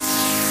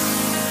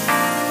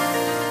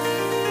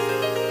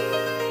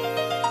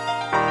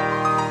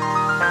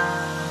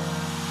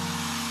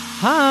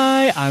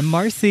Hi, I'm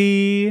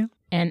Marcy.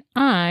 And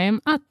I'm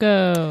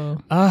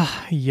Akko.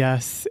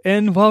 Yes.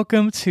 And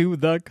welcome to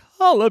the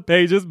Color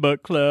Pages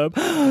Book Club,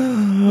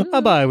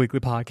 a bi-weekly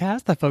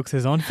podcast that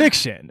focuses on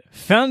fiction,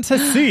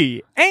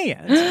 fantasy,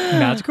 and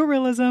magical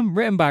realism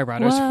written by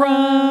writers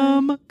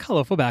from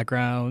colorful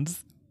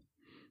backgrounds.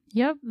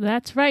 Yep,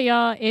 that's right,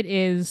 y'all. It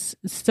is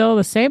still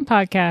the same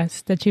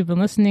podcast that you've been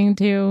listening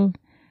to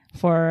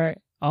for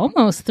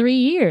almost 3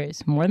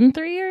 years. More than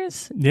 3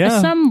 years? Yeah.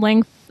 Some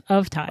length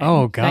of time.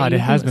 Oh, God, it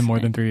has been more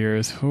than 3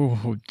 years. Oh,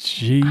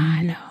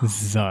 I know.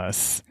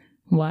 Jesus.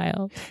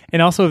 Wild.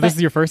 And also, if this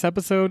is your first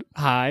episode,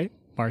 hi,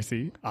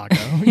 Marcy,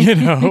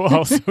 Akko.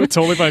 Also,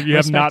 totally fine if you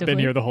have not been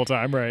here the whole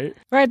time, right?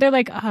 Right. They're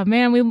like, oh,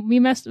 man, we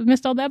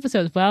missed all the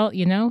episodes. Well,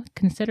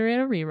 consider it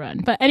a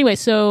rerun. But anyway,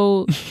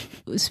 so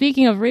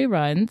speaking of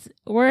reruns,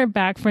 we're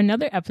back for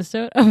another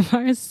episode of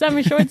our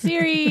summer short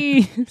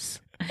series.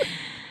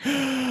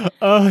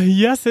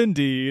 Yes,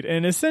 indeed.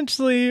 And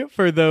essentially,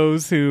 for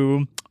those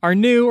who are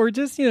new or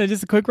just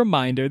a quick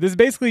reminder, this is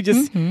basically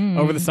just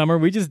over the summer,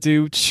 we just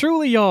do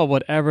truly, y'all,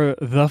 whatever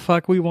the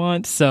fuck we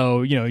want.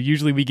 So,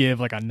 usually we give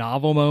like a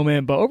novel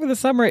moment, but over the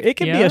summer, it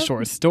could be a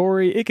short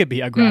story. It could be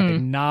a graphic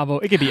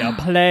novel. It could be a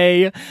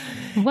play.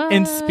 What?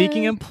 And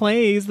speaking of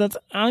plays, that's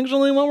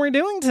actually what we're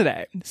doing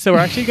today. So we're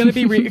actually going to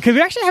be, because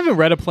we actually haven't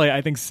read a play,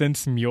 I think,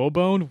 since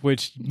Mulebone,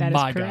 which,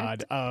 my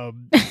God,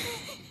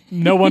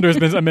 no wonder it's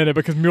been a minute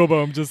because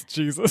Mulebone just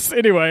Jesus.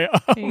 Anyway,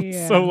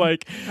 so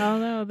like, oh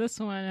no, this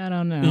one I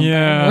don't know.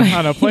 Yeah, I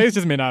don't know. Plays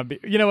just may not be.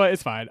 You know what?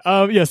 It's fine.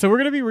 So we're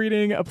gonna be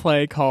reading a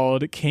play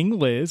called King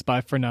Liz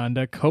by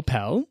Fernanda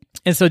Coppel,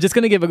 and so just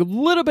gonna give a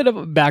little bit of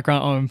a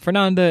background on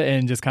Fernanda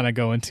and just kind of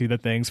go into the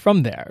things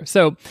from there.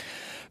 So,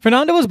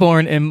 Fernanda was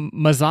born in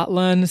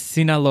Mazatlan,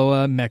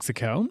 Sinaloa,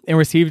 Mexico, and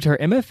received her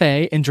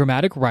MFA in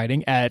dramatic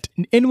writing at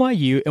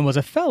NYU and was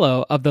a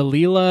fellow of the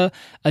Leela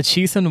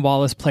Acheson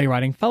Wallace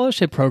Playwriting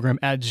Fellowship Program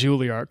at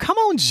Juilliard. Come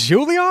on,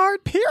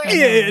 Juilliard,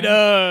 period.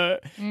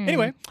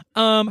 Anyway,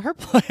 her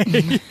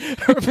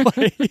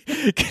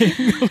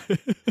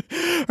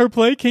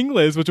play King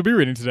Liz, which we'll be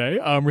reading today,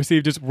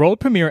 received its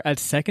world premiere at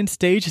Second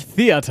Stage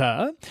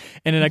Theater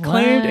and an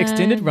acclaimed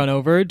extended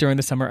runover during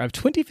the summer of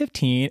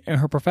 2015,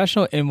 and her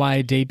professional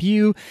NY debut,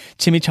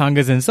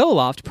 Chimichangas and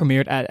Zoloft,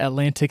 premiered at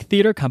Atlantic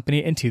Theater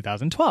Company in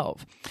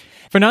 2012.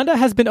 Fernanda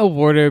has been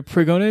awarded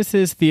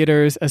Pregones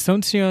Theater's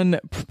Asuncion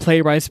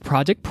Playwrights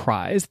Project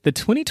Prize, the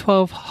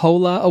 2012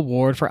 HOLA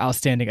Award for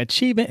Outstanding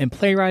Achievement in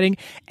Playwriting,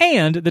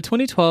 and the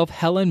 2012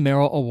 Helen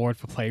Merrill Award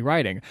for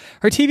Playwriting.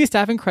 Her TV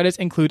staffing credits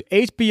include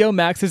HBO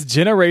Max's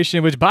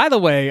Generation, which, by the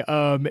way,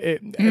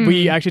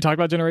 we actually talked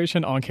about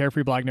Generation on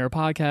Carefree Black Nerd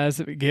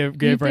podcast. Give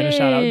Brandon a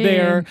shout out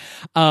there.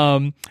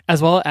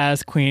 As well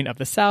as Queen of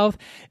the South,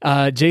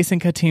 Jason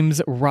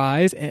Katim's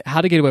Rise, How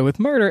to Get Away with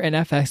Murder, and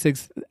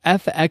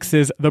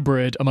FX's The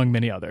Bridge, among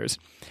many others.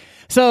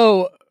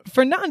 So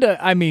Fernanda,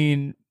 I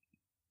mean,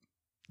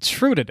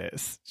 true to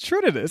this,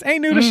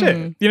 ain't new to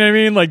shit. You know what I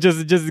mean? Like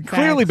just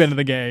clearly been in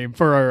the game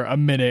for a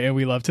minute, and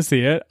we love to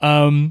see it.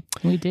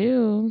 We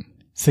do.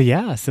 So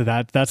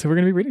that's who we're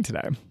gonna be reading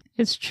today.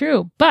 It's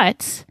true,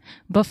 but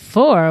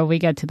before we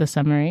get to the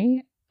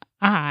summary,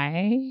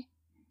 I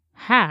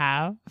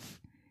have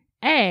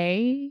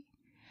a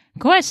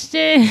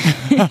question.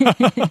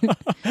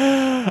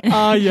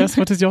 Yes.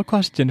 What is your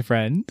question,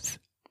 friends?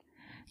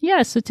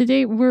 Yeah, so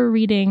today we're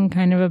reading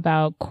kind of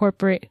about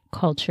corporate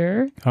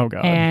culture. Oh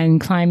God.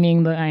 And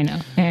climbing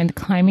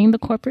the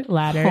corporate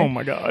ladder. Oh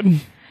my God.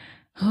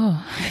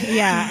 Oh,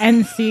 yeah,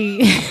 and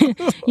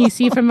you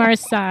see from our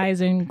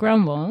sighs and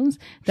grumbles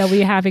that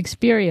we have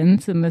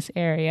experience in this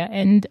area.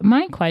 And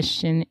my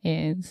question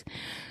is,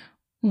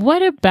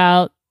 what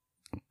about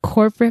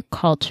corporate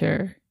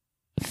culture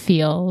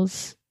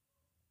feels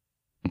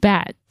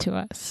bad to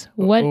us?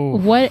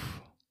 What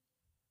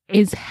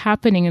is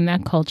happening in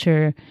that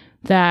culture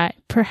that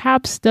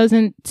perhaps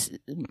doesn't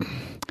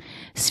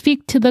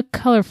speak to the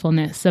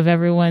colorfulness of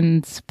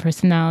everyone's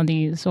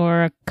personalities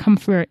or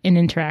comfort in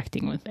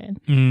interacting with it?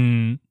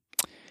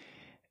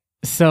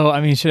 So,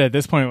 I mean, shit, at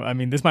this point, I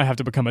mean, this might have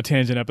to become a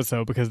tangent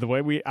episode because the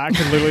way I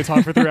could literally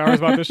talk for 3 hours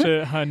about this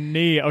shit,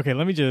 honey. Okay,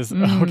 let me just,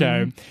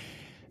 okay.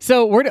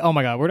 So, where do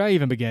I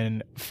even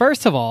begin?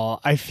 First of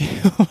all, I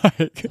feel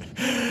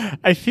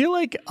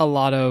like a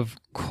lot of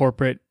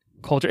corporate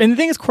culture, and the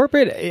thing is,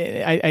 corporate,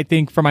 I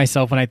think for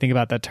myself, when I think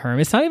about that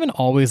term, it's not even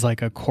always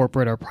like a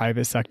corporate or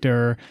private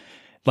sector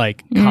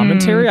like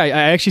commentary. I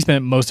actually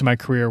spent most of my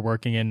career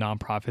working in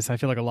nonprofits. I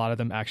feel like a lot of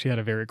them actually had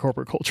a very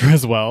corporate culture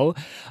as well.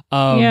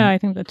 Yeah, I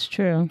think that's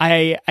true.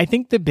 I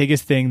think the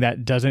biggest thing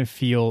that doesn't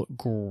feel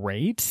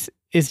great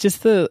is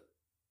just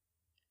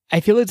I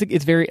feel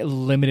it's very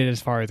limited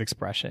as far as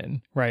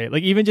expression, right?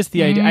 Like even just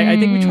the idea, I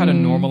think we try to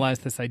normalize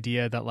this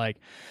idea that like,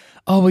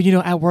 oh,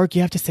 well, at work,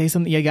 you have to say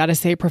something. You got to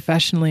say it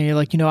professionally.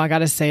 Like, I got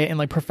to say it in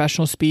like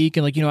professional speak.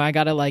 And like, I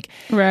got to like,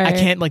 I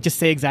can't like just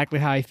say exactly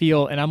how I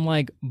feel. And I'm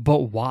like, but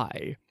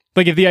why?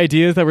 like if the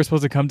ideas that we're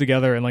supposed to come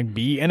together and like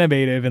be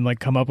innovative and like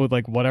come up with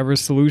like whatever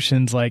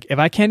solutions, like if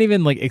I can't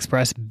even like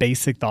express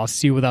basic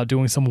thoughts to you without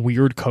doing some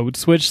weird code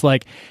switch,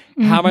 like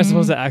how am I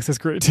supposed to access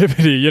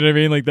creativity? You know what I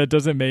mean? Like that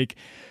doesn't make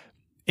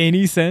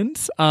any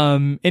sense.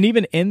 And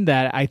even in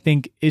that, I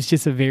think it's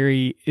just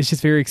very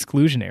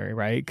exclusionary,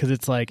 right? Because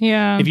it's like,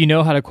 if you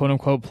know how to quote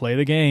unquote play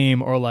the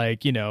game, or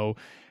like, you know,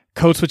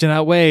 code switch in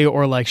that way,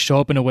 or like show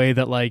up in a way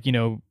that like, you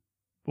know,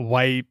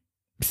 white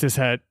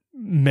cishet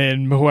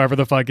men, whoever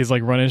the fuck is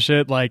like running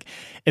shit, like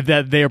if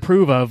that they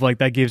approve of, like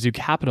that gives you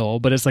capital.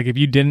 But it's like if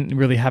you didn't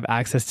really have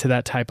access to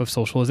that type of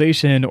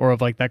socialization, or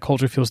if like that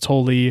culture feels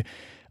totally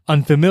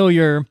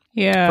unfamiliar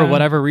for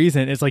whatever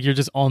reason, it's like you're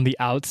just on the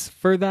outs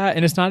for that.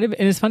 And it's not even,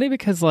 and it's funny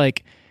because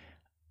like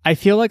I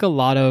feel like a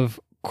lot of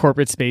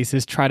corporate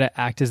spaces try to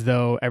act as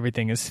though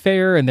everything is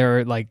fair, and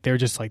they're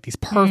just like these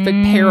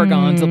perfect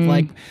paragons of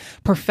like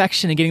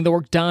perfection and getting the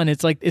work done.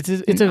 It's like it's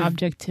an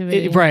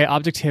objectivity, right?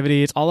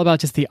 Objectivity. It's all about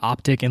just the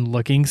optic and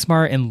looking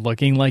smart and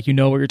looking like you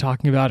know what you're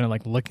talking about, and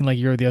like looking like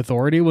you're the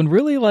authority, when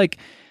really like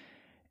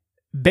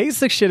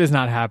basic shit is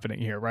not happening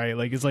here, right?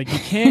 Like it's like you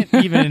can't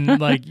even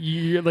like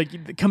you're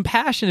like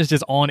compassion is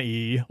just on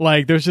E.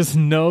 Like there's just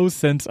no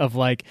sense of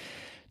like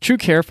true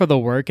care for the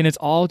work, and it's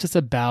all just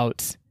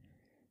about.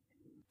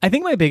 I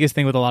think my biggest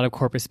thing with a lot of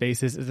corporate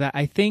spaces is that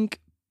I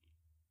think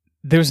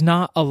there's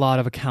not a lot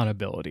of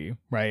accountability,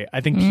 right?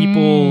 I think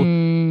people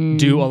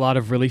do a lot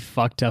of really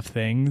fucked up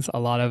things, a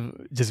lot of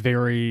just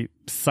very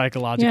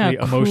psychologically,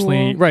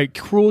 emotionally,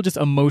 cruel, just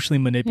emotionally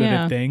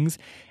manipulative things.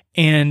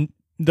 And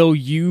they'll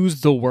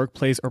use the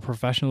workplace or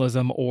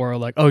professionalism or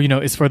like, oh, you know,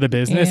 it's for the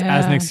business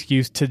as an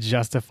excuse to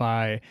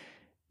justify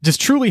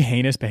just truly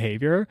heinous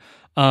behavior.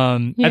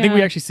 I think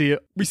we actually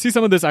see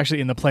some of this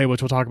actually in the play,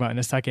 which we'll talk about in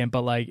a second,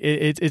 but like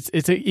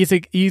it's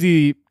an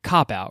easy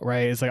cop out,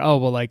 right? It's like, oh,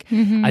 well, like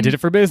I did it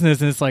for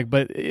business. And it's like,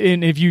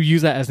 and if you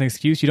use that as an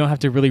excuse, you don't have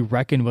to really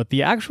reckon with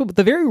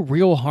the very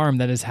real harm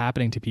that is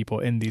happening to people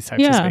in these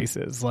types of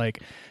spaces.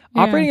 Like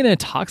operating in a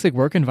toxic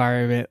work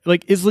environment,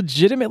 like is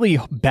legitimately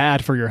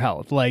bad for your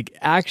health, like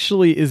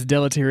actually is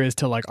deleterious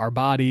to like our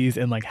bodies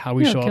and like how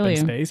we show up in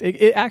space.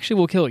 It actually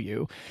will kill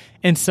you.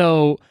 And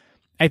so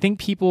I think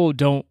people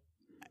don't,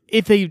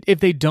 if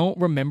they don't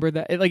remember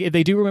that, like if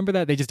they do remember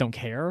that, they just don't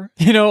care,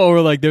 you know, or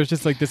like there's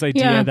just like this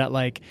idea that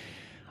like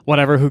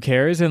whatever, who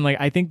cares? And like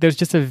I think there's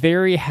just a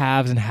very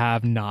haves and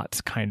have-nots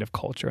kind of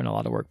culture in a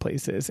lot of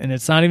workplaces, and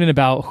it's not even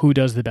about who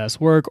does the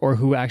best work or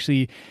who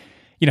actually,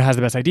 you know, has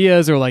the best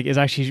ideas or like is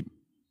actually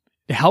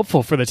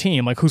helpful for the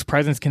team, like whose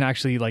presence can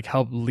actually like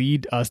help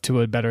lead us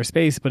to a better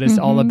space. But it's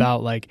all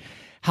about like,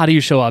 how do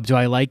you show up? Do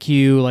I like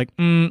you? Like,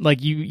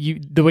 like you,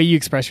 the way you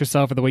express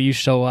yourself or the way you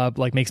show up,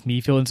 like makes me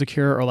feel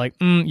insecure, or like,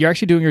 you're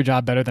actually doing your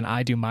job better than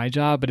I do my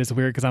job, but it's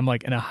weird because I'm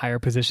like in a higher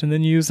position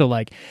than you. So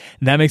like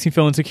that makes me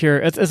feel insecure.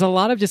 It's a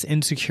lot of just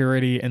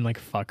insecurity and like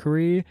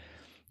fuckery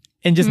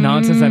and just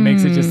nonsense that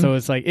makes it just so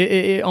it's like,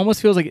 it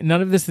almost feels like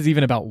none of this is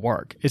even about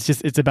work.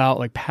 It's about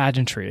like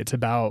pageantry. It's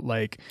about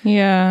like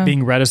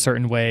being read a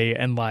certain way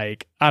and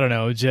like, I don't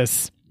know,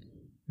 just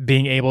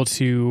being able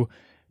to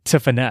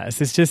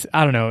finesse. It's just,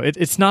 I don't know.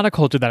 It's not a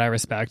culture that I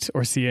respect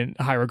or see in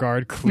high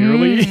regard,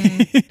 clearly.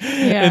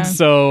 And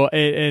so,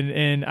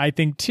 and I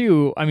think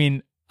too, I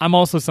mean, I'm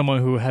also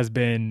someone who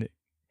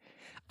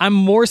I'm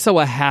more so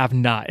a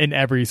have-not in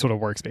every sort of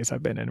workspace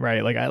I've been in,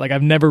 right? Like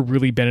I've never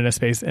really been in a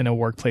space, in a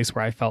workplace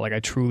where I felt like I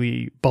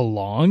truly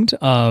belonged.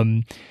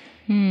 And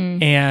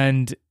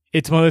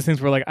it's one of those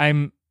things where like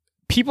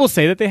people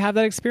say that they have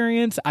that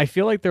experience. I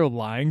feel like they're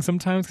lying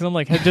sometimes because I'm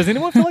like, does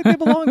anyone feel like they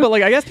belong? But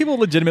like, I guess people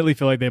legitimately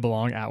feel like they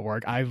belong at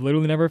work. I've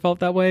literally never felt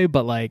that way.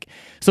 But like,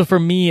 so for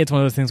me, it's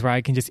one of those things where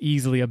I can just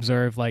easily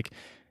observe, like,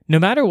 no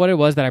matter what it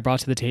was that I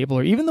brought to the table,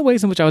 or even the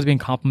ways in which I was being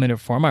complimented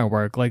for my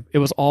work, like it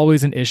was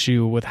always an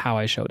issue with how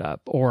I showed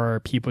up, or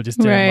people just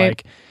didn't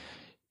like,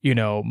 you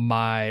know,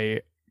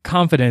 my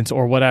confidence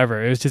or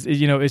whatever. It was just,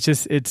 you know, it's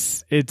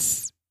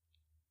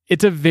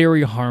a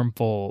very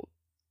harmful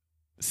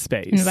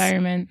space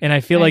environment, and I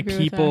feel like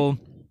people,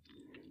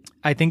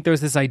 I think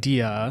there's this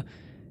idea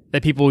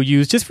that people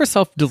use just for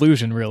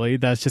self-delusion, really,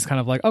 that's just kind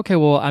of like, okay,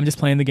 well, I'm just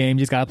playing the game,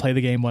 you just gotta play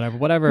the game,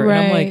 whatever. And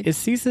I'm like,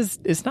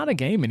 it's not a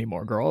game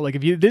anymore, girl. Like,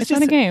 if you it's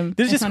not a game,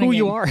 this is just who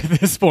you are at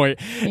this point.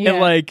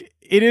 And like,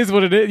 it is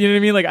what it is, you know what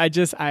I mean? Like,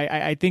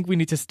 I think we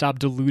need to stop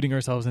deluding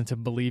ourselves into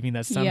believing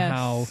that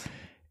somehow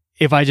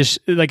if I just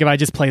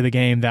play the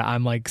game, that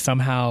I'm like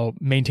somehow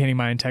maintaining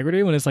my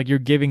integrity, when it's like you're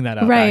giving that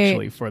up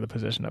actually for the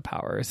position of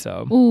power.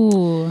 So,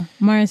 ooh,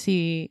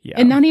 Marcy,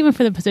 and not even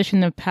for the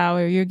position of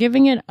power, you're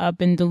giving it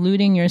up and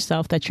deluding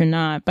yourself that you're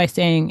not, by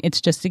saying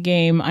it's just a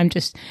game. I'm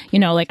just, you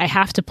know, like I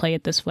have to play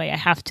it this way. I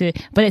have to,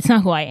 but it's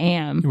not who I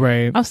am.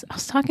 Right. I was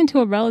talking to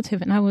a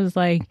relative and I was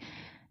like,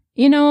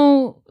 you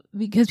know,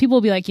 because people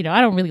will be like, you know,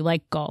 I don't really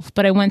like golf,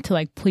 but I went to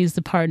like please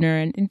the partner,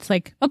 and it's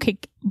like, okay,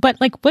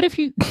 but like, what if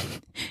you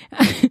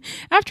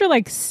after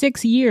like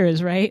 6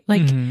 years, right?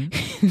 Like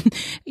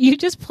you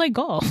just play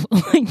golf.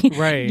 Like,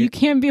 right. You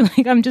can't be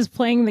like, I'm just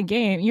playing the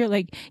game. You're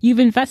like, you've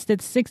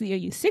invested 6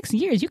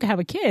 years. You could have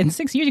a kid. In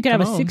 6 years, you could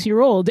have a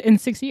 6-year-old. In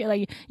 6 years,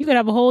 like, you could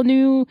have a whole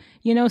new,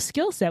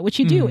 skill set, which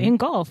you do in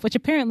golf, which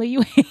apparently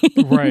you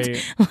hate.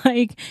 Right.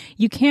 Like,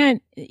 you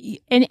can't,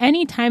 and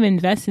any time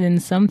invested in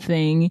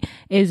something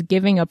is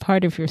giving a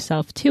part of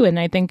yourself too. And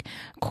I think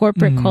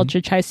corporate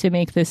culture tries to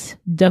make this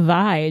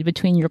divide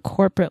between your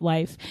corporate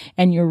life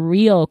and your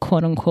real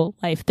quote unquote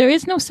life. There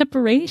is no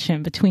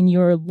separation between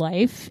your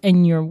life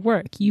and your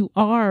work. You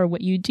are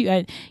what you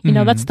do.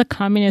 That's the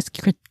communist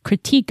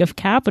critique of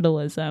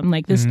capitalism.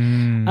 Like this,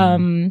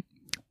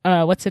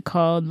 what's it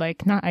called?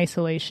 Like not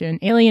isolation,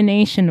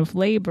 alienation of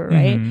labor,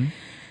 right?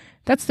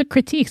 That's the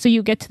critique. So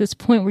you get to this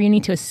point where you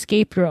need to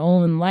escape your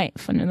own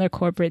life under the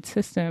corporate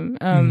system.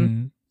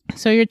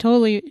 So I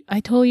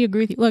totally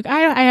agree with you. Look,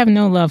 I have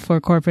no love for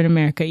corporate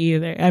America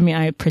either. I mean,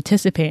 I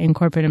participate in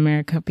corporate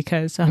America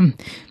because I'm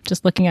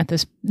just looking at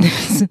this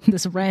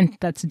rent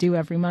that's due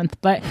every month.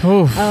 But,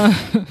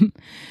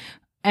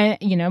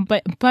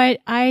 but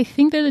I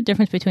think there's a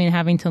difference between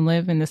having to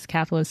live in this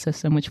capitalist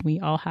system, which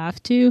we all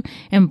have to,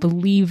 and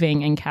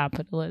believing in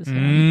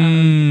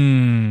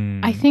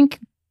capitalism. I think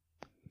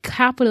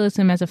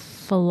capitalism as a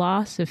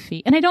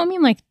philosophy, and I don't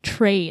mean like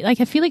trade.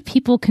 Like I feel like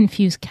people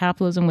confuse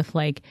capitalism with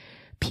like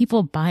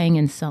people buying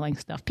and selling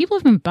stuff. People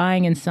have been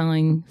buying and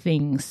selling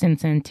things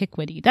since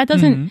antiquity. That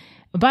doesn't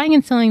buying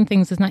and selling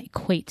things does not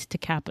equate to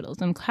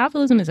capitalism.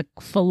 Capitalism is a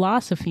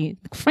philosophy,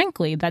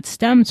 frankly, that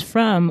stems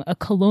from a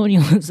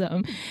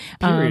colonialism,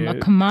 a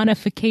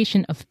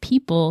commodification of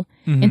people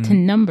into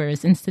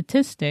numbers and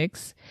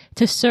statistics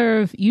to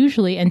serve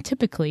usually and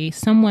typically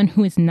someone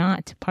who is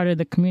not part of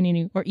the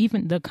community or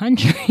even the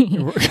country,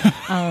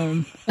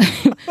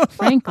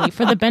 frankly,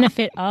 for the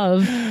benefit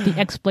of the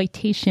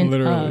exploitation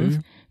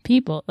of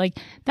people. Like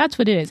that's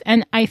what it is.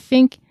 And I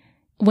think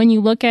when you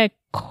look at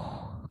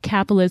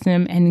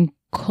capitalism and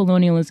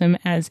colonialism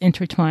as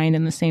intertwined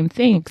in the same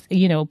thing,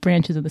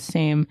 branches of the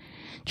same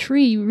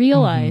tree, you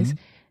realize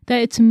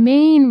that its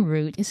main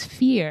root is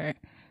fear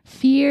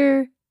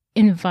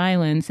in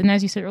violence. And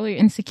as you said earlier,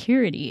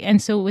 insecurity. And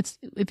so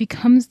it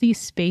becomes these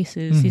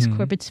spaces, these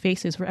corporate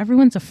spaces where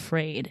everyone's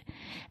afraid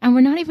and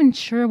we're not even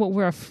sure what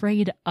we're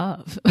afraid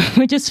of.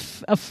 We're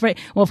just afraid.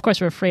 Well, of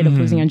course, we're afraid of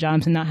losing our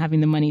jobs and not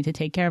having the money to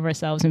take care of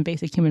ourselves and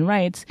basic human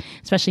rights,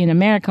 especially in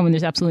America when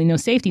there's absolutely no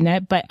safety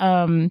net. But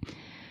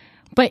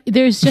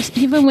there's just,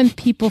 even when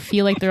people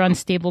feel like they're on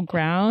stable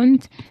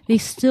ground, they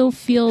still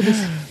feel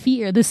this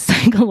fear, this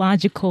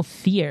psychological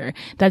fear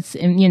that's,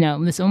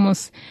 this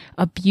almost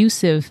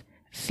abusive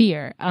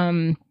fear.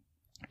 And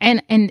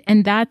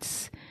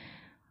that's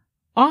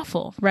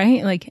awful,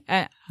 right? Like,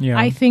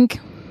 I think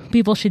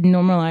people should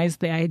normalize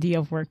the idea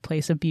of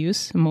workplace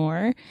abuse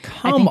more.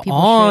 Come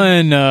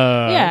on.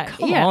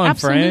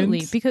 Absolutely.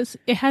 Friends. Because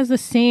it has the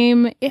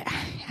same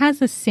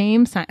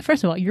sign.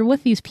 First of all, you're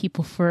with these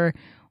people for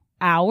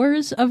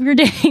hours of your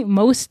day,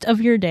 most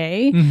of your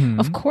day.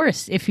 Of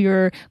course, if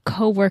your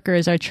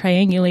coworkers are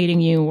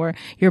triangulating you or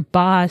your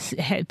boss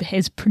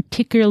is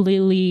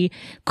particularly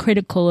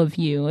critical of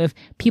you, if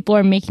people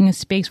are making a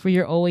space where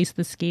you're always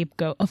the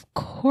scapegoat, of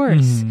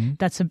course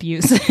that's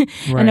abuse.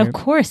 And of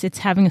course it's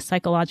having a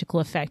psychological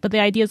effect. But the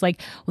idea is like,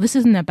 well, this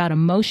isn't about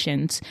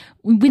emotions.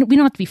 We don't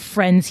have to be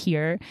friends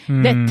here.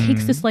 That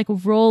takes this like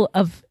role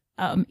of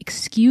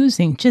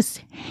excusing just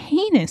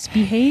heinous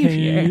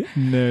behavior.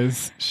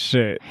 Heinous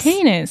shit.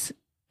 Heinous.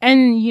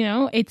 And,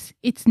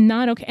 it's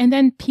not okay. And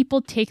then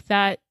people take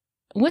that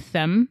with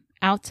them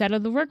outside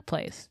of the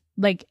workplace.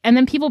 Like, and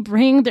then people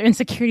bring their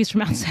insecurities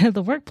from outside of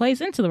the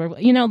workplace into the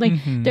workplace.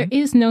 There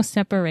is no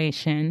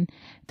separation.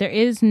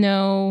 There's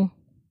no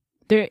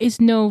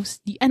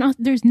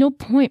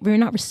point where you're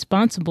not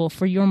responsible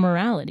for your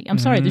morality. I'm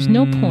sorry, there's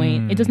no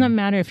point. It does not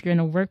matter if you're in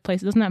a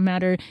workplace. It does not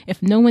matter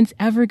if no one's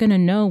ever going to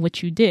know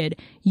what you did.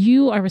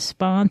 You are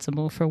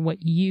responsible for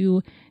what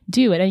you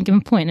do at any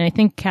given point. And I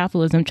think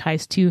capitalism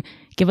tries to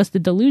give us the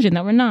delusion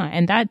that we're not.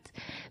 And that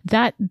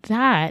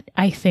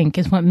I think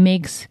is what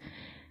makes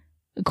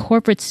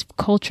corporate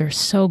culture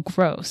so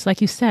gross. Like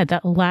you said,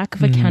 that lack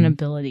of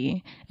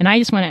accountability. And I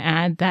just want to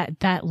add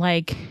that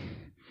like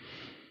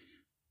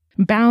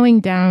bowing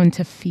down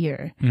to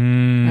fear.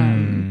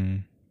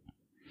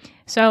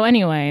 So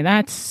anyway,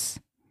 that's,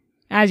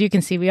 as you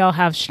can see, we all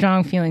have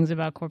strong feelings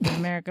about corporate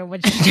America,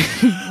 which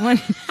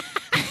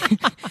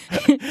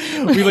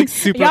we like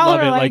super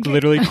love it, like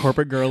literally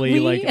corporate girly,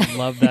 like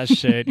love that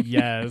shit.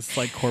 Yes,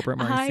 like corporate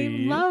Marcy. I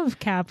love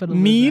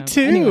capitalism. Me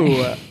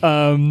too.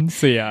 Anyway.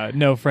 So yeah,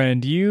 no,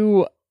 friend,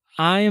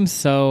 I'm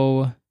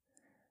so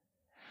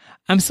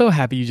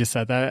happy you just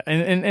said that,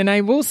 and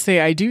I will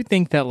say I do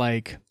think that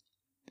like,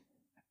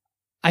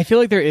 I feel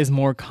like there is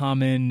more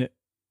common,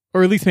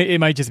 or at least it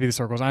might just be the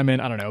circles I'm in,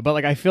 I don't know. But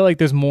like, I feel like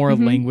there's more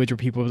language where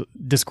people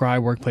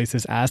describe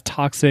workplaces as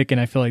toxic.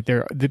 And I feel like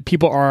the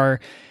people are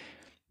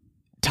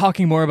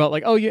talking more about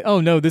like,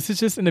 oh no, this is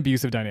just an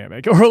abusive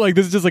dynamic. Or like,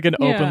 this is just like an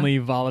openly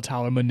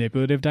volatile or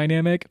manipulative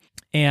dynamic.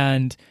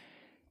 And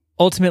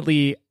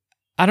ultimately,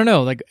 I don't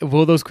know, like,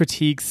 will those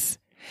critiques,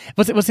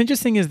 What's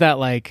interesting is that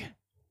like,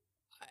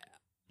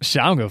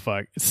 shit, I don't give a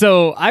fuck.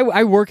 So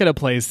I work at a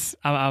place,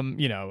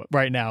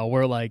 right now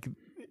where like,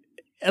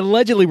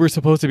 allegedly we're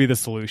supposed to be the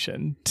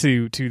solution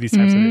to these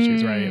types of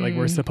issues, right? Like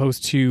we're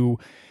supposed to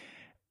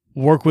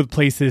work with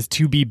places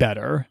to be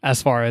better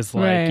as far as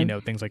like,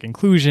 things like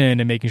inclusion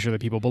and making sure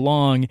that people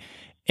belong.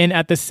 And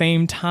at the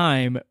same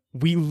time,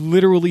 we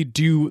literally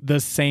do the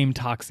same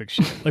toxic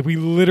shit. Like we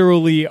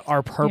literally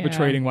are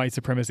perpetrating white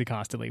supremacy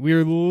constantly. We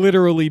are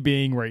literally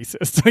being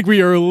racist. Like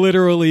we are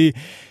literally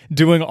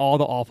doing all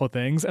the awful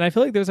things. And I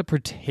feel like there's a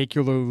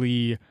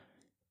particularly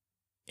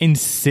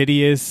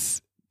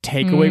insidious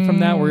takeaway from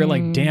that where you're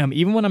like, damn,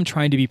 even when I'm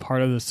trying to be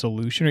part of the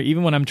solution, or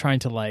even when I'm trying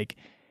to like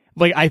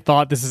I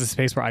thought this is a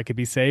space where I could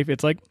be safe,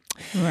 it's like,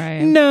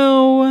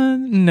 no,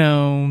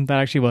 that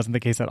actually wasn't the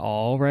case at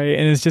all, right?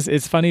 And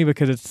it's funny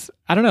because it's,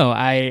 I don't know,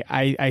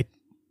 I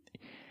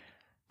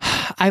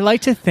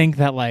like to think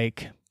that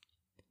like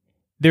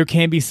there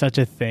can be such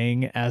a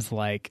thing as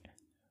like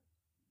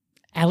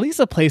at least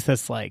a place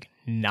that's like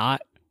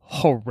not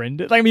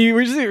horrendous. I mean,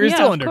 we're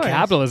still under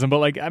capitalism, but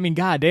like, I mean,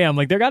 goddamn,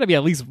 like there got to be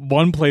at least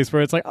one place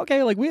where it's like,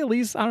 okay, like we at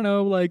least, I don't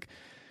know, like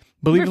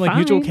believe in like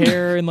mutual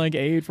care and like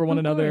aid for one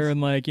another, and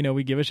like,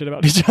 we give a shit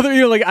about each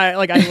other. Like I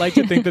like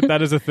to think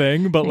that is a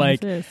thing, but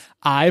like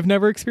I've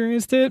never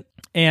experienced it,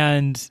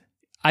 and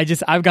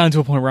I've gotten to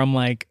a point where I'm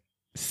like,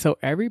 so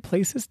every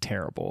place is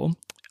terrible.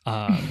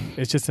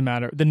 It's just a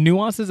matter, the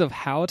nuances of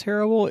how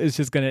terrible is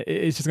just gonna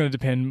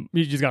depend.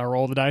 You just gotta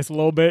roll the dice a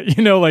little bit,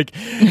 like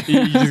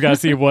you just gotta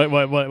see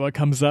what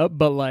comes up.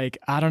 But like,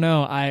 I don't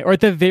know, or at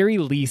the very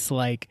least,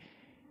 like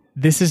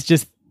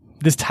this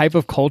type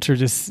of culture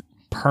just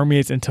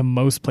permeates into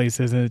most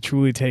places, and it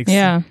truly takes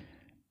a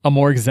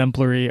more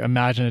exemplary,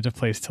 imaginative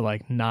place to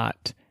like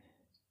not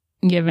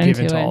give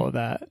into all of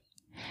that.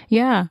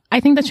 Yeah, I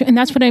think that's true. And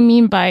that's what I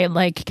mean by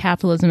like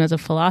capitalism as a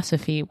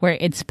philosophy, where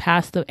it's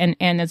past and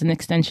as an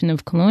extension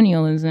of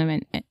colonialism,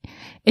 and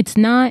it's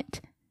not,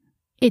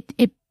 it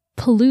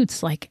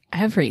pollutes like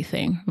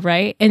everything,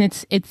 right? And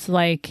it's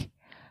like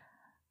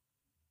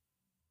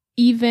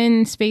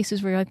even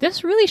spaces where you're like,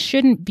 this really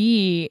shouldn't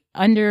be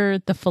under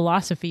the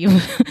philosophy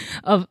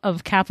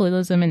of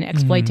capitalism and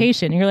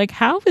exploitation. And you're like,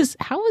 how is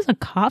a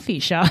coffee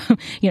shop?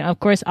 Of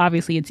course,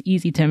 obviously it's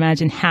easy to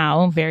imagine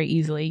how, very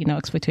easily,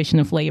 exploitation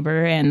of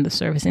labor and the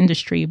service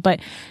industry.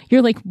 But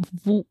you're like,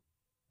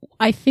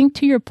 I think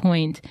to your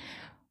point,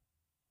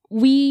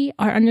 we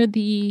are under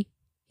the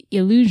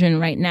illusion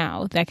right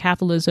now that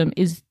capitalism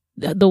is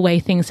the way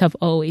things have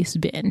always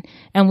been.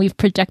 And we've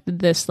projected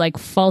this like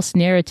false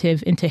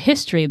narrative into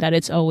history that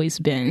it's always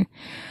been.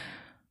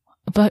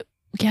 But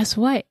guess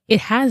what?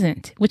 It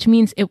hasn't, which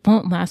means it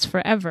won't last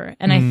forever.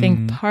 And I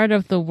think part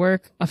of the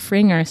work of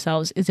freeing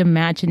ourselves is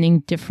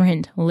imagining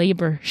different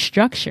labor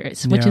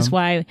structures, which is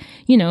why,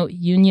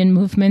 union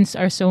movements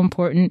are so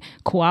important.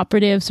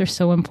 Cooperatives are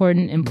so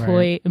important.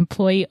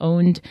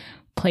 Employee-owned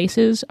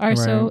places are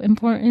so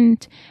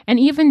important. And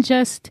even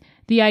just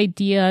the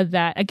idea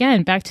that,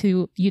 again, back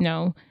to,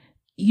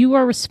 you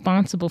are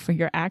responsible for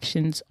your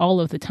actions all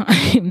of the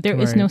time. There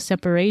is no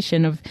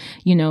separation of,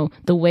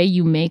 the way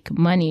you make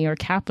money or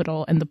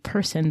capital and the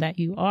person that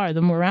you are,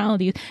 the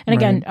morality. And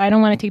again, I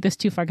don't want to take this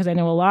too far because I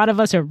know a lot of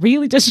us are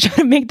really just trying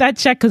to make that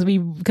check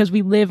because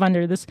we live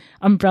under this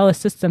umbrella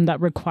system that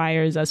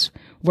requires us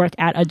work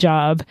at a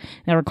job,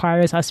 that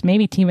requires us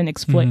maybe to even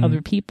exploit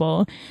other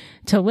people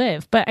to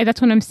live. But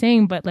that's what I'm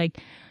saying. But like,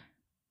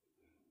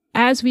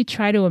 as we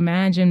try to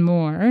imagine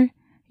more,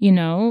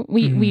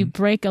 we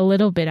break a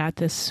little bit at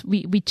this,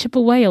 we chip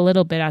away a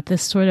little bit at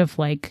this sort of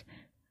like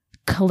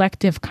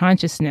collective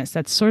consciousness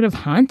that's sort of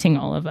haunting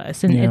all of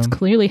us. And it's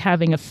clearly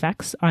having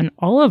effects on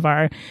all of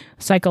our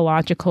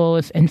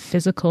psychological and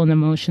physical and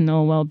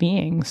emotional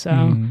well-being.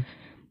 So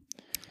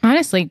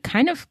honestly,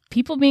 kind of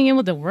people being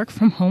able to work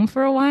from home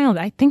for a while,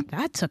 I think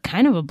that's a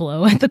kind of a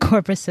blow at the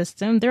corporate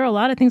system. There are a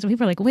lot of things where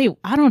people are like, wait,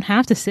 I don't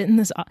have to sit in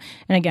this.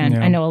 And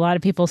again, I know a lot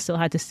of people still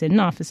had to sit in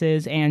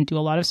offices and do a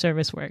lot of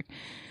service work.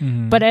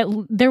 But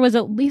there was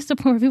at least a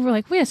point where people were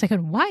like, wait a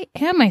second, why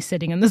am I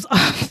sitting in this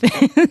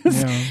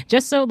office?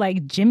 Just so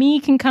like Jimmy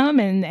can come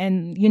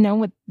and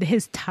with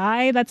his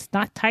tie that's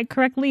not tied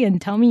correctly and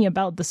tell me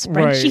about the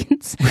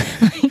spreadsheets.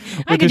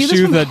 With the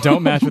shoes that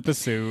don't match with the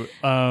suit.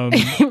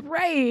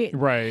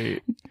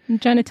 Right. You're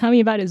trying to tell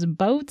me about his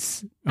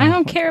boats? I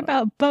don't care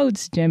about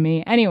boats,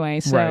 Jimmy. Anyway,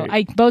 so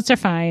boats are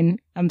fine.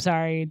 I'm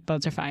sorry,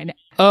 boats are fine.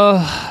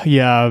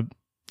 Yeah.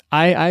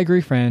 I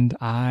agree, friend.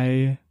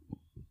 I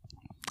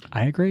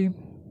agree.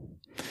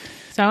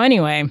 So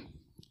anyway.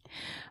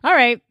 All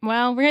right.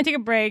 Well, we're going to take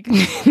a break.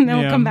 And then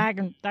we'll come back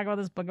and talk about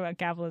this book about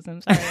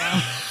capitalism. Sorry,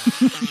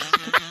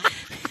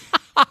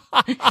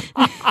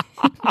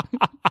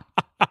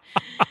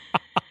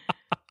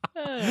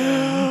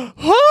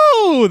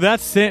 Whoo! That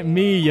sent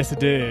me. Yes, it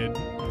did.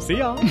 See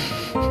y'all.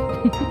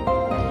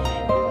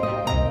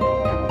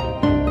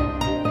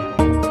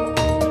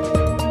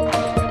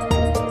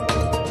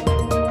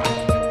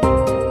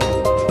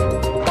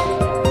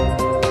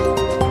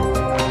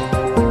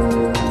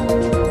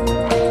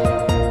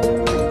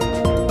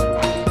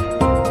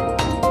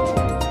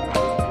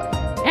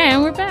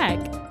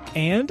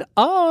 and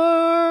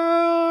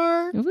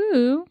R.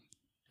 Woo.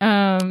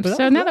 But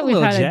So now that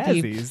we've had a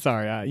jazzy. deep...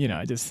 Sorry,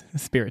 I just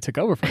spirit took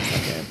over for a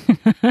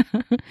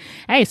second.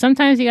 Hey,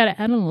 sometimes you got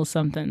to add a little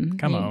something.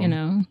 Come on. You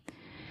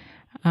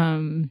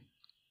know.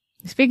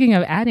 Speaking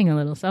of adding a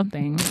little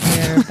something,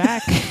 we're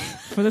back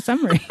for the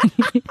summary.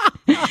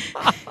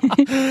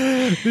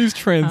 These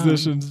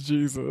transitions,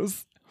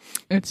 Jesus.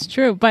 It's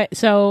true. But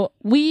so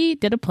we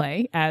did a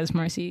play, as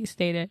Marcy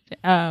stated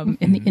in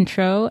the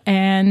intro,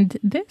 and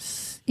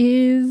this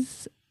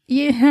is...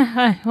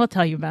 Yeah, we'll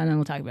tell you about it and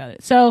we'll talk about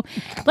it. So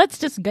let's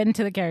just get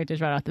into the characters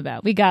right off the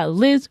bat. We got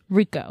Liz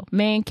Rico,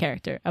 main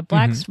character, a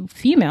black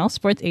female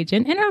sports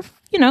agent in her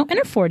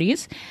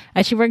 40s.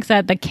 She works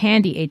at the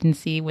Candy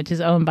Agency, which is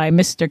owned by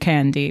Mr.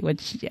 Candy,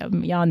 which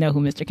y'all know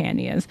who Mr.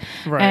 Candy is.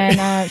 Right.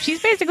 And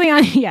she's basically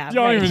on, Y'all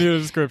don't even need a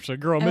description.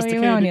 Girl, Mr.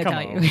 Candy, come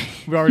on.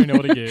 We already know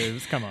what it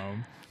is. Come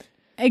on.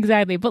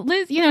 Exactly. But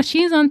Liz,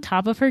 she's on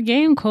top of her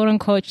game, quote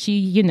unquote.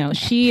 She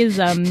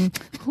is,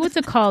 what's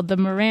it called? The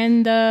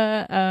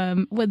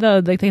Miranda, with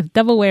the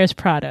Devil Wears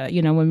Prada,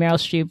 when Meryl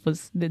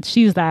Streep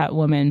she's that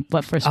woman,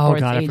 but for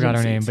sports Oh, God, agencies. I forgot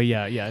her name. But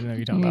yeah, I know what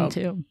you're talking about.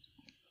 Me too.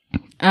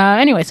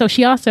 Anyway, so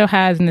she also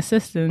has an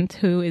assistant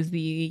who is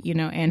the,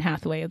 Anne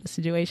Hathaway of the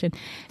situation.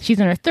 She's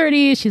in her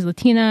 30s. She's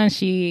Latina.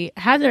 She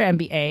has her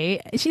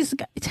MBA.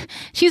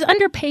 She's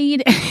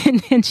underpaid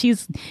and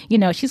she's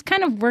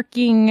kind of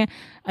working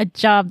a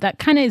job that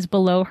kind of is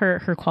below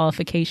her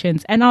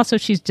qualifications. And also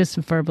she's just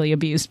verbally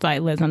abused by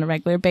Liz on a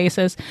regular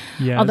basis.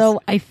 Yes.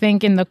 Although I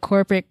think in the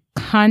corporate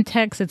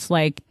context, it's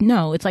like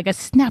a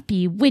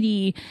snappy,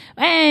 witty,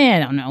 I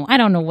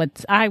don't know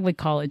what I would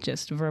call it,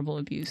 just verbal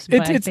abuse.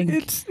 But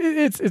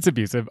it's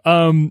abusive.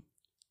 And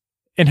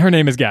her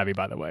name is Gabby,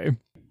 by the way.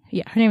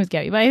 Yeah, her name is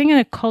Gabby. But I think in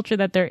the culture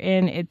that they're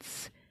in,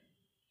 it's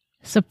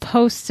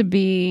supposed to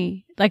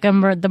be like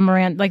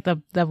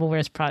the Devil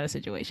Wears Prada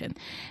situation.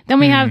 Then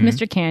we have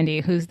Mr.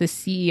 Candy, who's the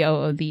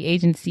CEO of the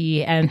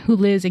agency and who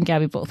Liz and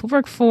Gabby both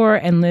work for.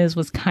 And Liz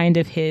was kind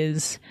of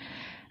his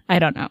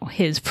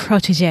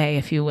protege,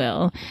 if you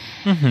will.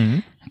 Mm-hmm.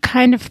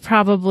 Kind of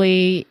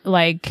probably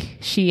like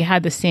she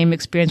had the same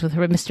experience with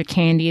her with Mr.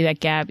 Candy that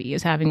Gabby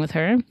is having with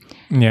her.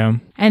 Yeah.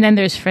 And then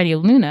there's Freddie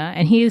Luna,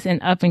 and he's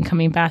an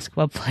up-and-coming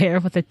basketball player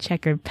with a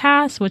checkered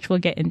past, which we'll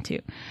get into.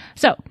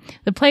 So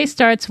the play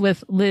starts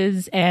with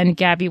Liz and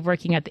Gabby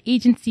working at the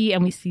agency,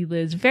 and we see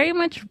Liz very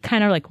much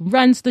kind of like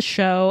runs the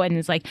show and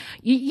is like,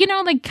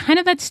 like kind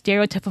of that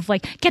stereotype of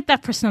like, get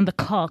that person on the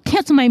call,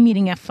 cancel my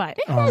meeting at 5.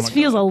 It almost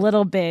feels a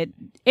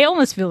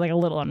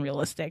little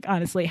unrealistic,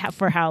 honestly,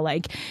 for how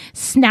like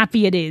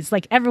snappy it is.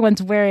 Like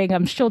everyone's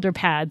wearing shoulder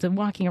pads and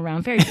walking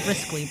around very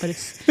briskly, but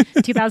it's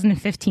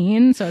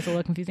 2015, so it's a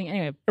little confusing.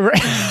 Anyway, right.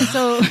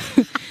 So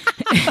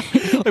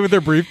like with their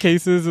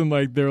briefcases and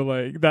like they're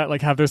like that,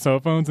 like have their cell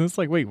phones, and it's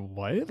like, wait,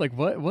 what? Like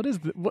what is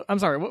the, what? I'm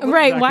sorry. What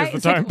right? Why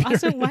is the time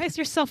also, why is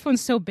your cell phone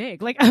so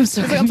big? Like I'm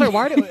sorry. I'm sorry.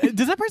 Why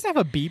does that person have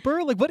a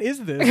beeper? Like what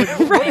is this?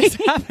 Like, right. What is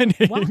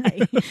happening?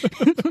 Why?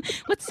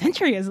 What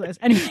century is this?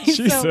 Anyway,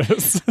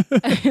 Jesus.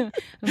 But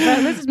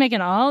Liz is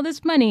making all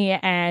this money,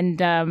 and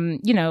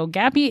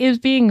Gabby is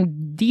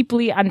being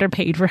deeply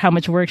underpaid for how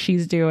much work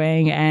she's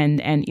doing, and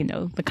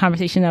the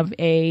conversation of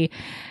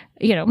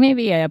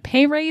maybe a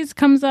pay raise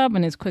comes up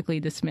and is quickly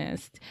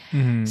dismissed.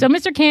 Mm-hmm. So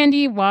Mr.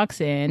 Candy walks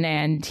in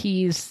and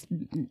he's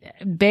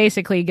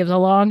basically gives a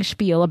long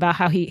spiel about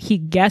how he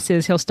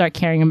guesses he'll start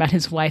caring about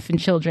his wife and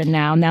children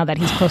now that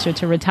he's closer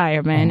to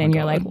retirement. And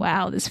you're like,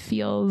 wow, this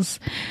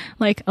feels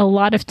like a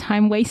lot of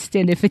time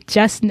wasted if it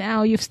just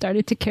now you've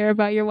started to care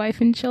about your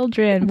wife and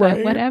children. Right.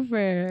 But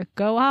whatever.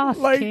 Go off,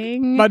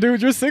 King. My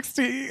dude, you're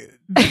 60.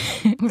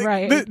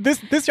 Right.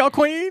 This y'all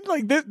queen?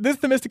 Like this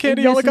the Mr.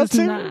 Candy y'all look up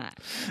to? Not.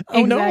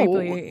 Oh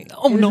exactly. No.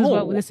 Oh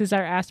no. This is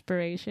our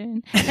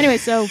aspiration. Anyway,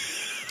 so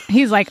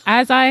he's like,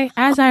 as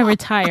I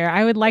retire,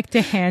 I would like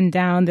to hand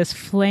down this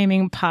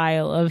flaming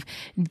pile of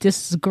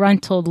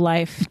disgruntled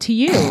life to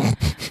you,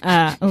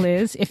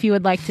 Liz, if you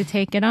would like to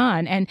take it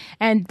on.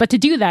 But to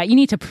do that, you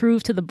need to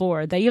prove to the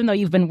board that even though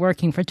you've been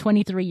working for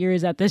 23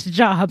 years at this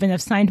job and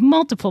have signed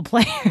multiple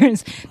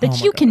players, that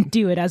you can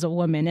do it as a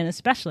woman, and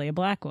especially a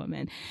black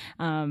woman.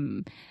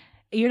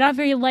 You're not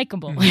very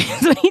likable.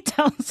 That's what he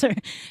tells her.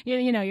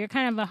 You're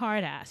kind of a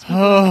hard ass.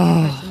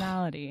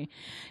 Personality.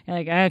 You're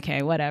like,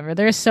 okay, whatever.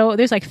 There's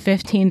like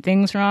 15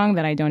 things wrong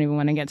that I don't even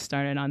want to get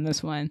started on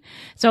this one.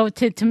 So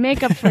to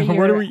make up for your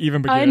where do we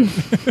even begin?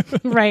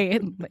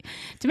 Right.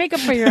 To make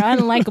up for your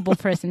unlikable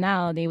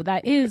personality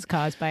that is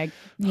caused by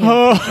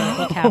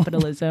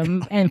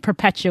capitalism and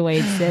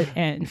perpetuates it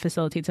and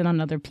facilitates it on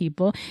other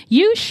people,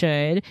 you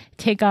should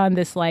take on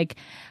this like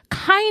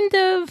kind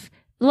of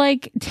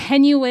like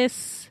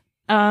tenuous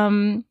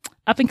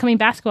up and coming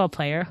basketball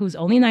player who's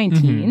only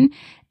 19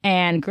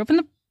 and grew up in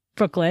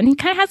Brooklyn. He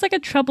kind of has like a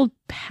troubled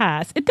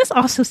past. This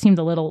also seemed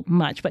a little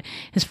much, but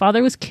his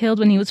father was killed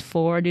when he was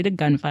 4 due to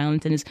gun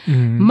violence, and his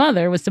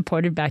mother was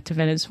deported back to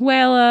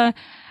Venezuela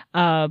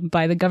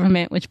by the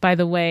government, which, by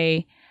the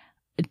way,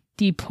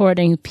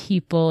 deporting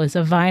people is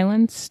a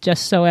violence,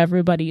 just so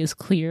everybody is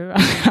clear on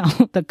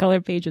how the Color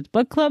Pages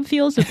book club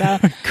feels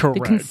about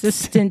the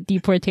consistent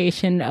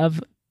deportation of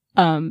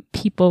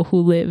people who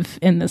live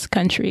in this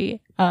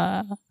country.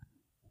 I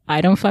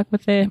don't fuck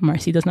with it.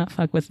 Marcy does not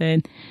fuck with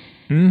it.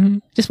 Mm-hmm.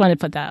 Just wanted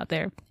to put that out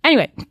there.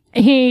 Anyway,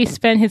 he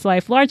spent his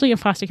life largely in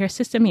foster care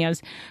system. He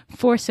has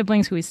 4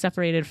 siblings who he's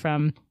separated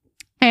from.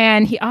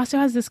 And he also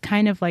has this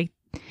kind of like,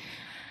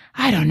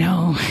 I don't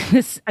know,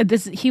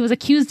 he was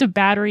accused of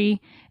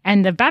battery,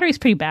 and the battery's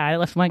pretty bad. It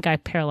left one guy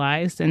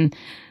paralyzed and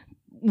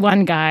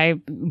one guy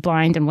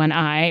blind in one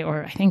eye,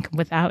 or I think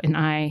without an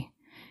eye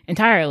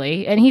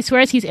entirely. And he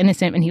swears he's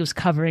innocent and he was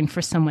covering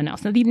for someone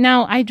else.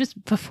 Now,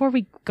 before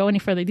we go any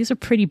further, these are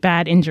pretty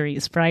bad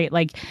injuries, right?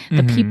 Like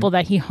the people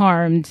that he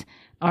harmed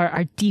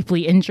are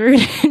deeply injured,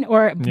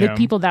 or the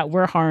people that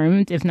were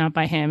harmed, if not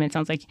by him, it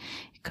sounds like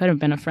he could have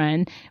been a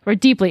friend, were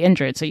deeply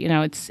injured. So,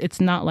 it's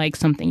not like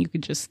something you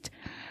could just,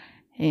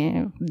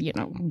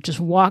 just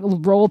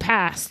roll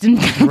past and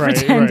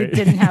pretend it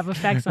didn't have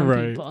effects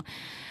on people.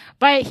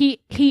 But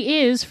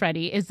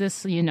Freddie is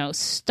this,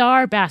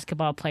 star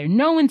basketball player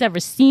no one's ever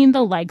seen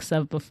the likes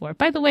of before.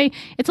 By the way,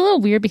 it's a little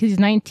weird because he's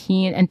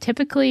 19, and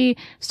typically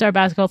star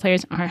basketball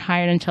players aren't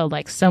hired until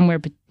like somewhere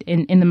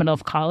in the middle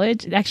of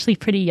college. It's actually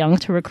pretty young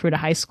to recruit a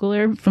high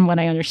schooler, from what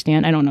I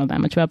understand. I don't know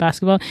that much about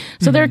basketball.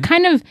 So they're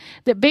kind of,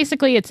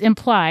 basically it's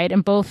implied,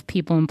 and both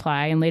people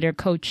imply, and later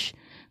Coach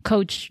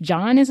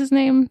John is his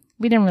name.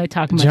 We didn't really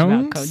talk much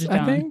about Coach John.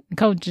 I think?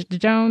 Coach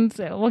Jones,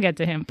 we'll get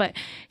to him. But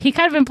he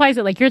kind of implies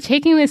that, like, you're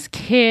taking this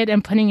kid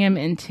and putting him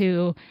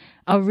into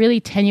a really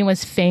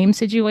tenuous fame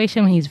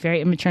situation when he's very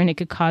immature, and it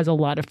could cause a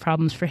lot of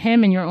problems for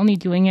him. And you're only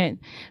doing it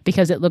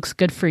because it looks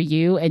good for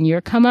you and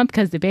your come up,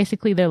 because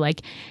they're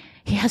like,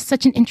 he has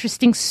such an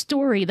interesting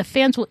story. The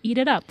fans will eat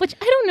it up, which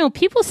I don't know.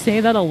 People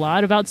say that a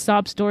lot about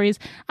sob stories.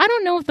 I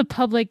don't know if the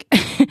public's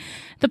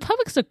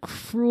a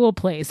cruel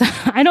place.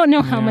 I don't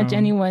know how much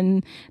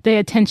they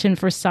attention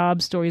for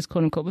sob stories,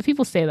 quote unquote, but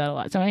people say that a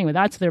lot. So anyway,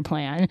 that's their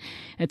plan.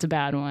 It's a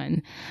bad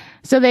one.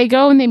 So they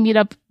go and they meet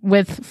up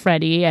with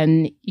Freddie,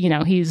 and,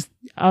 he's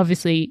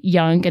obviously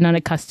young and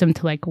unaccustomed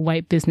to like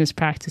white business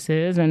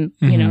practices, and,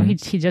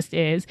 he just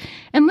is.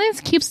 And Liz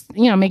keeps,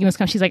 making this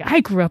comment. She's like, I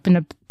grew up in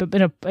a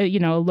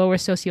lower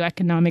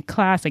socioeconomic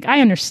class. Like, I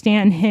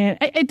understand him.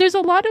 There's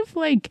a lot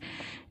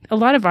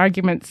of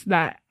arguments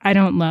that I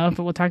don't love,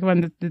 but we'll talk about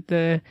in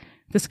the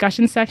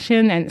discussion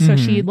section. And so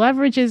she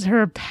leverages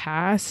her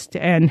past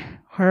and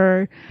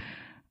her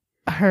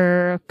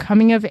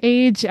coming of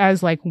age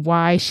as like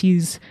why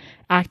she's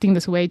acting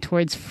this way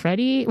towards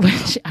Freddie,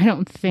 which I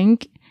don't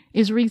think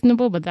is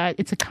reasonable, but that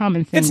it's a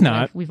common thing. It's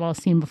not. We've all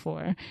seen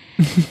before.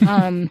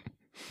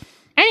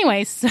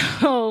 Anyway,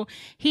 so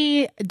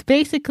he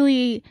meets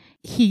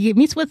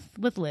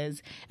with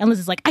Liz, and Liz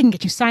is like, I can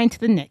get you signed to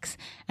the Knicks.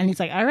 And he's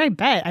like, all right,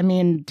 bet. I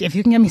mean, if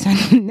you can get me signed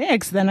to the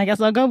Knicks, then I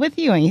guess I'll go with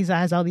you. And he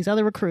has all these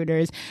other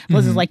recruiters.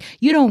 Liz is like,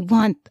 you don't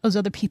want those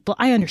other people.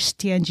 I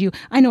understand you.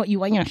 I know what you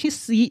want.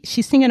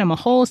 She's singing him a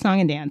whole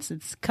song and dance.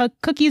 It's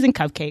cookies and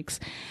cupcakes.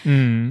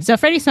 So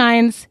Freddie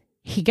signs.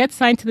 He gets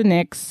signed to the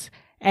Knicks,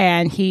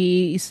 and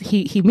he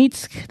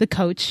meets the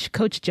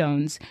Coach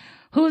Jones,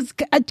 who's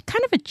kind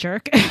of a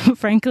jerk,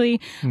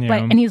 frankly. Yeah.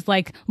 And he's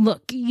like,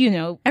 look,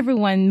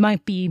 everyone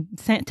might be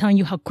telling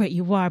you how great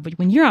you are, but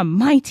when you're on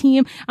my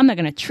team, I'm not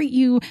going to treat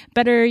you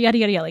better, yada,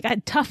 yada, yada. Like, I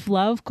had tough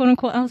love, quote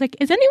unquote. I was like,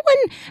 is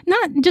anyone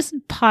not just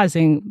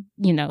pausing,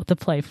 the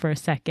play for a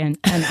second?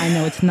 And I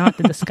know it's not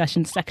the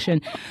discussion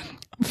section.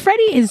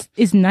 Freddie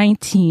is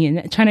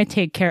 19, trying to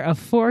take care of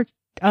 4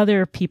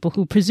 other people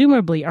who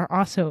presumably are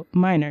also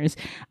minors.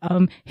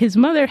 His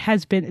mother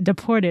has been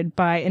deported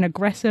by an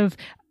aggressive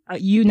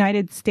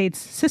United States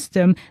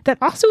system that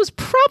also is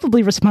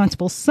probably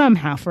responsible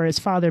somehow for his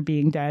father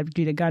being dead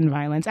due to gun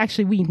violence.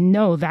 Actually, we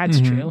know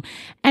that's true.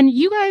 And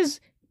you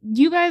guys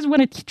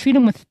want to treat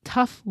him with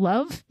tough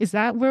love? Is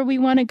that where we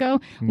want to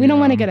go? We don't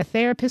want to get a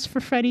therapist for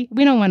Freddie.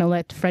 We don't want to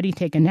let Freddie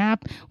take a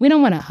nap. We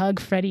don't want to hug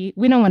Freddie.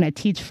 We don't want to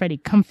teach Freddie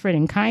comfort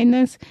and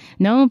kindness.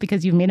 No,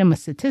 because you've made him a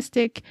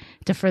statistic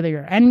to further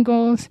your end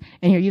goals,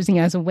 and you're using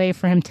it as a way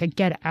for him to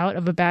get out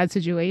of a bad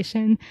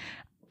situation.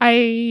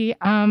 I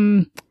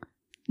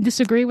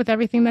disagree with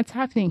everything that's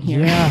happening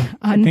here. Yeah,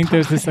 I think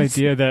there's this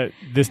idea that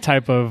this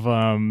type of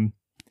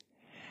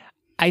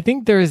I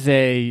think there's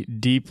a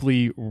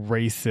deeply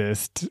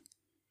racist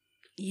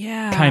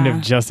kind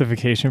of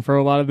justification for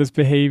a lot of this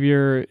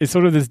behavior. It's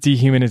sort of this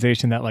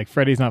dehumanization that like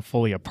Freddie's not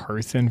fully a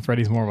person.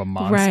 Freddie's more of a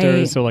monster.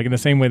 Right. So like in the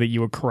same way that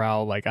you would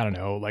corral like, I don't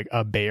know, like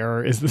a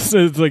bear it's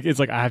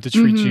like I have to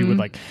treat you with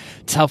like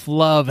tough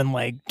love and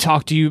like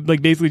talk to you,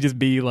 like basically just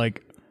be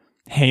like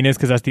heinous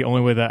because that's the only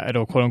way that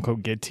it'll quote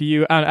unquote get to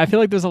you. I feel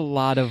like there's a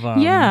lot of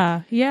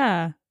and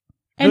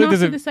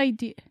also this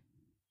idea.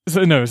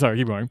 So no, sorry,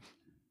 keep going.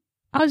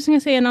 I was just gonna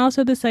say, and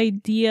also this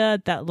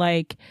idea that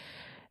like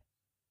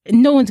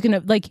no one's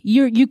gonna like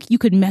you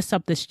could mess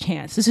up this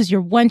chance. This is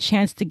your one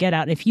chance to get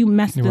out. If you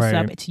mess this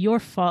up, it's your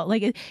fault.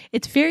 Like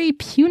it's very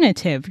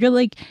punitive. You're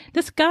like,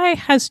 this guy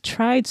has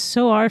tried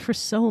so hard for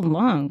so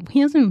long.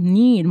 He doesn't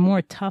need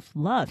more tough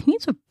love. He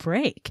needs a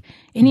break.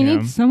 And he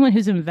needs someone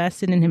who's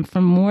invested in him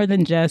for more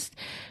than just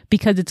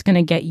because it's going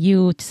to get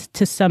you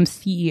to some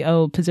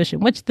CEO position,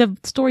 which the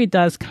story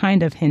does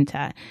kind of hint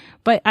at.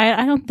 But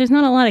I don't, there's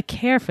not a lot of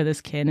care for this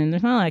kid, and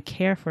there's not a lot of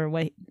care for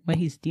what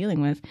he's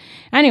dealing with.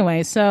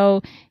 Anyway,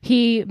 so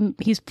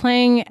he's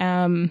playing,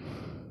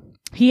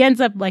 he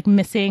ends up like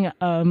missing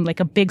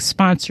like a big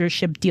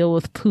sponsorship deal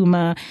with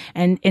Puma,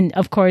 and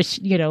of course,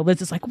 you know,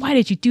 Liz is like, why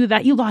did you do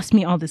that? You lost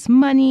me all this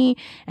money.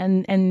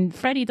 And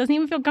Freddie doesn't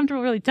even feel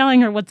comfortable really telling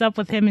her what's up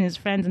with him and his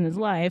friends and his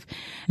life.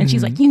 And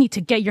she's like, you need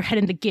to get your head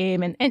in the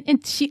game. And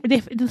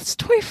the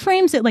story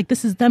frames it like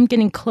this is them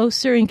getting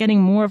closer and getting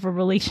more of a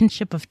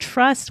relationship of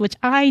trust, which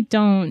I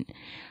don't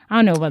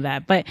know about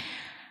that, but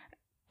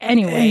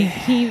anyway,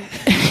 he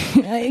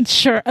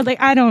sure, like,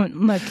 I don't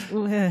look.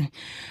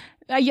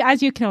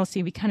 As you can all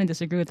see, we kind of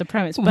disagree with the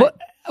premise. But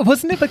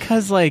wasn't it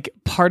because like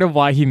part of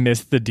why he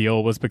missed the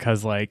deal was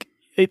because like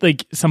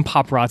some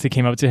paparazzi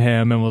came up to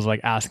him and was like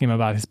asking him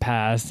about his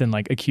past and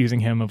like accusing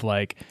him of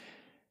like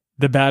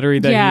the battery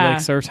that he like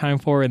served time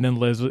for, and then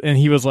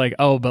he was like,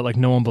 oh, but like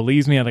no one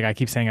believes me. Like I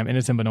keep saying I'm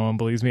innocent, but no one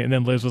believes me. And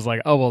then Liz was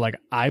like, oh well, like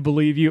I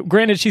believe you.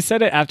 Granted, she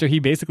said it after he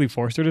basically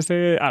forced her to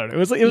say it. I don't know.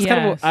 It was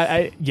kind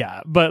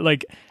of but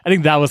like I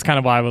think that was kind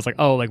of why I was like,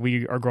 oh, like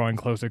we are growing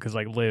closer because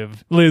like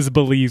Liz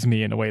believes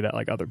me in a way that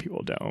like other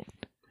people don't.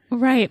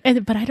 Right.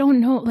 But I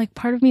don't know, like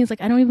part of me is like,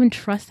 I don't even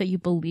trust that you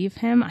believe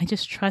him. I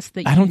just trust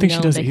that I don't think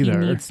she does either.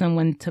 He needs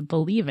someone to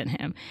believe in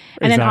him.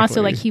 And then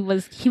also like he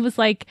was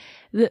like,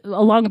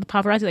 along with the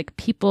paparazzi, like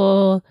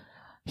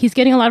he's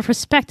getting a lot of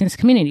respect in his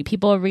community.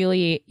 People are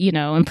really, you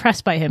know,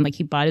 impressed by him. Like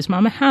he bought his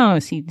mom a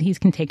house. He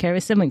can take care of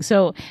his siblings.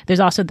 So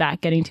there's also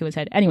that getting to his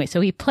head. Anyway,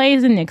 so he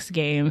plays the Knicks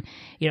game.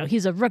 You know,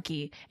 he's a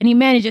rookie and he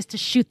manages to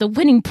shoot the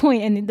winning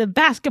point in the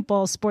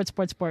basketball sports.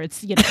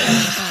 You know,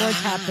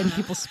 sports happen.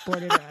 People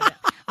sported around it.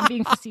 I'm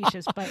being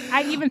facetious, but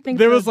I even think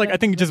there was like I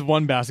think just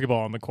one basketball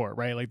on the court,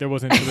 right? Like there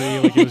wasn't really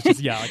like it was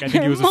just like I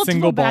think it was a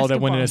single ball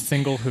that went in a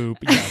single hoop.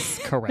 Yes,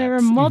 correct. There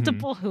were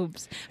multiple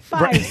hoops,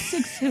 5,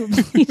 6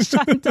 hoops. Each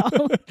shot into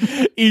all.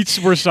 Each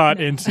were shot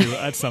into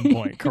at some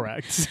point.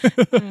 Correct.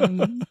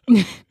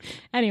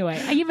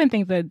 Anyway, I even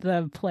think that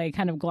the play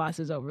kind of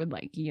glosses over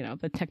like you know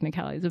the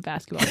technicalities of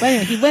basketball. But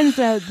anyway, he wins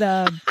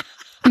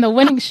the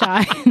winning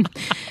shot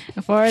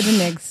for the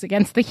Knicks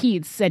against the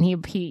Heats, and he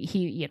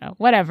you know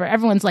whatever.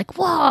 Everyone's like,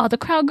 "Whoa!" The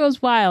crowd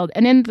goes wild,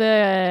 and in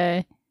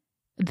the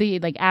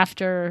like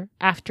after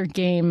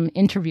game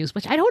interviews,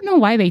 which I don't know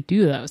why they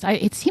do those.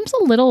 It seems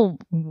a little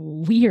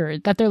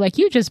weird that they're like,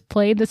 "You just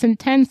played this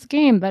intense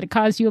game that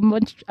caused you a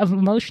bunch of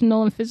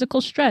emotional and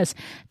physical stress.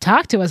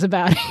 Talk to us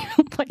about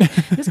it." Like,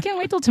 this can't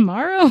wait till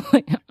tomorrow.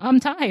 Like, I'm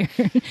tired.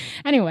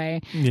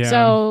 Anyway,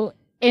 so.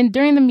 And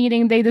during the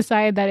meeting, they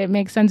decide that it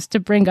makes sense to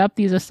bring up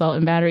these assault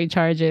and battery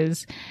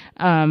charges.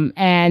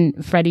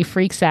 And Freddie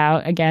freaks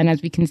out. Again,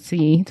 as we can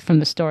see from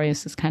the story,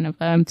 this is kind of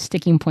a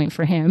sticking point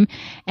for him.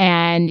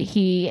 And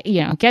he,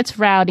 you know, gets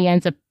rowdy,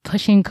 ends up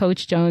pushing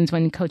Coach Jones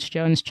when Coach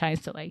Jones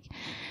tries to like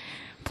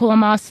pull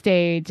him off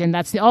stage. And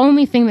that's the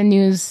only thing the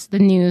news,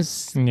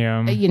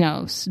 you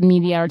know,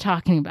 media are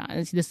talking about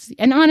is this.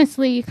 And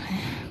honestly,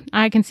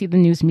 I can see the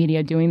news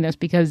media doing this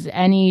because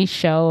any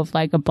show of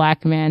like a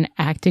black man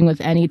acting with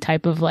any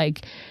type of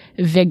like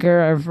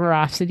vigor or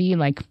veracity,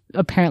 like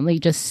apparently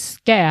just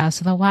scares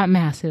the white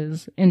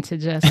masses into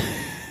just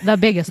the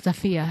biggest of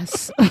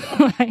fears.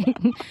 Like,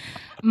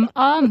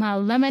 all my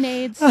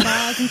lemonade,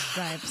 stars, and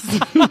stripes.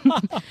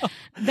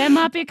 They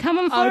might be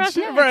coming for us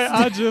next. Right,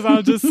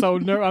 I'm just so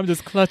nervous. I'm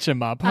just clutching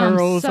my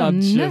pearls. I'm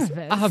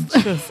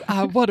nervous.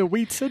 What are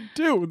we to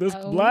do? This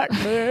black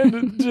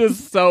man is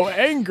just so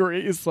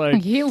angry. It's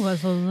like he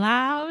was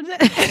loud.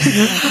 I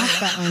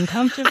felt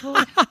uncomfortable.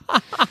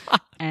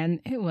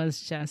 And it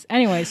was just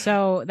anyway.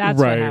 So that's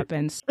what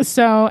happens.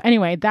 So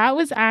anyway, that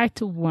was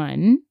Act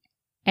 1.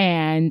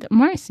 And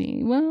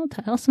Marcy, well,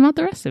 tell us about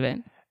the rest of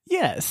it.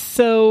 Yes.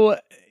 So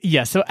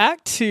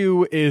Act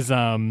 2 is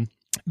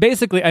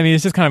basically, I mean,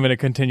 it's just kind of in a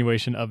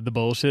continuation of the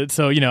bullshit.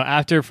 So, you know,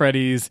 after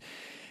Freddie's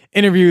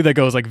interview that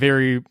goes like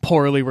very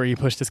poorly where he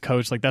pushed his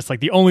coach, like that's like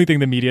the only thing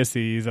the media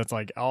sees. That's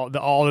like all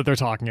that they're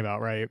talking about,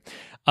 right?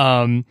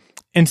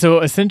 And so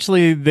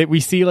essentially that we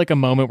see like a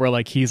moment where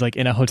like he's like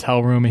in a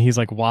hotel room and he's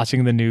like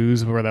watching the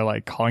news where they're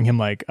like calling him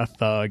like a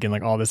thug and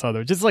like all this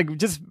other just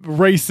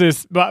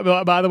racist.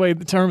 By the way,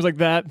 the terms like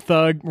that,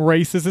 thug,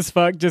 racist as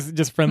fuck,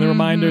 just friendly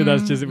reminder.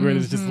 That's just where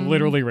it's just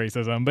literally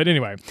racism. But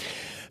anyway,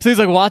 So he's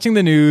like watching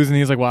the news and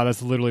he's like, wow,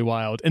 that's literally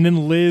wild. And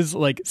then Liz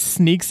like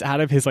sneaks out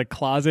of his like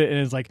closet and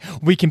is like,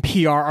 we can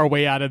PR our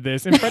way out of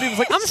this. And Freddie was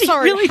like, I'm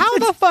sorry, really how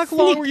did the fuck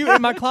long were you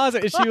in my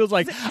closet? And she was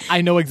like,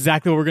 I know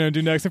exactly what we're going to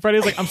do next. And Freddie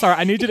was like, I'm sorry,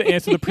 I need you to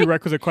answer the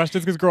prerequisite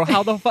questions because girl,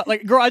 how the fuck,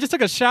 like, girl, I just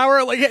took a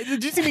shower. Like,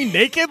 did you see me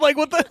naked? Like,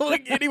 what the,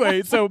 like,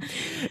 anyway. So,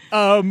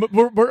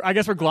 I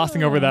guess we're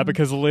glossing over that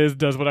because Liz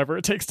does whatever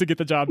it takes to get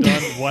the job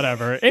done.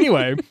 Whatever.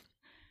 Anyway.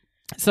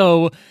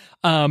 So,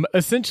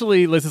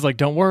 essentially Liz is like,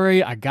 don't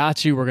worry, I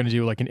got you. We're going to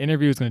do like an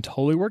interview. It's going to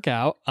totally work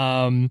out.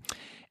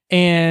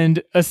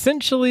 And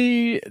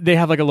essentially they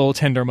have like a little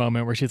tender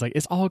moment where she's like,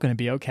 it's all going to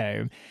be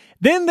okay.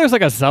 Then there's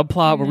like a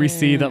subplot where we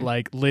see that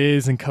like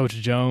Liz and Coach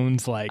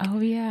Jones like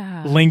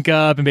link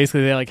up and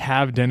basically they like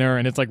have dinner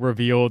and it's like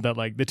revealed that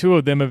like the two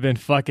of them have been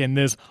fucking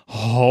this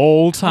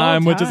whole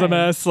time. Which is a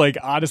mess. Like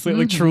honestly,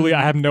 like truly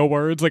I have no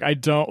words. Like I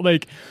don't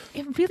like.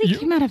 It really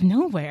came out of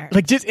nowhere.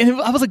 Like just,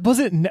 and I was like, was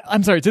it,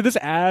 I'm sorry, did this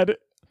add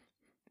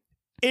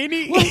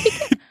any... Well,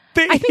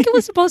 I think it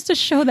was supposed to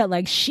show that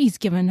like she's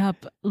given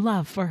up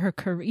love for her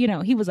career. You know,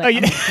 he was like,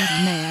 I'm a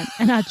good man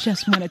and I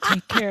just want to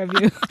take care of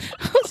you.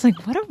 I was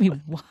like, what are we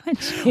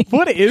watching?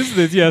 What is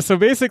this? Yeah, so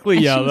basically,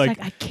 and yeah, she was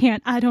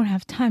like, I don't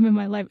have time in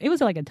my life. It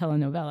was like a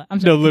telenovela. I'm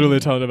sorry. No, literally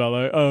a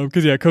telenovela.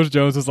 Because yeah, Coach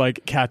Jones was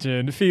like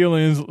catching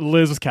feelings.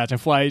 Liz was catching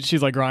flight.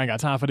 She's like, girl, I ain't got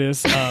time for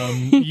this.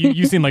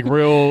 You seem like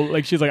real.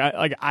 Like she's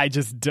like, I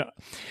just.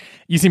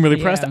 You seem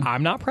really pressed.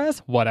 I'm not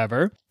pressed.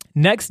 Whatever.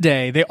 Next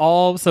day,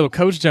 so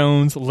Coach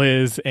Jones,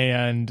 Liz,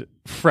 and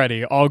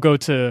Freddie all go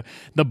to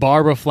the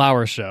Barbara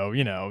Flower show,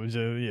 you know,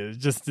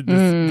 just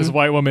this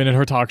white woman in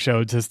her talk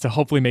show just to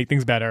hopefully make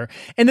things better.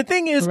 And the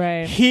thing is,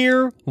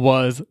 here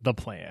was the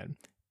plan.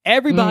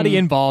 Everybody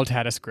involved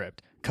had a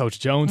script. Coach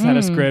Jones had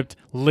a script.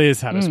 Liz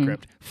had a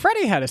script.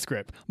 Freddie had a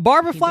script.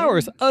 Barbara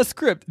Flowers, a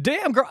script.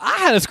 Damn, girl, I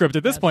had a script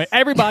at this point.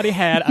 Everybody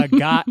had a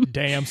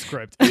goddamn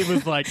script. It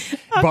was like,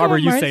 Barbara,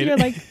 you say it.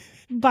 Like,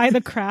 by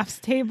the crafts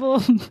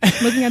table,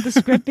 looking at the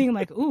script, being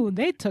like, "Ooh,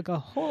 they took a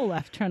whole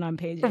left turn on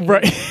page 8."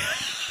 Right?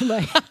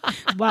 Like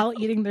while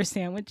eating their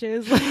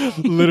sandwiches.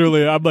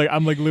 Literally, I'm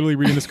like literally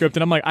reading the script,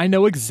 and I'm like, I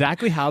know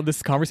exactly how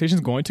this conversation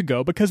is going to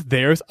go because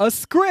there's a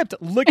script.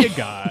 Look at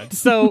God.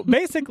 So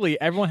basically,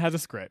 everyone has a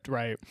script,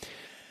 right?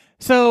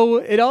 So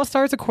it all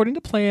starts according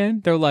to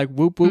plan. They're like,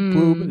 whoop, whoop,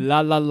 whoop,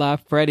 la, la, la,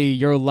 Freddie,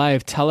 your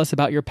life. Tell us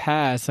about your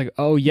past. Like,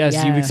 oh,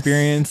 yes, you've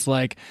experienced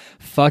like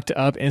fucked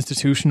up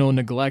institutional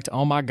neglect.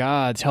 Oh, my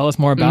God. Tell us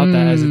more about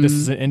that as if this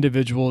is an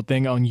individual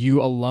thing on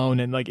you alone.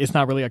 And like, it's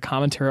not really a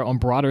commentary on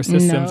broader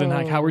systems and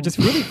like how we're just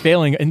really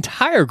failing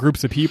entire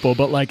groups of people.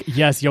 But like,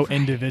 yes, your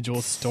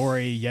individual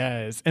story.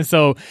 Yes. And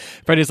so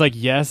Freddie's like,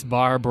 yes,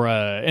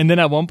 Barbara. And then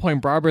at one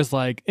point, Barbara's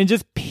like, and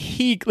just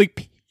peak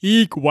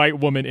white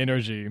woman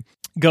energy.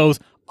 Goes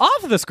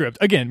off the script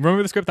again.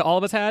 Remember the script that all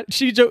of us had?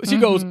 She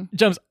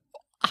jumps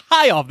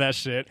high off that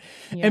shit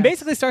and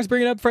basically starts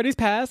bringing up Freddie's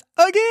past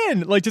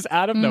again, like just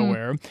out of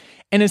nowhere.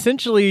 And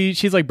essentially,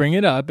 she's like bringing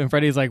it up, and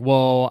Freddie's like,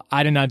 "Well,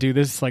 I did not do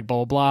this." Like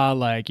blah blah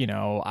blah. Like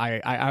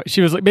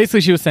she was like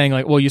basically she was saying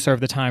like, "Well, you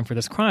served the time for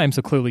this crime,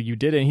 so clearly you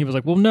did it." And he was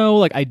like, "Well, no,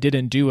 like I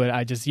didn't do it.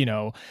 I just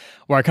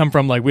where I come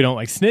from, like we don't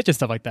like snitch and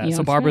stuff like that."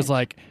 So Barbara's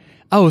like,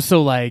 "Oh,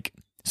 so like."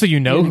 So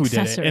you know who did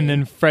it. And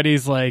then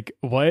Freddie's like,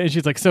 what? And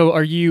she's like, so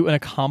are you an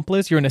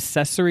accomplice? You're an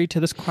accessory to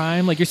this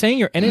crime? Like you're saying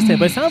you're innocent,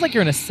 but it sounds like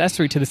you're an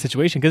accessory to the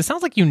situation because it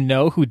sounds like you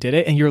know who did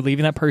it and you're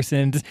leaving that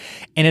person's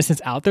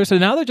innocence out there. So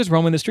now they're just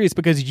roaming the streets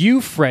because you,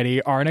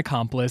 Freddie, are an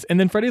accomplice. And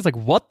then Freddie's like,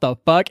 what the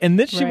fuck? And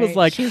then she was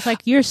like,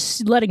 you're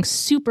letting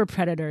super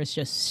predators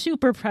just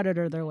super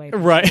predator their way.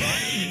 Right.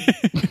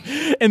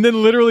 And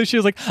then literally she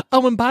was like,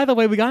 oh, and by the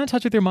way, we got in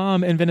touch with your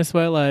mom in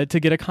Venezuela to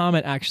get a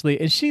comment actually.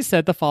 And she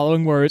said the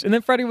following words. And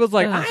then Freddie was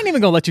like, I ain't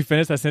even gonna let you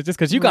finish that sentence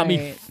because you got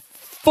me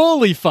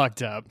fully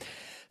fucked up.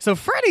 So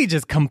Freddie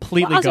just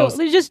completely goes.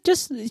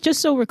 Just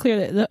so we're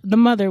clear, that the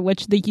mother,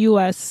 which the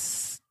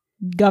U.S.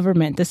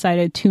 government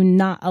decided to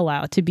not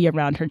allow to be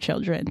around her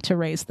children to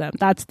raise them,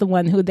 that's the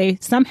one who they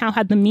somehow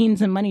had the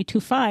means and money to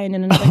find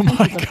in another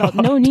country, but felt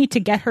no need to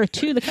get her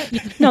to the country.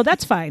 No,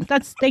 that's fine.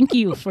 Thank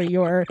you for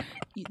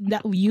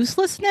that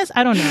uselessness.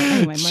 I don't know.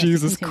 Anyway,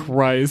 Jesus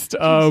Christ.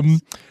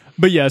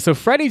 But yeah, so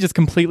Freddie just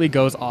completely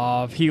goes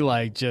off. He he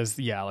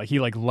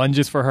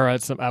lunges for her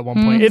at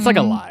one point. It's like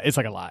a lot. It's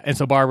like a lot. And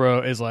so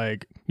Barbara is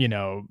like, she's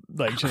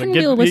like,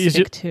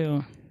 unrealistic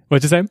too.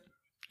 What'd you say?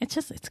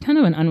 It's kind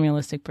of an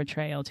unrealistic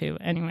portrayal too.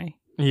 Anyway.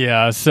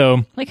 Yeah.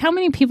 So like, how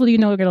many people do you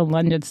know are going to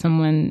lunge at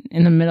someone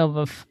in the middle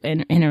of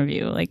an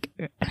interview? Like,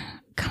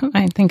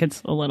 I think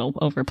it's a little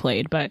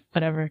overplayed, but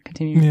whatever.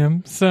 Continue. Yeah.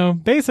 So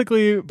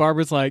basically,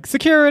 Barbara's like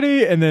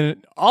security, and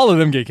then all of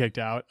them get kicked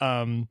out.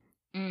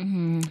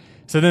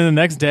 So then the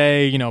next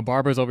day,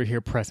 Barbara's over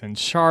here pressing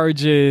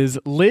charges.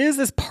 Liz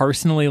is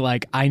personally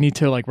like, I need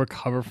to like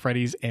recover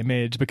Freddie's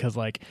image because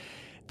like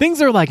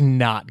things are like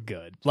not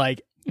good.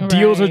 Like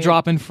deals are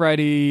dropping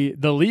Freddie.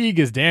 The league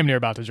is damn near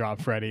about to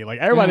drop Freddie. Like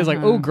everybody's like,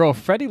 oh girl,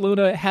 Freddie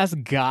Luna has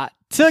got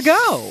to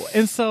go.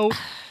 And so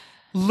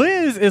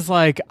Liz is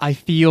like, I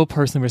feel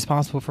personally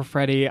responsible for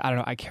Freddie. I don't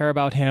know. I care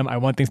about him. I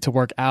want things to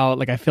work out.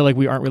 Like, I feel like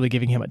we aren't really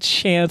giving him a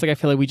chance. Like, I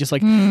feel like we just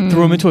like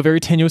threw him into a very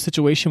tenuous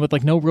situation with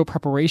like no real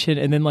preparation,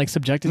 and then like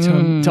subjected to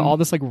him to all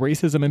this like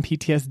racism and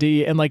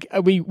PTSD. And like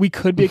we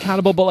could be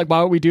accountable, but like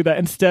why would we do that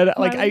instead?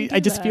 Like I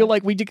just feel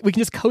like we can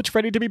just coach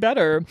Freddie to be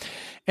better.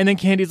 And then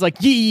Candy's like,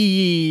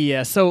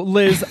 yeah. So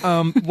Liz,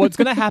 what's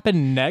gonna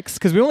happen next?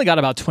 Because we only got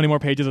about 20 more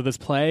pages of this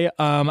play.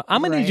 I'm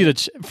gonna need you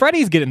to.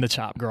 Freddie's getting the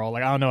chop, girl.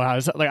 Like I don't know how.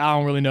 Like I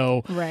don't really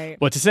know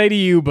what to say to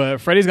you,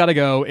 but Freddie's got to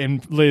go,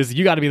 and Liz,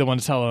 you got to be the one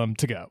to tell him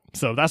to go.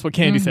 So that's what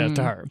Candy says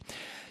to her.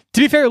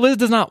 To be fair, Liz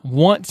does not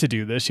want to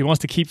do this. She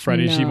wants to keep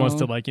Freddie. No. She wants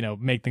to like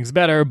make things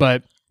better,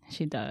 but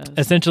she does.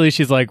 Essentially,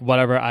 she's like,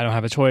 whatever. I don't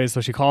have a choice. So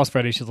she calls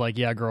Freddie. She's like,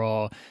 yeah,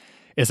 girl,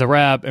 it's a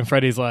wrap. And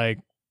Freddie's like,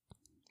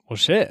 well,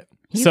 shit.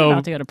 He's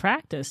about to go to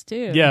practice,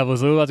 too. Yeah,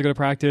 Liz about to go to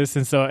practice.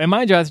 And so, and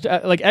mind you,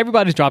 like,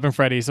 everybody's dropping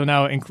Freddie. So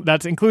now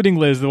that's including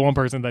Liz, the one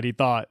person that he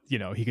thought,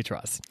 he could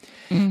trust.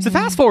 So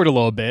fast forward a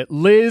little bit.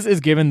 Liz is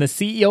given the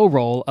CEO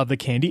role of the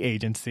Candy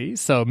agency.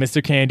 So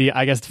Mr. Candy,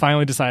 I guess,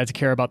 finally decided to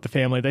care about the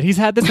family that he's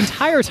had this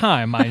entire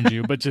time, mind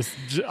you, but just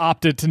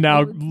opted to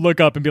now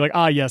look up and be like,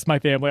 yes, my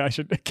family, I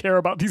should care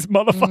about these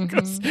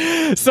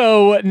motherfuckers.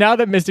 So now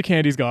that Mr.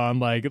 Candy's gone,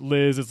 like,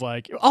 Liz is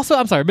like, also,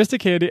 I'm sorry, Mr.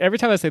 Candy, every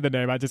time I say the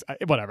name,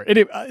 whatever.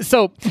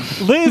 So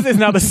Liz is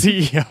now the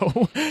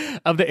CEO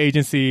of the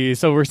agency.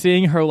 So we're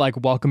seeing her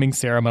like welcoming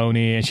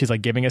ceremony, and she's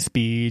like giving a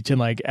speech, and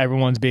like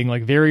everyone's being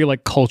like very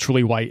like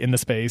culturally white in the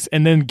space.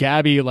 And then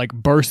Gabby like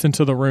bursts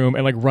into the room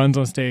and like runs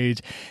on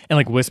stage and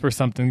like whispers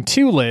something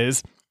to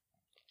Liz.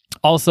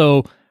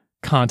 Also,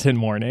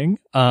 content warning.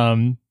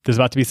 There's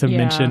about to be some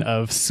mention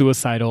of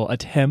suicidal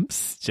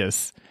attempts.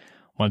 Just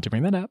wanted to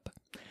bring that up.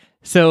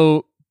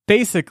 So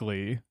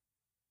basically,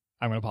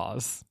 I'm going to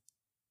pause.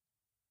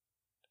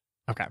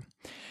 Okay.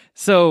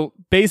 So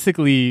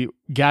basically,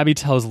 Gabby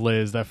tells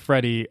Liz that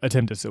Freddie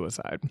attempted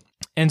suicide.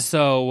 And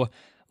so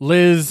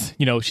Liz,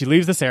 she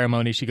leaves the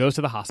ceremony. She goes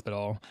to the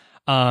hospital.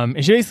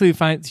 And she basically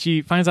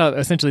finds out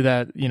essentially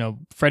that,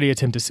 Freddie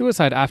attempted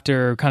suicide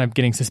after kind of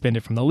getting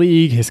suspended from the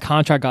league. His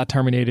contract got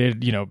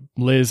terminated.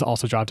 Liz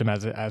also dropped him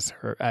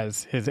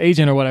as his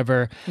agent or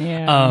whatever.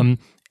 Yeah.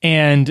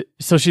 And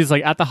so she's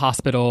like at the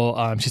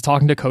hospital. She's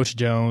talking to Coach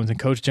Jones, and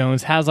Coach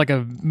Jones has like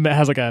a kind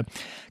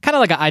of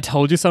like a "I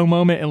told you so"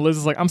 moment. And Liz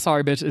is like, "I'm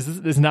sorry, bitch.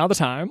 Is now the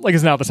time? Like,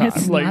 it's now the time.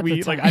 I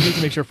need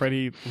to make sure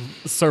Freddie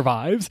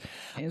survives."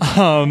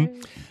 So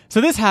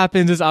this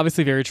happens. It's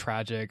obviously very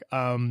tragic.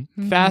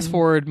 Fast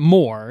forward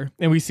more,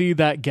 and we see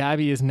that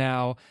Gabby is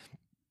now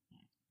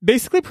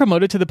basically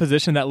promoted to the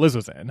position that Liz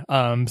was in.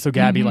 So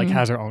Gabby like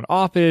has her own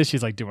office.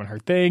 She's like doing her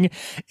thing.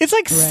 It's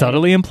like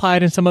subtly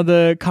implied in some of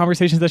the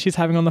conversations that she's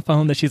having on the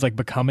phone that she's like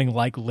becoming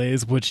like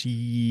Liz, which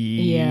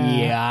yikes.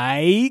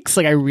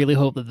 Like, I really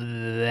hope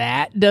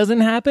that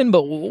doesn't happen,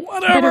 but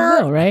whatever. But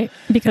it will, right?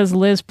 Because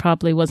Liz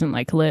probably wasn't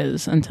like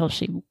Liz until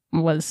she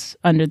was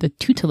under the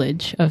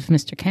tutelage of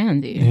Mr.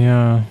 Candy.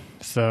 Yeah.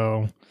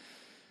 So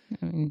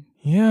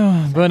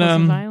but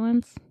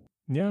violence.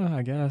 Yeah,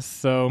 I guess.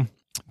 So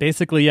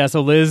basically, so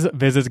Liz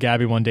visits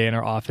Gabby one day in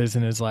her office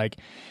and is like,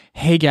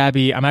 "Hey,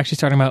 Gabby, I'm actually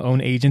starting my own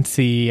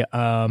agency,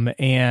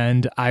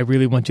 and I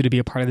really want you to be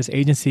a part of this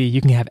agency. You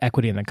can have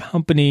equity in the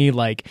company,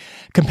 like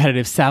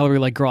competitive salary.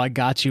 Like, girl, I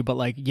got you. But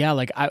like, yeah,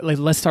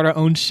 let's start our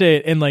own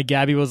shit." And like,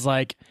 Gabby was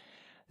like,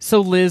 "So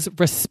Liz,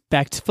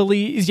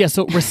 respectfully,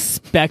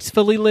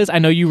 Liz, I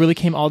know you really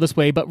came all this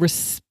way, but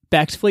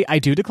respectfully, I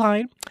do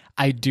decline.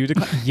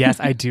 Yes,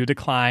 I do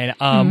decline.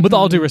 With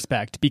all due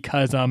respect,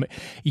 because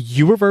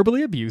you were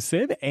verbally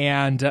abusive,"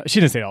 and she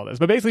didn't say all this,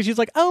 but basically she's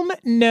like,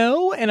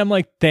 "No," and I'm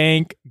like,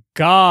 "Thank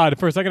God."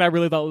 For a second, I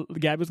really thought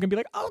Gabby was gonna be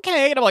like,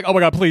 "Okay," and I'm like, "Oh my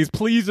God, please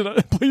do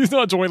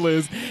not join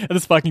Liz at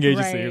this fucking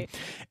agency." Right.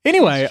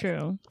 Anyway, that's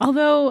true.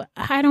 Although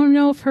I don't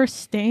know if her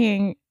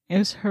staying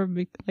is her,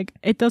 like,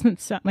 it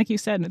doesn't sound like you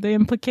said. The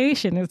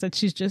implication is that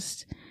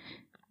she's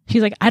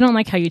like, "I don't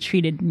like how you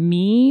treated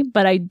me,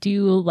 but I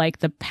do like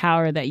the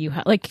power that you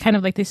have." Like, kind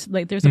of like this,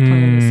 like, there's a point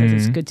where it says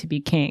it's good to be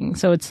king.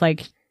 So it's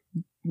like,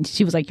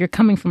 she was like, "You're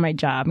coming for my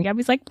job." And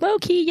Gabby's like, "Low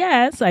key,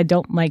 yes. I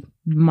don't like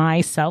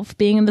myself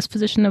being in this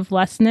position of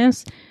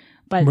lessness,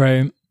 but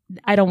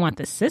I don't want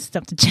the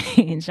system to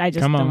change. I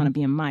just don't want to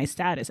be in my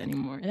status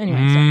anymore."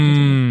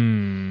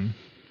 Anyway,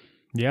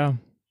 yeah.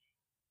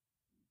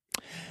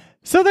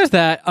 So there's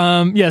that.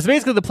 So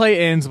basically the play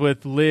ends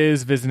with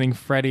Liz visiting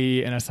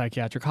Freddie in a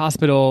psychiatric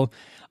hospital.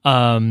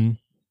 And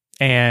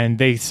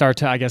they start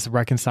to, I guess,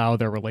 reconcile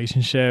their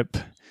relationship.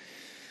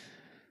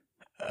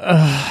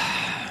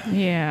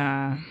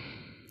 Yeah.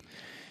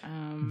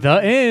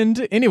 The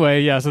end.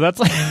 Anyway, so that's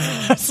like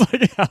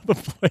how the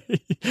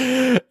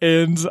play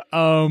ends.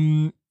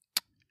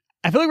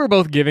 I feel like we're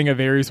both giving a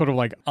very sort of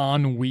like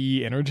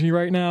ennui energy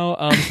right now.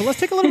 So let's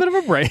take a little bit of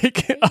a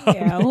break.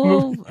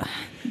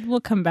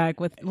 We'll come back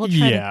with, we'll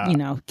try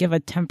to, give a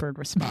tempered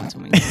response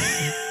when we get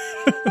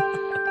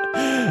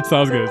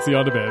Sounds good. See you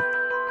on the bit.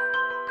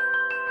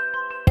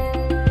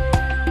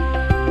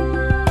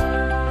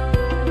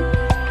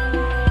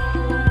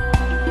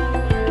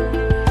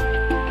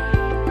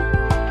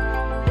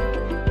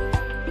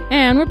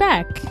 we're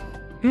back.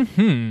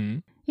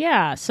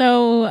 Yeah,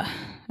 so,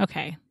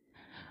 okay.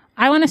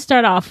 I want to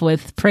start off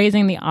with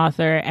praising the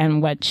author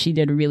and what she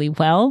did really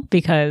well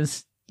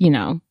because, you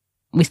know,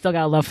 we still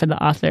got love for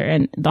the author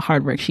and the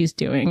hard work she's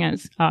doing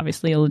as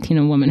obviously a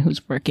Latina woman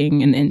who's working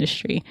in the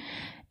industry.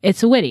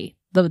 It's witty.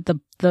 The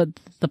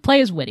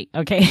play is witty,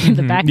 okay?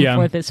 The back and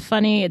forth is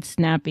funny, it's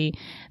snappy.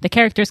 The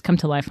characters come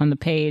to life on the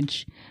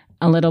page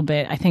a little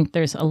bit. I think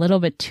there's a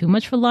little bit too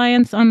much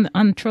reliance on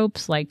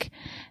tropes. Like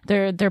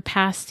their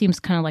past seems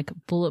kind of like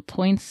bullet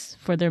points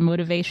for their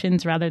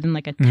motivations rather than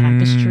like a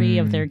tapestry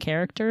of their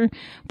character.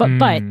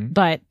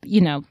 But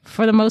you know,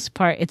 for the most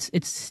part,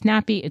 it's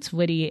snappy, it's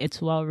witty,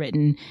 it's well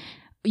written.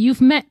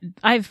 We've met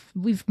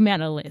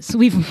a Liz.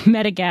 We've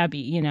met a Gabby.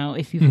 You know,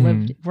 if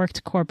you've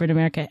worked corporate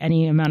America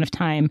any amount of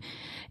time,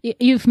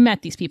 you've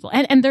met these people.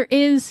 And there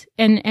is,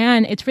 and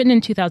it's written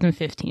in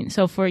 2015.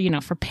 So for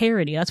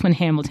parody, that's when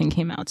Hamilton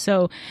came out.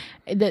 So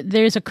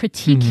there's a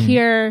critique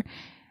here.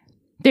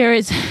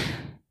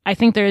 I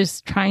think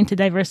there's trying to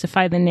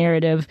diversify the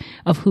narrative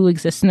of who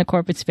exists in the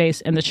corporate space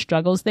and the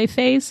struggles they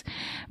face,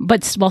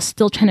 but while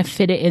still trying to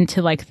fit it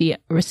into like a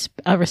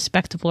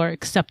respectable or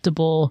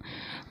acceptable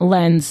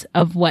lens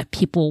of what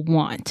people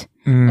want,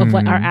 of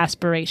what our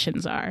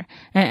aspirations are.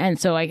 And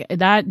so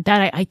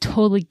I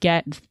totally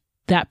get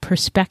that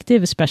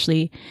perspective,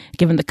 especially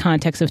given the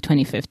context of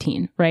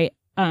 2015, right?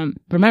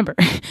 Remember,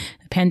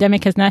 the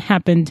pandemic has not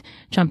happened.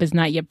 Trump is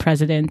not yet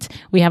president.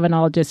 We haven't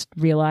all just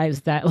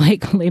realized that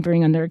like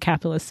laboring under a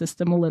capitalist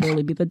system will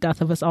literally be the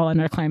death of us all and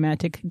our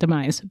climatic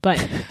demise. But,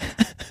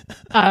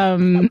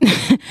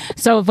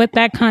 so with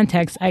that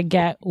context, I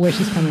get where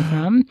she's coming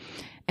from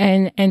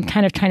and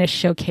kind of trying to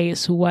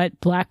showcase what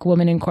Black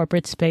women in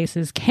corporate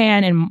spaces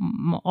can and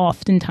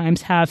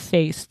oftentimes have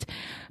faced.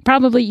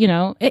 Probably, you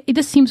know, it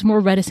just seems more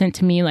reticent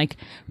to me, like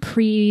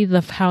pre the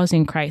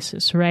housing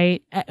crisis,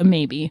 right?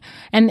 Maybe.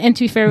 And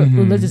to be fair,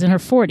 Liz is in her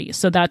 40s,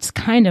 so that's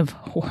kind of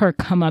her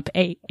come up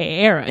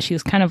era. She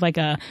was kind of like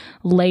a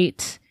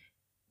late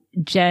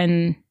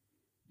gen.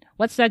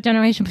 What's that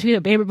generation between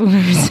the baby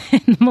boomers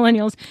and the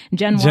millennials?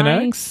 Gen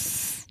Y?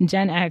 X?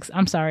 Gen X.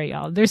 I'm sorry,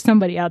 y'all. There's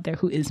somebody out there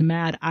who is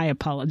mad. I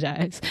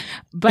apologize,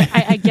 but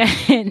I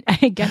get it.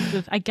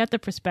 I get the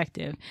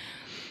perspective.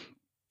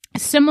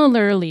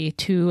 Similarly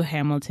to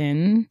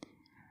Hamilton,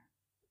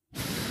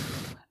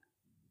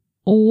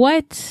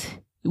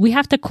 we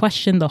have to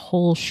question the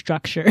whole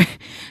structure.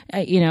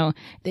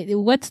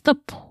 What's the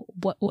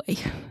what?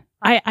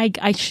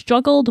 I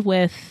struggled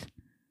with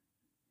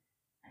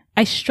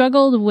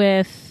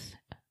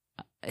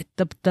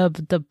the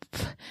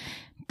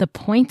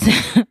point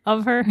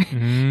of her.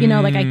 You know,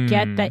 like I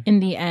get that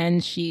in the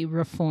end she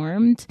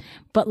reformed,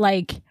 but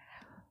like.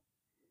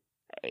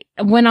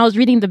 When I was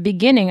reading the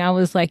beginning, I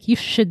was like, you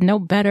should know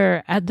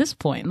better at this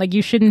point. Like,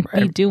 you shouldn't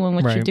be doing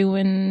what you're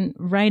doing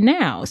right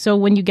now. So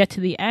when you get to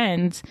the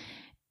end,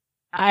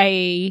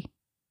 I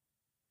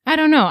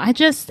don't know. I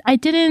just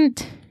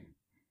didn't.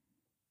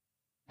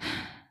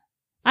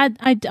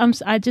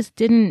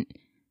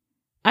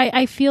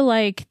 I feel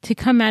like to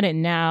come at it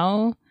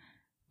now,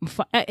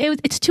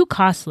 it's too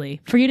costly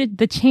for you to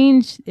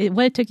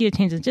what it took you to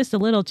change is just a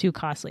little too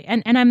costly.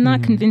 And I'm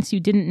not convinced you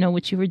didn't know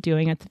what you were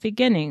doing at the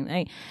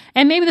beginning.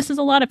 And maybe this is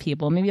a lot of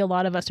people. Maybe a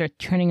lot of us are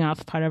turning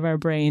off part of our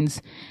brains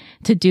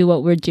to do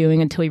what we're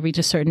doing until we reach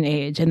a certain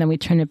age. And then we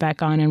turn it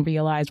back on and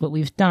realize what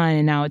we've done.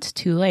 And now it's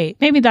too late.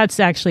 Maybe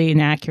that's actually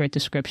an accurate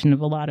description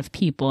of a lot of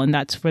people. And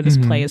that's where this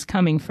play is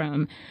coming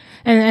from.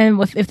 And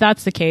if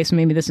that's the case,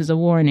 maybe this is a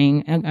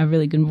warning, a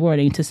really good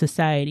warning to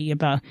society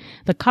about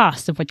the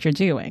cost of what you're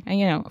doing. And,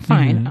 you know,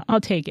 fine,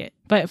 I'll take it.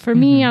 But for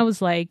me, I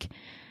was like,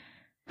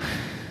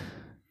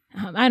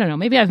 I don't know,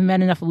 maybe I've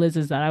met enough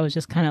Liz's that I was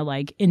just kind of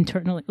like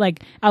internally,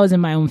 like I was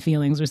in my own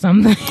feelings or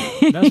something.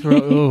 That's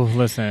real. Oh,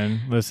 listen.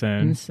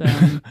 So,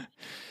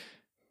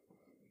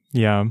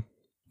 yeah.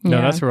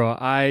 No, that's real.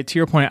 To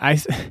your point,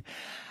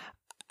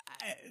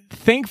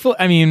 thankful.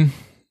 I mean,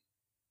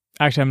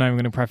 actually, I'm not even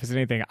going to preface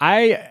anything.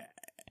 I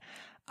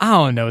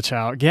don't know,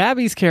 child.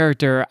 Gabby's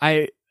character,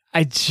 I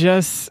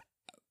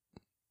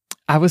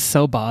was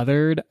so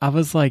bothered. I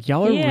was like,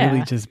 y'all are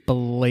really just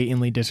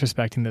blatantly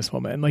disrespecting this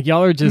woman. Like,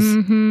 y'all are just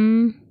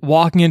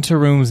walking into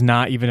rooms,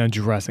 not even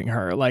addressing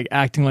her, like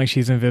acting like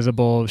she's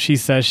invisible. She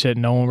says shit,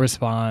 no one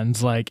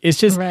responds. Like, it's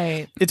just,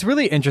 it's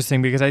really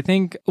interesting because I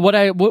think what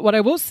I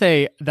will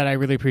say that I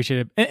really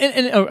appreciated,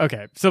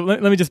 okay, so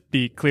let me just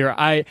be clear.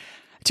 To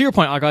your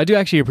point, Alka, I do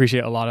actually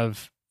appreciate a lot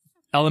of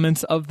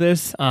elements of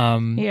this.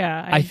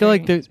 I feel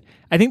like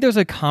I think there's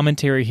a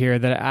commentary here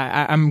that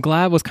I'm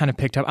glad was kind of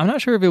picked up. I'm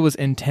not sure if it was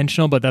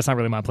intentional, but that's not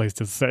really my place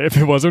to say if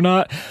it was or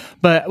not.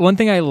 But one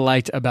thing I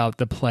liked about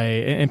the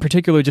play, in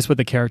particular just with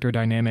the character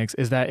dynamics,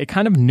 is that it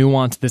kind of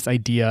nuanced this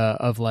idea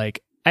of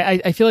like,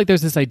 I feel like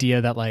there's this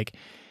idea that like,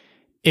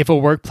 if a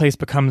workplace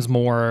becomes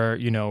more,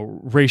 you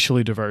know,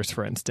 racially diverse,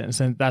 for instance,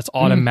 and that's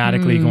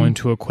automatically going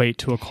to equate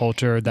to a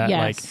culture that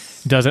like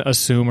doesn't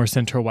assume or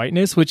center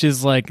whiteness, which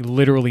is like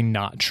literally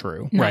not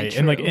true, right?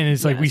 And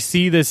it's like we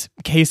see this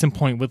case in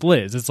point with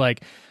Liz. It's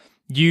like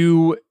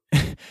you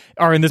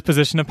are in this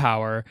position of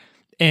power.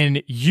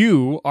 And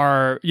you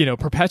are,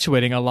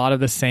 perpetuating a lot of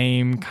the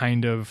same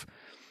kind of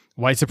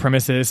white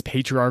supremacist,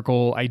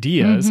 patriarchal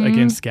ideas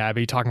against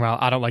Gabby, talking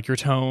about, I don't like your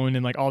tone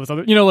and like all this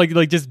other,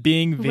 like just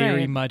being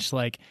very much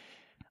like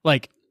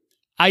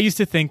I used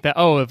to think that,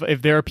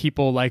 if there are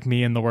people like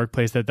me in the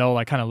workplace that they'll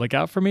like kind of look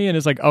out for me. And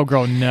it's like, oh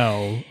girl,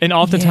 no. And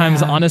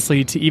oftentimes,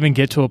 honestly, to even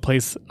get to a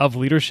place of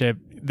leadership,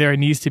 there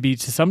needs to be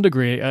to some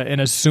degree an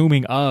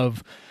assuming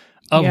of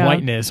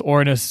whiteness or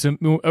an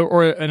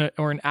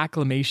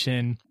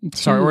acclimation,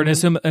 or an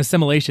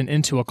assimilation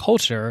into a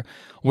culture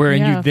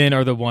wherein you then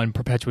are the one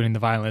perpetuating the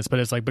violence. But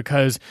it's like,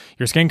 because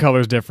your skin color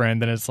is different,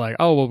 then it's like,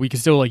 oh well, we can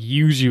still like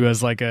use you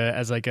as like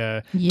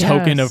a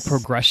token of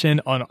progression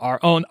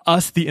on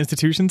us, the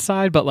institution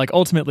side. But like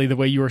ultimately, the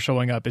way you are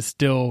showing up is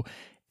still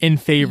in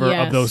favor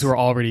of those who are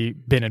already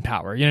been in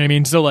power. You know what I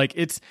mean? So like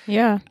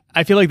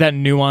I feel like that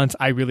nuance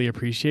I really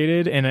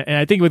appreciated. And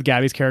I think with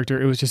Gabby's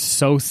character, it was just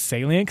so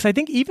salient. Because I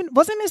think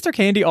wasn't Mr.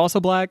 Candy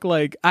also black?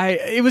 Like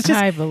it was just,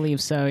 I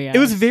believe so, yeah. It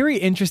was very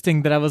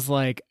interesting that I was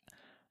like,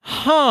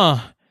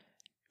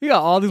 we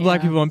got all these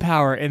black people in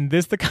power, and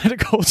this the kind of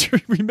culture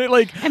we made.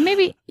 Like, and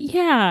maybe,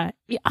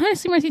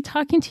 honestly, Marcy,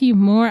 talking to you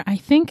more, I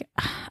think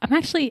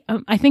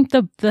I think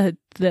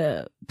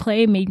the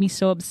play made me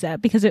so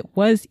upset because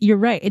you're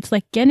right. It's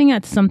like getting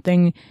at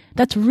something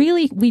that's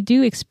really, we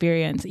do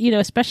experience,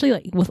 especially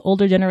like with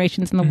older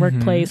generations in the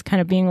workplace,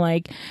 kind of being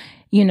like,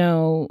 you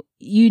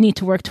need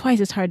to work twice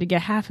as hard to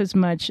get half as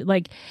much.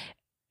 Like,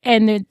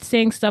 and they're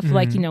saying stuff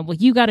like, well,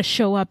 you got to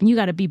show up and you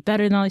got to be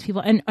better than all these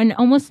people. And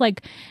almost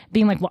like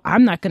being like, well,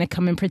 I'm not going to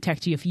come and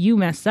protect you if you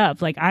mess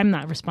up. Like, I'm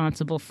not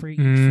responsible for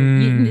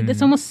you.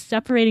 It's almost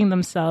separating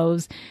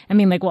themselves. I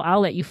mean, like, well,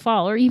 I'll let you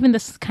fall. Or even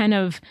this kind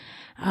of,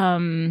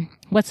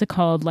 what's it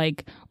called?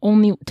 Like,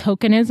 only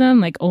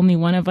tokenism, like only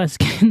one of us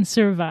can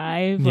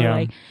survive. Or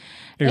like,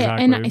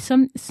 exactly.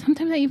 And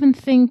sometimes I even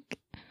think,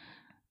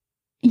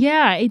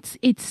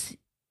 it's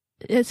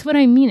what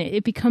I mean.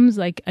 It becomes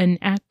like an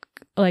act,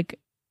 like,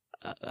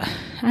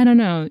 I don't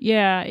know.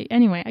 Yeah.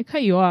 Anyway, I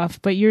cut you off,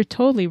 but you're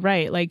totally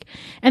right. Like,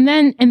 and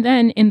then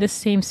in the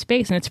same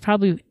space, and it's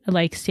probably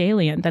like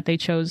salient that they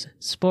chose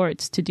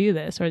sports to do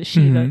this, or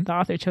the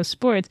author chose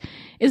sports,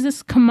 is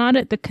this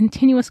the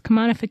continuous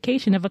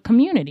commodification of a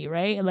community,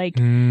 right? Like,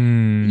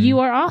 you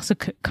are also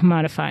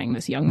commodifying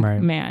this young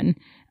man.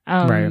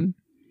 Right.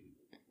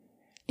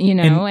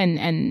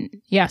 And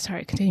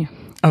sorry, continue.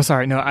 Oh,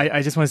 sorry. No,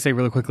 I just want to say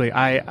really quickly,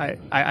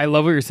 I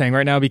love what you're saying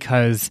right now,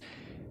 because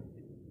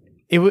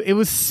it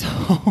was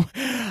so,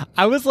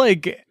 I was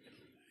like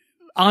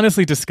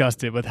honestly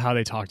disgusted with how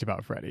they talked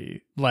about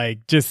Freddie.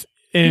 Like, just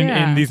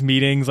in these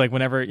meetings, like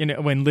whenever,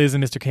 when Liz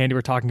and Mr. Candy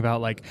were talking about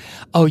like,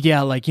 oh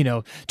yeah, like,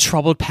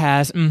 troubled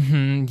past.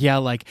 Yeah.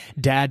 Like,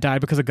 dad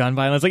died because of gun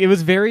violence. Like, it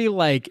was very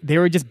like, they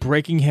were just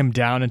breaking him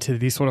down into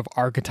these sort of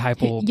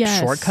archetypal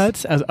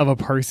shortcuts of a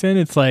person.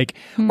 It's like,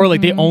 or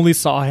like they only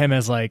saw him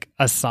as like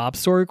a sob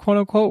story, quote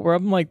unquote, where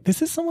I'm like,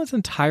 this is someone's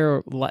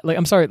entire life. Like,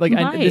 I'm sorry. Like,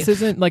 this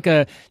isn't like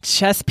a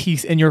chess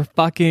piece in your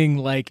fucking,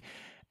 like,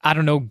 I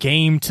don't know,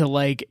 game to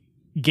like,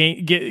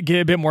 get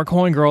a bit more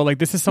coin, girl. Like,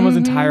 this is someone's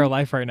entire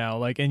life right now.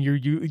 Like, and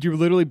you're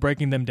literally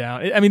breaking them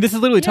down. I mean, this is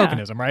literally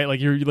tokenism, right? Like,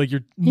 you're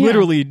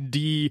literally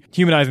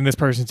dehumanizing this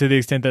person to the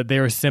extent that they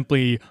are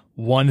simply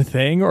one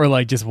thing, or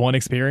like just one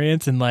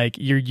experience, and like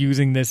you're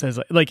using this as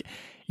like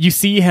you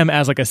see him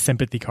as like a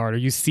sympathy card, or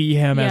you see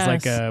him as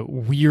like a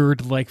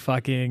weird like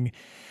fucking.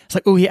 It's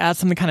like, oh, he adds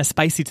something kind of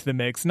spicy to the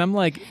mix, and I'm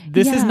like,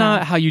 this is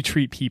not how you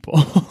treat people.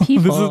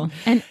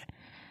 And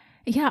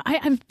yeah,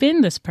 I've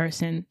been this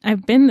person.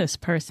 I've been this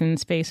person in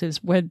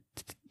spaces where,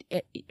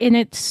 and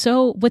it's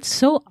so, what's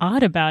so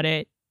odd about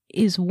it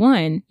is,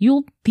 one,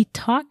 you'll be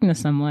talking to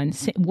someone,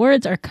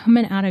 words are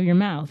coming out of your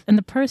mouth, and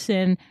the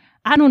person,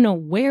 I don't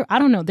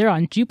know, they're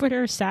on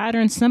Jupiter,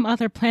 Saturn, some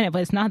other planet,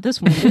 but it's not this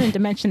one. They're in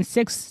dimension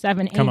 6,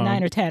 7, 8,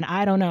 9, or 10.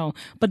 I don't know.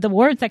 But the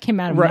words that came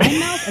out of my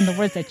mouth and the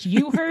words that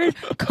you heard,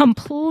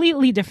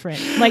 completely different.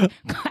 Like,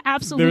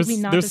 absolutely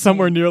not. There's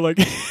somewhere near like...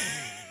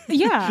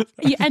 Yeah,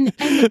 and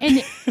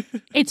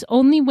it's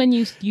only when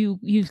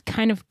you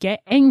kind of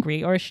get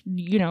angry or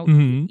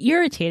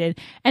irritated,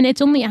 and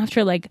it's only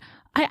after like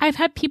I've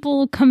had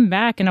people come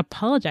back and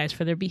apologize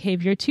for their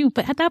behavior too,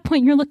 but at that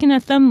point you're looking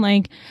at them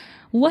like,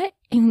 what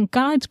in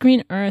God's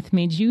green earth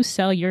made you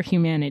sell your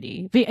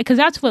humanity? Because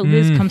that's what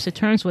Liz comes to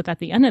terms with at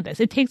the end of this.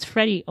 It takes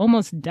Freddie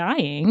almost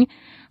dying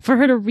for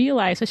her to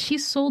realize that she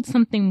sold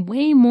something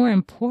way more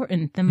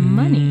important than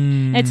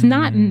money. It's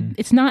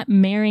not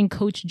marrying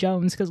Coach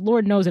Jones, because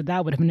Lord knows if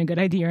that would have been a good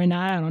idea or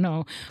not. I don't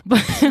know.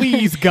 But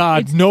please,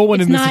 God, no one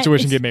in this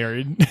situation get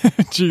married.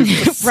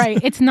 Jesus. Right.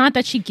 It's not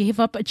that she gave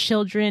up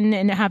children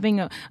and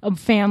having a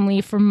family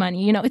for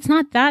money. It's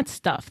not that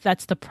stuff.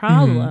 That's the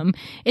problem.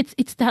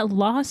 It's that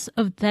loss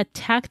of that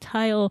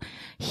tactile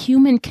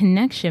human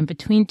connection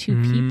between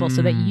two people,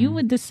 so that you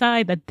would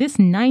decide that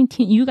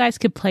you guys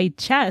could play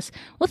chess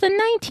with a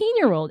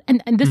 19-year-old.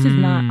 And this is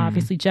not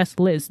obviously just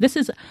Liz. This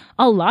is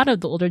a lot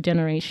of the older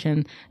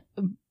generation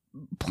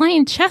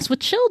playing chess with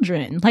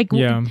children. Like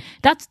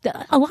that's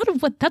a lot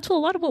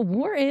of what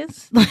war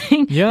is.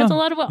 Like that's a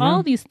lot of what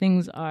all these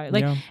things are.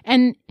 Like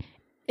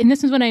and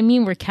this is what I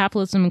mean, where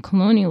capitalism and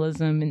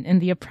colonialism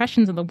and the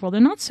oppressions of the world are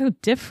not so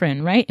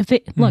different, right?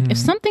 If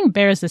something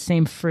bears the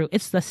same fruit,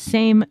 it's the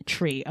same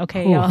tree,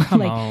 okay, y'all?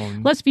 Like,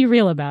 let's be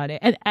real about it.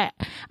 And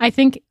I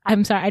think,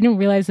 I'm sorry, I didn't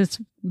realize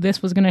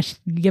this was going to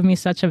give me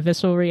such a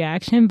visceral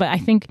reaction, but I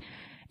think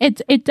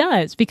it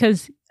does,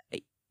 because,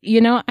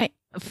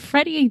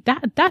 Freddie,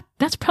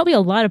 that's probably a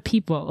lot of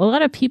people. A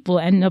lot of people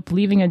end up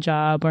leaving a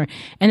job or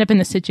end up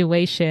in a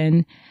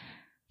situation,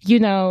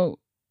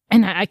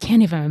 and I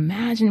can't even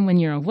imagine when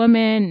you're a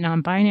woman,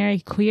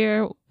 non-binary,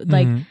 queer,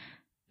 like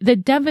the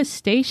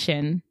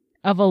devastation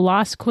of a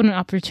lost quote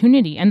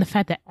opportunity, and the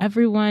fact that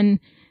everyone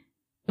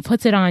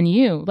puts it on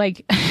you.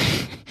 Like,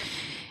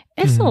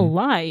 it's a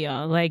lot,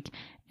 y'all. Like,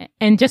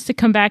 and just to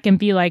come back and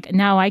be like,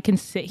 now I can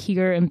sit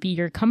here and be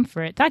your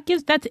comfort.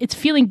 It's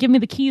feeling, give me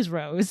the keys,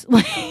 Rose.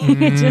 Like,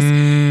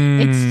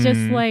 it's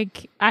just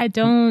like, I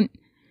don't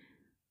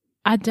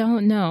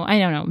know. I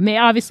don't know.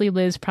 Obviously,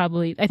 Liz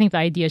probably, I think the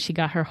idea she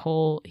got her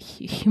whole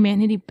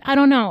humanity. I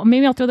don't know.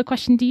 Maybe I'll throw the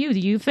question to you. Do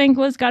you think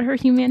Liz got her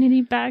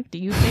humanity back? Do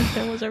you think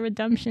there was a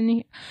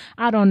redemption?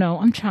 I don't know.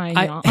 I'm trying,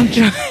 y'all. I'm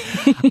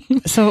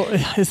trying. So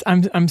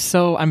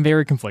I'm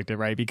very conflicted,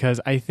 right?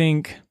 Because I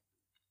think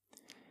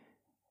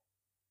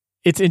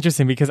it's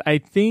interesting, because I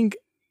think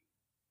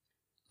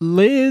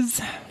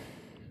Liz,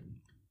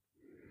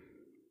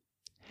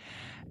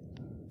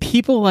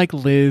 people like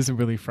Liz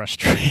really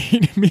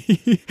frustrate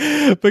me,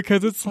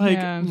 because it's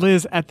like,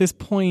 Liz, at this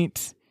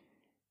point,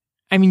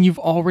 I mean, you've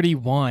already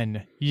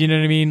won. You know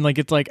what I mean? Like,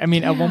 it's like, I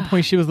mean, at one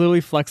point she was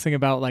literally flexing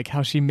about like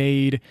how she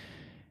made,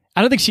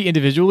 I don't think she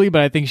individually,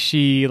 but I think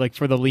she, like,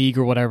 for the league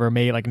or whatever,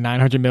 made like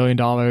 $900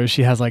 million.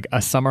 She has like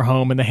a summer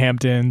home in the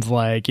Hamptons,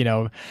 like,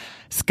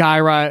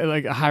 skyrise,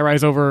 like a high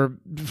rise over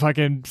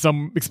fucking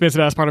some expensive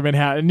ass part of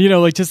Manhattan,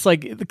 like, just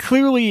like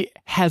clearly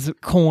has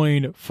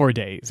coin for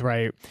days,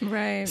 right?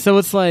 Right. So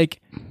it's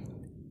like,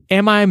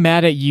 am I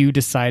mad at you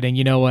deciding,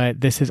 you know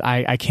what, this is,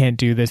 I can't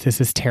do this.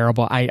 This is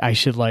terrible. I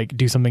should like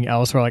do something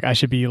else, or like I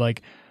should be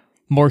like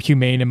more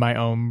humane in my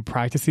own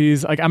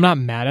practices. Like, I'm not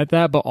mad at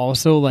that, but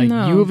also like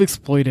you have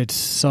exploited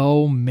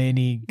so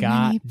many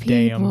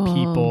goddamn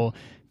people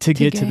to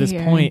get to this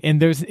point.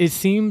 And it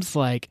seems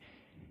like,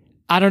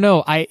 I don't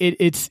know,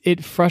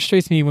 it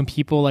frustrates me when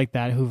people like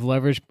that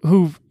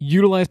who've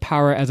utilized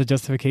power as a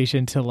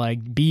justification to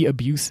like be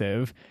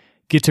abusive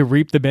get to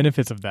reap the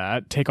benefits of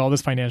that, take all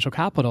this financial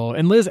capital.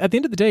 And Liz, at the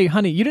end of the day,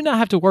 honey, you did not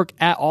have to work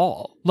at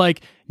all.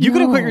 Like, you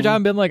could have quit your job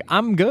and been like,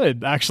 I'm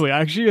good. Actually, I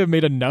actually have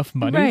made enough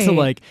money to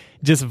like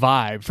just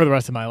vibe for the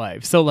rest of my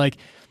life. So like,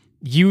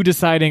 you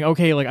deciding,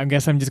 okay, like, I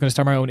guess I'm just going to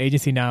start my own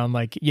agency now and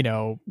like,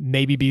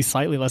 maybe be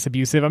slightly less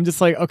abusive. I'm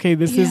just like, okay,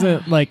 this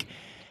isn't like,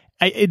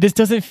 this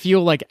doesn't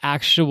feel like an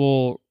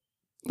actual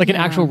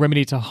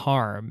remedy to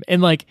harm.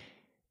 And like,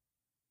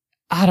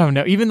 I don't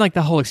know. Even like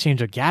the whole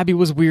exchange with Gabby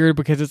was weird,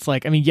 because it's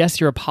like, I mean, yes,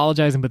 you're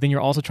apologizing, but then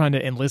you're also trying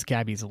to enlist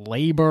Gabby's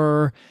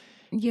labor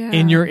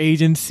in your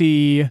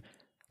agency.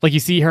 Like, you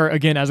see her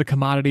again as a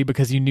commodity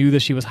because you knew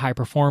that she was high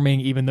performing,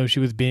 even though she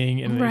was being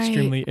in an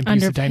extremely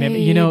abusive dynamic.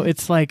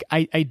 It's like,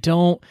 I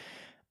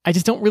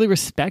just don't really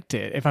respect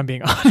it, if I'm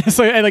being honest.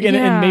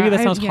 And maybe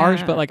that sounds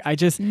harsh, but like,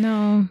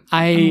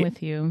 I'm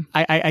with you.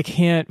 I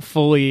can't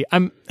fully,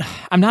 I'm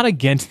not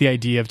against the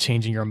idea of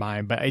changing your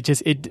mind, but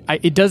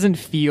it doesn't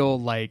feel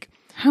like,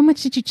 how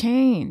much did you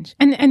change?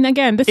 And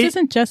again, this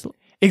isn't just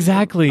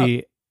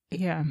exactly.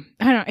 I don't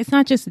know. It's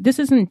not just, this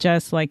isn't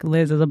just like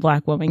Liz as a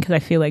black woman, because I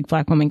feel like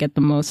black women get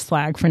the most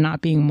flag for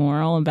not being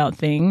moral about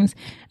things.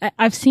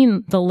 I've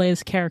seen the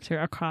Liz character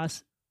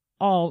across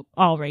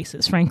all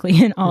races,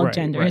 frankly, and all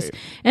genders,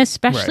 and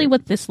especially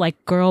with this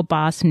like girl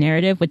boss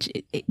narrative, which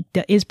it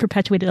is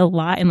perpetuated a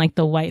lot in like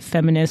the white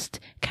feminist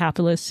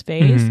capitalist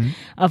space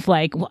of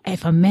like, well,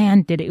 if a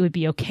man did it, it would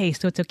be okay,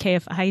 so it's okay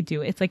if I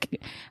do it. It's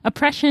like,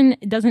 oppression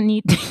doesn't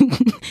need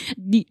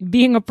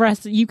being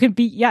oppressed. You could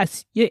be,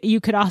 yes, you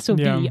could also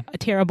be a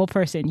terrible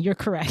person. You're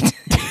correct.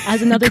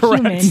 As another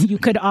human, you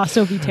could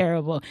also be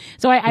terrible.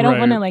 So I don't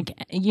want to like,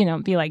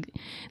 be like,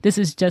 this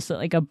is just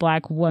like a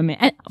black woman.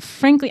 And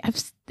frankly,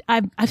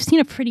 I've seen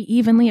it pretty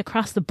evenly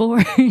across the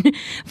board,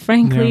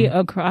 frankly,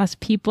 across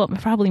people,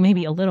 probably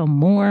maybe a little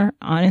more,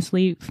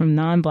 honestly, from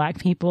non-black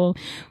people.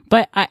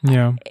 But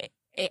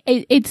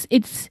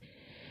it's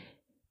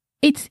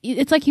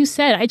like you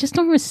said, I just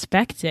don't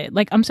respect it.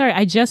 Like, I'm sorry,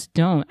 I just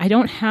don't. I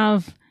don't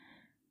have...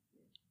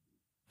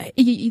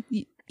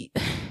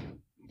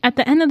 At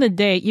the end of the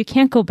day, you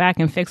can't go back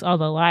and fix all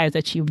the lives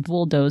that you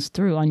bulldozed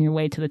through on your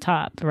way to the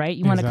top, right?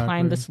 You want to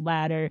climb this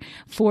ladder,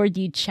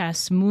 4D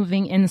chess,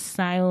 moving in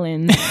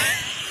silence,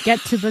 get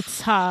to the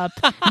top.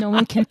 No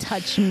one can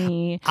touch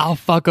me. I'll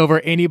fuck over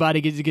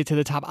anybody to get to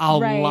the top. I'll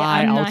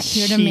lie. I'll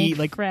cheat.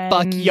 Like,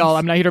 fuck y'all.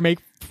 I'm not here to make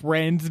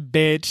friends,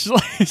 bitch.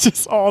 Like, it's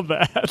just all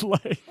that.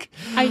 Like,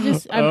 I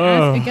guess,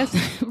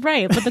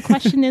 right. But the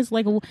question is,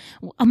 like,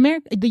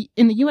 America,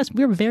 in the U.S.,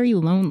 we're very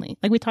lonely.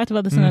 Like, we talked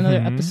about this in another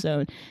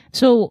episode.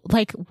 So,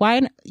 like,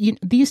 why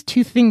these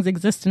two things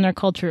exist in our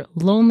culture: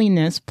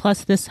 loneliness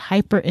plus this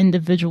hyper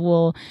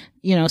individual,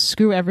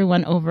 screw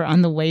everyone over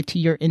on the way to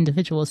your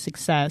individual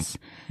success.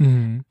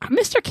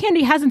 Mr.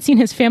 Candy hasn't seen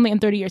his family in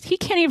 30 years. He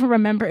can't even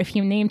remember if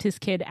he named his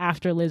kid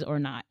after Liz or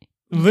not.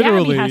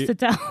 Literally, Gabby has to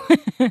tell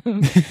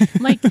him.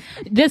 Like,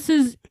 this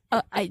is.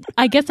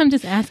 I guess I'm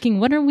just asking,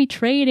 what are we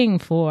trading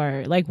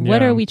for? Like,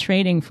 what are we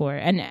trading for?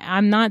 And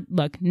I'm not.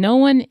 Look, no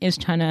one is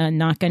trying to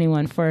knock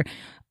anyone for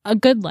a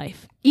good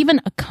life,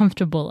 even a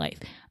comfortable life.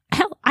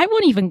 Hell, I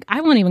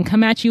won't even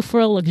come at you for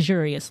a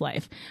luxurious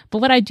life. But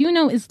what I do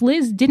know is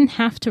Liz didn't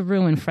have to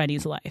ruin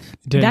Freddie's life.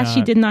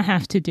 She did not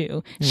have to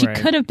do. She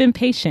could have been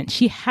patient.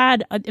 She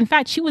had, in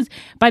fact, she was,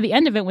 by the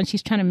end of it, when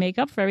she's trying to make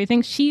up for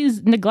everything,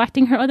 she's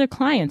neglecting her other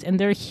clients and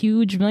their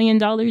huge $1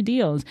 million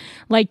deals.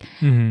 Like,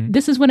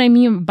 this is what I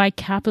mean by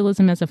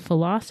capitalism as a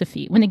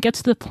philosophy. When it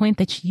gets to the point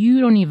that you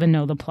don't even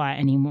know the plot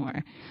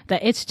anymore,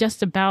 that it's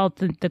just about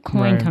the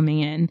coin coming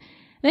in,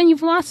 then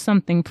you've lost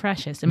something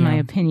precious, in my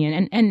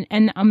opinion.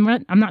 And I'm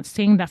not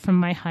saying that from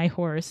my high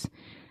horse.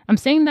 I'm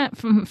saying that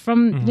from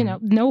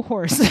no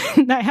horse.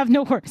 I have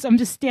no horse. I'm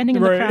just standing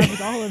in the crowd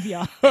with all of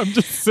y'all. I'm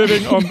just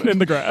sitting in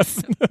the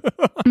grass.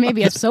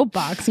 Maybe a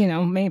soapbox,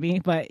 maybe.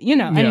 But,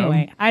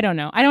 anyway, I don't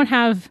know. I don't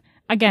have,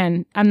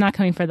 again, I'm not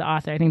coming for the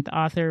author. I think the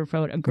author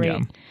wrote a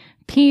great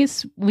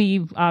piece.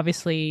 We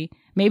obviously...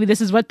 Maybe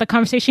this is what the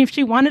conversation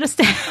she wanted us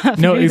to have.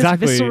 No, maybe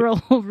exactly. This visceral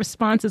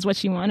response is what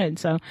she wanted.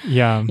 So,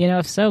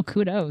 if so,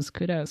 kudos.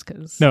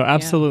 Cause, no,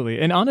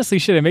 absolutely. And honestly,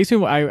 shit, it makes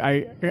me,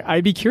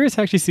 I'd be curious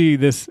to actually see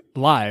this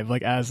live,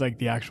 like as like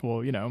the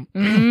actual,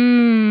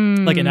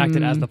 like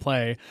enacted as the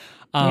play.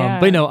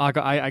 But no,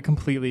 I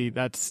completely,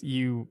 that's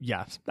you.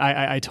 Yes,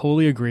 I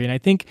totally agree. And I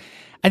think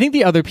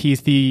the other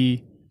piece,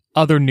 the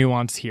other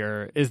nuance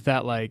here is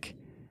that, like,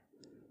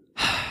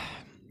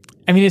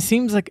 I mean, it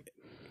seems like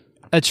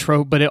a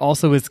trope, but it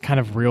also is kind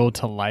of real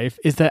to life,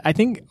 is that I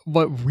think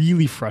what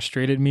really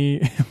frustrated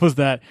me was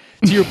that,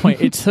 to your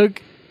point, it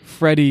took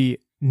Freddie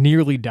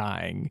nearly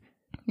dying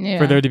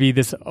for there to be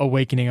this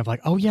awakening of like,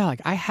 oh yeah,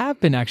 like I have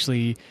been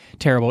actually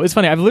terrible. It's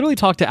funny, I've literally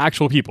talked to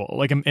actual people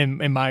like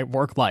in my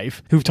work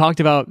life who've talked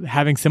about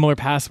having similar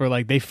pasts where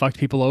like they fucked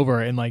people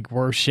over and like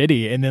were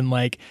shitty, and then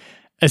like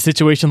a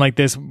situation like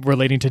this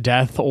relating to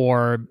death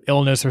or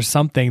illness or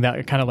something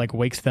that kind of like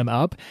wakes them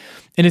up.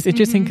 And it's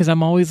interesting because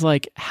I'm always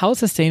like, how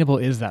sustainable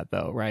is that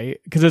though? Right?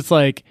 Because it's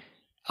like,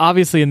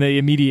 obviously in the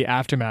immediate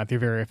aftermath, you're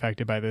very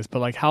affected by this, but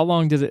like, how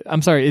long does it,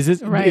 I'm sorry, is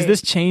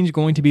this change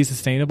going to be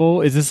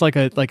sustainable? Is this like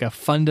a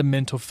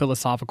fundamental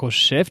philosophical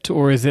shift,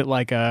 or is it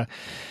like a,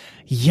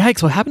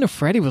 yikes, what happened to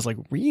Freddie was like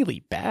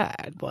really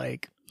bad?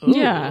 Like, ooh.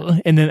 Yeah.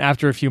 And then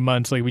after a few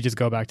months, like we just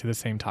go back to the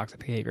same toxic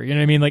behavior. You know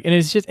what I mean? Like, and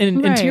it's just,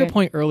 and to your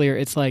point earlier,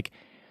 it's like,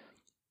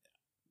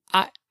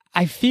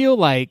 I feel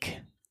like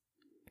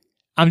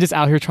I'm just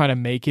out here trying to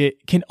make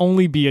it can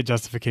only be a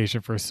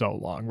justification for so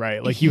long,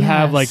 right? Like you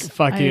have like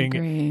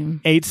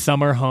fucking 8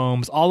 summer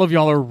homes. All of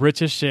y'all are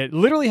rich as shit.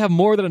 Literally have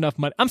more than enough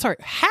money. I'm sorry.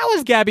 How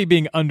is Gabby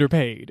being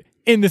underpaid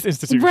in this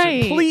institution?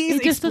 Right. Please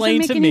it just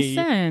explain doesn't to make me.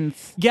 any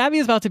sense. Gabby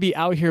is about to be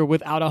out here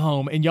without a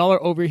home, and y'all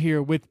are over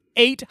here with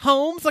 8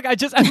 homes. Like I'm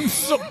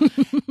so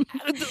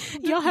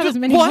y'all have as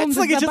many homes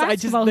like, as it's just,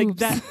 basketball like hoops.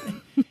 that.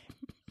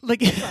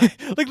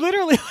 Like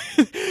literally,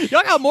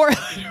 y'all got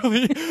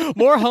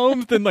more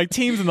homes than like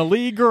teams in the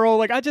league, girl.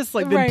 Like I just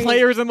like than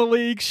players in the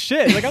league.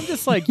 Shit. Like I'm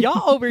just like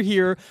y'all over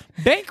here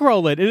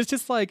bankroll it, and it's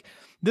just like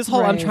this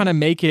whole I'm trying to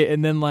make it,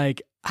 and then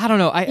like I don't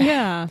know.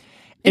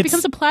 It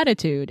becomes a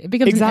platitude. It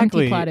becomes an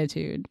empty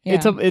platitude. Yeah.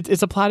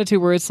 It's a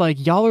platitude where it's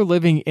like y'all are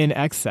living in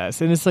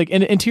excess, and it's like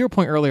and to your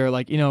point earlier,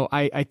 like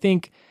I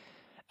think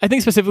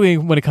specifically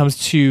when it comes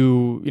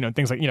to,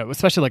 things like,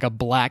 especially like a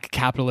black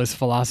capitalist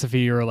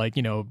philosophy or like,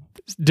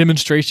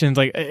 demonstrations,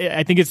 like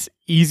I think it's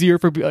easier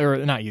or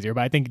not easier,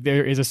 but I think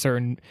there is a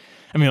certain,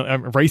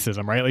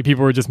 racism, right? Like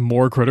people are just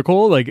more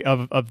critical like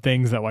of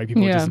things that white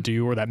people just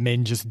do or that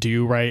men just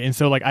do, right? And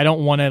so like I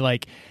don't want to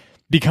like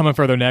be coming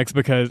for their necks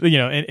because,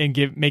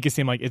 and make it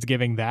seem like it's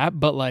giving that.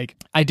 But like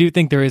I do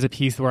think there is a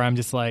piece where I'm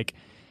just like,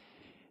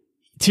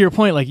 to your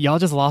point, like y'all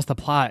just lost the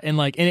plot. And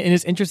like, and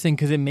it's interesting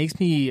because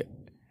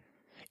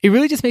it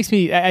really just makes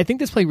me, I think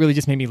this play really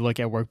just made me look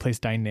at workplace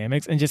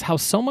dynamics and just how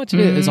so much of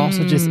it is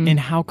also just in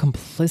how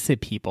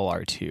complicit people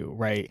are too,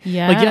 right?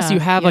 Yeah. Like, yes, you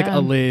have like a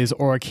Liz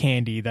or a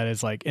Candy that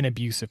is like an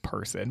abusive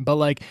person, but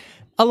like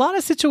a lot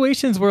of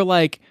situations where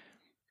like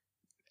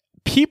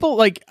people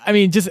like,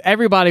 just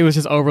everybody was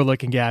just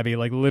overlooking Gabby,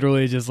 like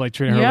literally just like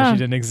treating her like she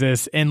didn't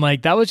exist. And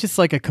like, that was just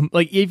like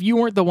like if you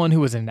weren't the one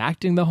who was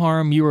enacting the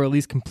harm, you were at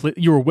least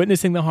you were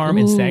witnessing the harm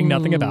and saying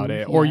nothing about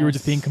it, or you were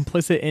just being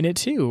complicit in it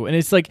too. And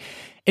it's like,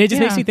 and it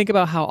just makes me think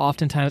about how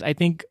oftentimes I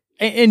think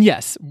and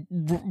yes,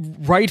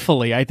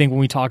 rightfully, I think when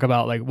we talk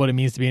about like what it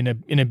means to be in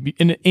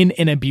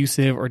an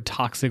abusive or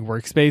toxic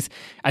workspace,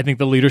 I think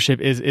the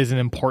leadership is an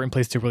important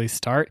place to really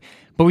start.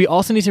 But we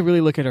also need to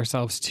really look at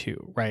ourselves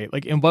too, right?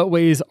 Like, in what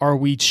ways are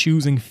we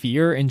choosing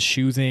fear and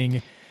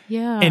choosing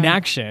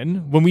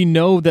inaction when we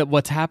know that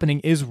what's happening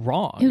is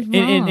wrong?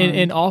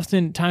 And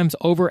oftentimes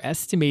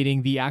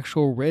overestimating the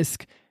actual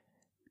risk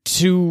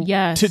to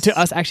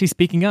us actually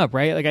speaking up,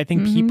 right? Like, I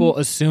think people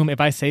assume if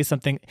I say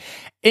something,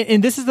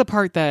 and this is the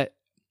part that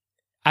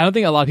I don't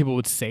think a lot of people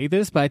would say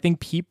this, but I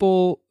think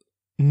people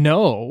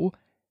know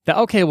that,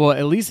 okay, well,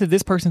 at least if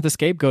this person's the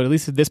scapegoat, at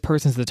least if this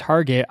person's the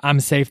target, I'm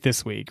safe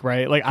this week,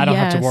 right? Like, I don't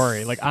have to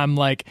worry. Like, I'm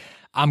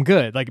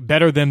good, like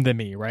better them than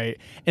me, right?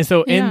 And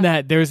so in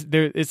that,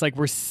 it's like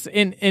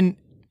in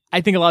I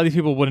think a lot of these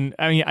people wouldn't,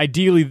 I mean,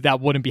 ideally that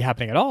wouldn't be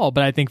happening at all.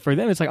 But I think for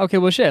them, it's like, okay,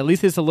 well, shit, at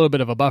least it's a little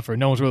bit of a buffer.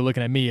 No one's really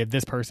looking at me if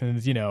this person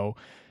is, the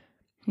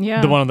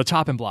one on the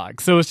chopping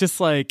block. So it's just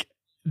like,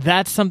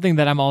 that's something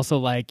that I'm also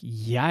like,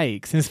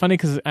 yikes. And it's funny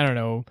because, I don't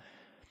know,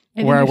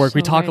 where I work,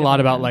 we talk a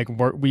lot about like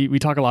work. We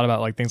talk a lot about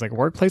like things like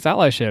workplace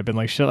allyship and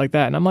like shit like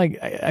that. And I'm like,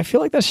 I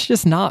feel like that's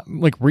just not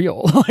like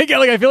real. like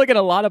I feel like in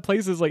a lot of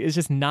places, like it's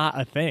just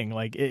not a thing.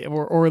 Like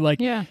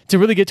to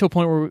really get to a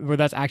point where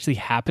that's actually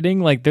happening.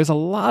 Like there's a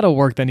lot of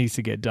work that needs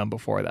to get done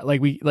before that.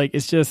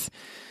 It's just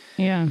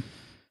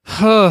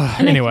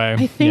anyway.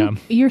 I think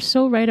you're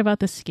so right about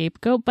the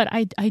scapegoat, but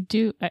I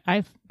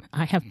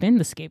have been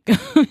the scapegoat.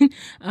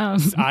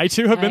 I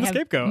too have been the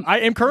scapegoat. I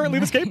am currently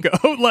the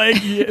scapegoat.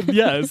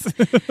 Yes.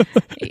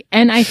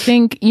 And I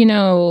think,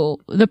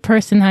 the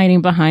person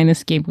hiding behind the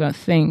scapegoat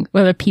thing,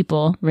 or the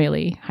people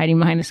really hiding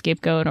behind the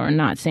scapegoat or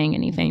not saying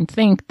anything,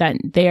 think that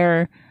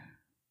they're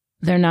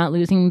not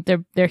losing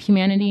their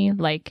humanity.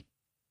 Like,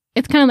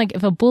 it's kind of like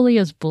if a bully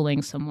is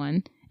bullying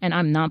someone and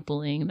I'm not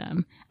bullying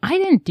them, I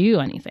didn't do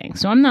anything.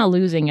 So I'm not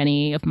losing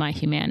any of my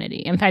humanity.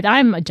 In fact,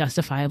 I'm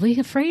justifiably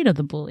afraid of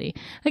the bully.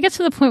 It gets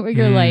to the point where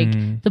you're like,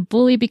 the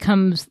bully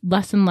becomes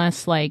less and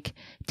less like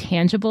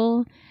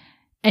tangible.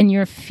 And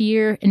your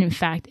fear, and in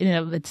fact, in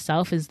and of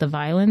itself, is the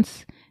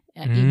violence.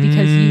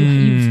 Because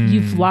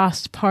you've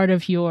lost part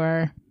of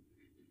your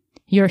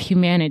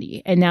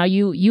humanity. And now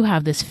you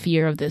have this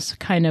fear of this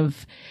kind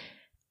of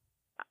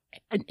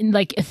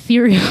like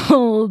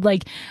ethereal,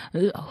 like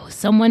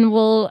someone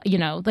will,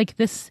 like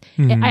this.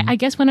 I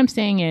guess what I'm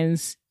saying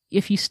is,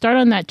 if you start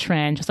on that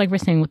trend, just like we're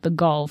saying with the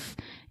golf,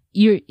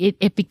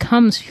 it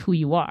becomes who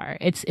you are.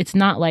 It's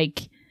not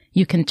like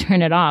you can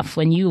turn it off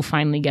when you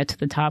finally get to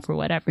the top or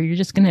whatever. You're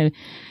just gonna,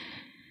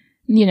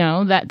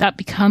 that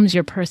becomes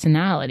your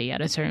personality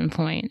at a certain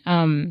point.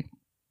 I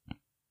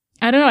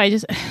don't know.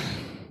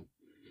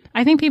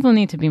 I think people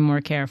need to be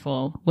more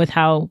careful with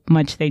how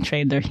much they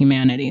trade their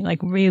humanity. Like,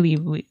 really,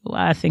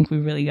 I think we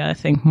really got to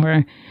think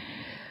more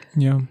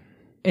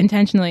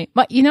intentionally.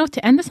 But, to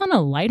end this on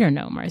a lighter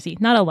note, Marcy,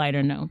 not a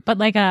lighter note, but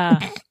like a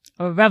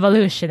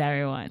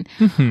revolutionary one.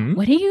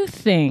 What do you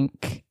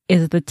think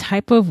is the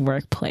type of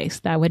workplace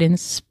that would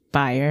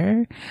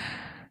inspire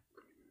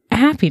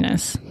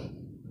happiness?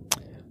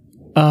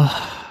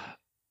 I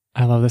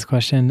love this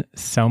question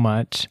so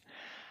much.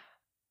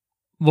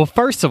 Well,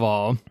 first of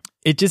all,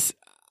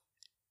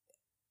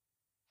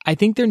 I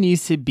think there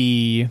needs to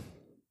be,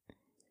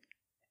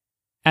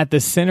 at the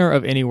center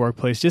of any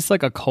workplace, just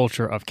like a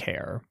culture of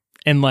care.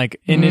 And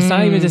it's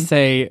not even to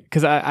say,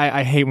 because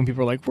I hate when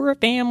people are like, we're a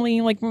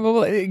family, like,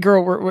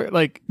 girl, we're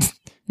like,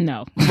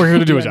 no, we're here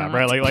to do a job,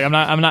 right? Like I'm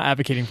not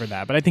advocating for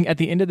that. But I think at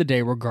the end of the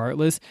day,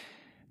 regardless,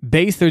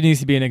 there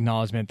needs to be an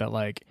acknowledgement that,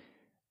 like,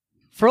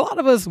 for a lot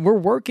of us, we're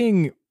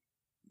working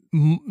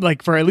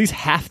like for at least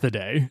half the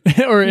day,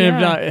 or if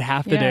not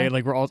half the day,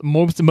 like we're all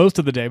most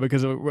of the day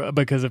because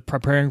of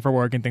preparing for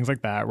work and things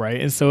like that,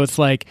 right? And so it's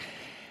like,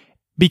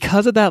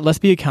 because of that, let's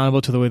be accountable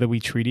to the way that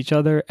we treat each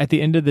other. At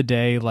the end of the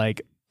day,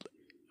 like,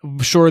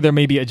 sure, there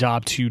may be a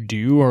job to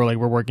do, or like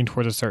we're working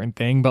towards a certain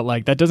thing, but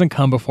like that doesn't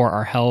come before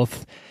our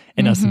health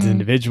and us as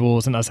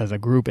individuals and us as a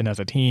group and as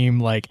a team.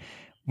 Like,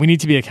 we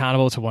need to be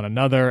accountable to one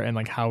another and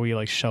like how we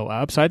like show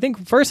up. So I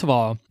think, first of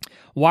all,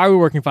 why are we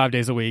working 5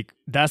 days a week?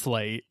 That's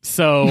late.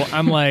 So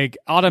I'm like,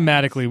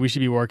 automatically we should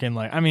be working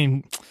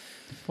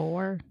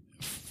 4,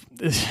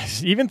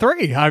 even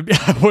 3.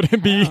 I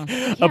wouldn't be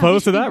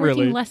opposed to that,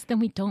 really. Less than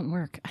we don't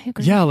work. I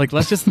agree. Yeah, like,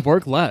 let's just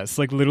work less.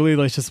 Like, literally,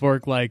 let's just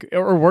work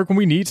or work when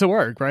we need to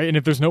work, right? And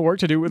if there's no work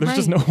to do, there's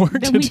just no work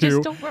then to we do.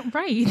 Just don't work,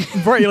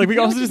 right? Right. Like, we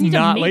also just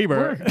not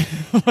labor.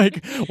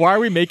 Like, why are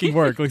we making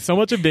work? Like, so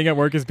much of being at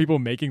work is people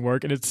making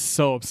work, and it's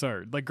so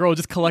absurd. Like, girl,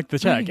 just collect the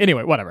check. Right.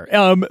 Anyway, whatever.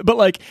 But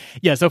like,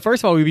 yeah. So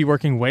first of all, we'd be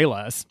working way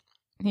less.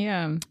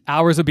 Yeah.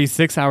 Hours would be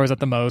 6 hours at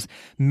the most.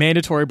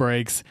 Mandatory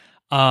breaks.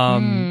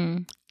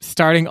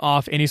 Starting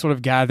off any sort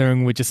of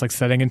gathering with just like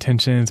setting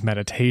intentions,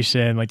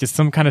 meditation, like just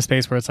some kind of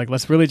space where it's like,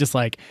 let's really just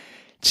like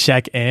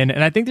check in.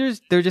 And I think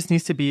there just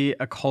needs to be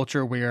a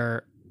culture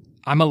where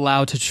I'm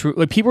allowed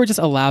to people are just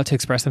allowed to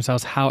express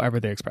themselves however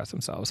they express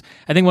themselves.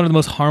 I think one of the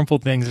most harmful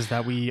things is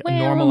that we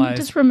normalize.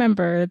 Just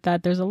remember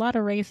that there's a lot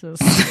of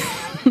racists.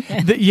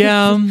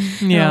 Yeah.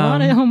 A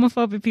lot of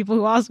homophobic people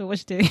who also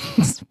wish to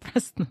express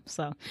express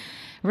themselves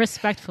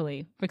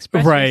respectfully.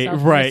 Express Right,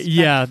 yourself right.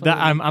 Yeah, that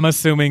respectfully. I'm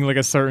assuming like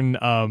a certain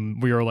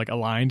we are like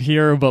aligned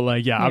here, but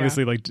like yeah, Yeah.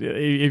 obviously like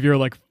if you're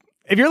like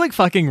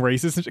fucking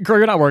racist, girl,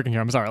 you're not working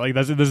here. I'm sorry. Like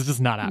this is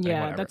just not happening.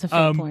 Yeah, Whatever. that's a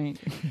fair point.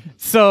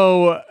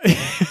 So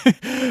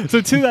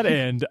so to that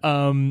end,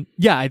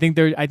 yeah, I think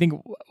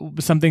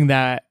something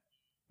that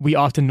we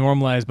often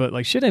normalize but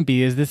like shouldn't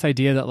be is this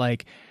idea that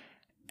like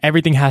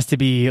everything has to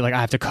be like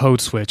I have to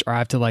code switch or I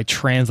have to like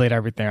translate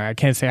everything or I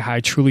can't say how I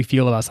truly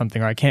feel about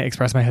something or I can't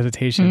express my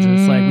hesitations. And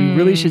it's like we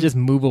really should just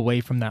move away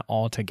from that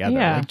altogether.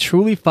 Yeah. Like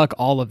truly fuck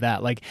all of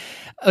that. Like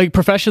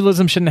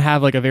professionalism shouldn't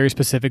have like a very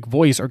specific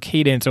voice or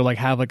cadence or like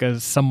have like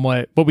a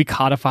somewhat what we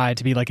codify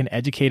to be like an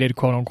educated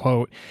quote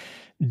unquote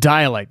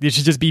dialect. It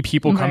should just be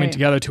people coming Right.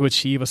 together to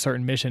achieve a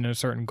certain mission and a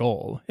certain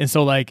goal. And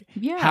so like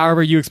Yeah.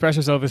 however you express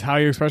yourself is how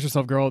you express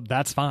yourself, girl.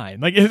 That's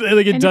fine. Like it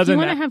And doesn't.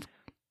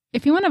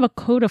 if you want to have a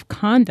code of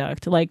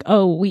conduct, like,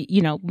 oh, we,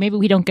 maybe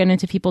we don't get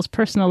into people's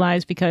personal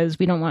lives because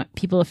we don't want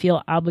people to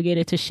feel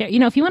obligated to share.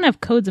 If you want to have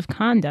codes of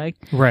conduct,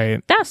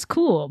 Right. that's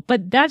cool.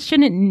 But that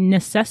shouldn't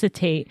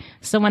necessitate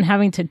someone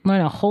having to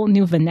learn a whole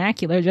new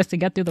vernacular just to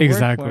get through the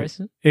workforce.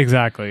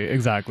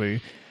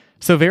 Exactly.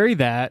 So vary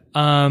that.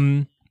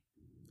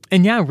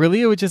 And yeah,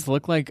 really it would just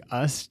look like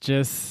us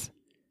just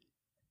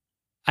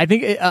I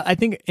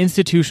think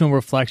institutional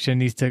reflection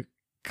needs to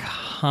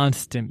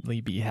constantly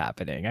be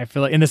happening. I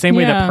feel like in the same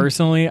way that Yeah.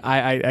 personally,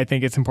 I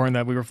think it's important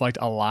that we reflect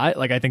a lot.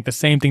 Like I think the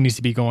same thing needs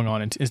to be going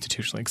on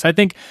institutionally. Because I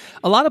think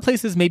a lot of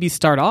places maybe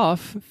start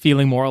off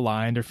feeling more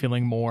aligned or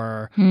feeling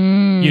more,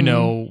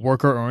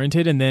 worker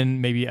oriented, and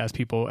then maybe as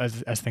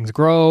things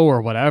grow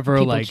or whatever,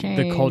 People like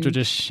the culture change.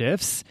 just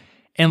shifts.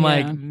 And Yeah.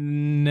 like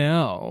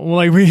no,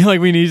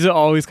 we need to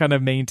always kind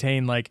of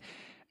maintain like,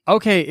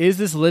 okay, is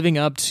this living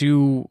up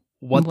to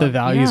what the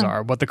values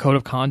are, what the code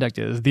of conduct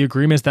is, the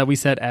agreements that we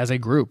set as a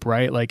group,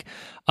 right? Like,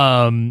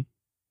 and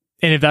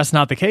if that's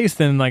not the case,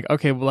 then like,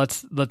 okay, well,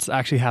 let's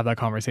actually have that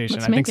conversation.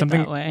 Let's I think make it something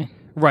that way.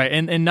 right,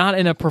 and not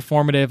in a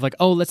performative like,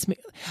 oh,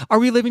 are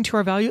we living to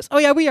our values? Oh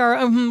yeah, we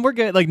are. We're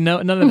good. Like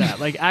no, none of that.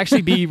 Like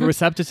actually be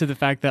receptive to the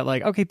fact that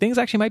like, okay, things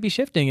actually might be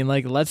shifting, and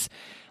like let's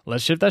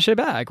shift that shit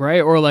back,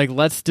 right? Or like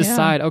let's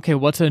decide, okay,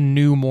 what's a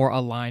new, more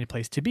aligned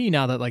place to be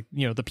now that like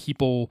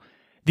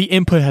the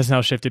input has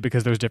now shifted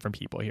because there's different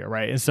people here,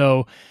 right? And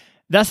so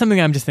that's something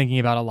I'm just thinking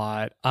about a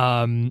lot.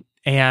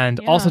 And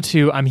also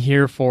too, I'm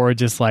here for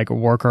just like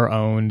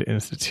worker-owned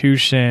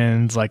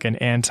institutions, like an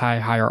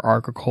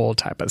anti-hierarchical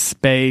type of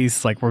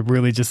space. Like we're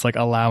really just like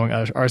allowing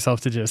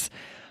ourselves to just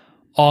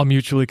all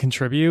mutually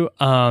contribute.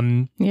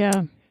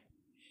 Yeah.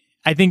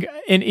 I think,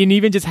 and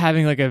even just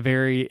having like a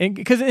very,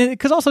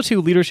 because also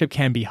too, leadership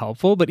can be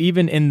helpful, but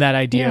even in that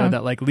idea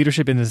that like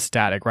leadership isn't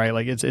static, right?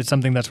 Like it's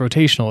something that's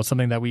rotational. It's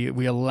something that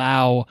we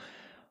allow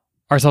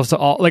ourselves to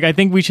all, like I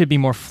think we should be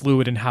more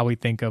fluid in how we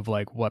think of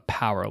like what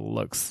power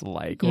looks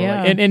like. Or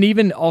like, and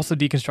even also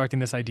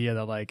deconstructing this idea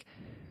that like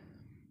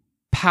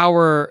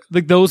power,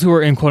 like those who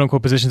are in quote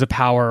unquote positions of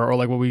power or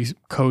like what we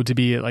code to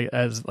be like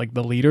as like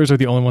the leaders are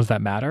the only ones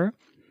that matter.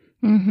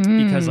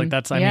 Mm-hmm. Because like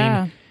that's, I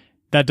mean,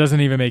 that doesn't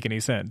even make any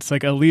sense.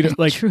 Like a leader,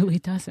 like truly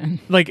doesn't.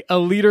 Like a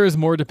leader is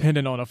more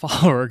dependent on a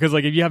follower because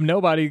like if you have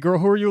nobody, girl,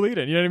 who are you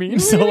leading? You know what I mean?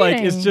 So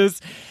like it's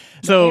just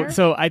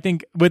so I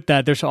think with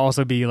that there should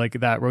also be like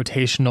that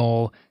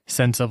rotational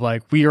sense of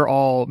like we are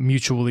all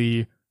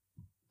mutually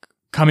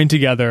coming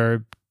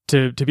together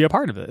to be a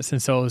part of this.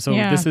 And so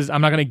this is, I'm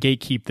not going to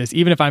gatekeep this,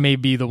 even if I may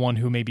be the one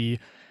who maybe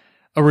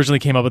originally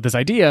came up with this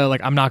idea.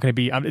 Like I'm not going to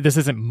be. This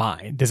isn't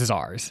mine. This is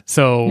ours.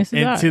 So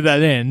to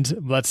that end,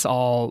 let's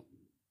all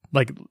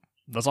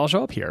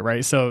show up here,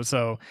 right? So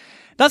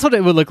that's what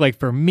it would look like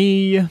for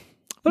me. What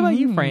about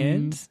you,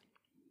 friends?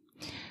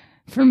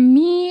 For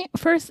me,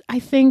 first, I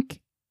think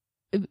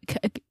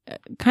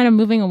kind of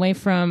moving away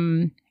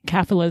from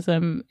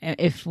capitalism,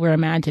 if we're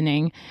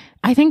imagining,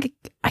 I think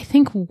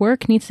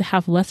work needs to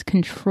have less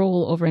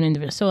control over an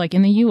individual. So like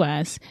in the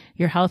US,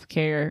 your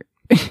healthcare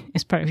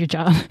is part of your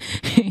job.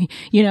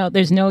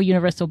 There's no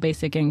universal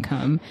basic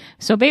income.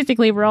 So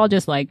basically we're all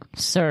just like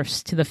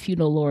serfs to the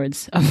feudal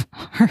lords of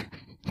our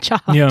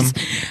jobs.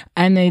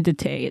 And they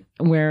dictate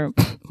where,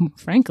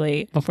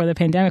 frankly, before the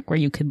pandemic, where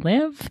you could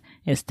live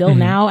is still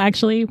now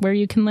actually where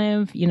you can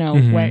live,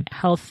 what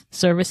health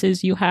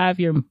services you have,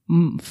 your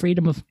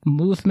freedom of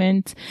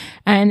movement.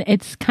 And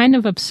it's kind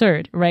of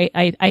absurd, right?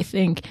 I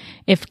think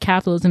if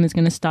capitalism is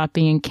going to stop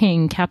being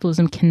king,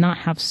 capitalism cannot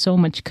have so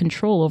much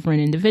control over an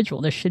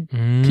individual.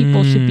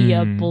 People should be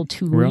able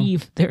to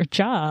leave their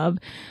job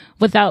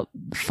without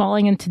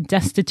falling into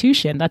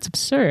destitution. That's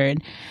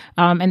absurd.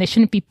 And they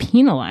shouldn't be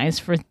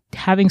penalized for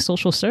having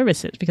social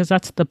services because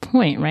that's the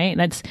point, right?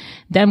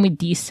 Then we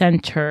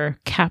decenter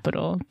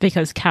capital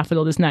because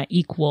capital does not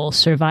equal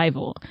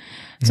survival.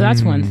 So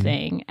that's one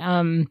thing.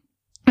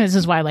 This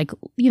is why like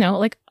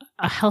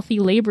a healthy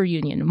labor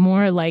union,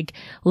 more like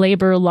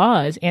labor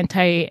laws,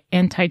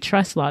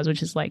 antitrust laws,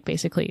 which is like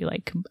basically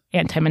like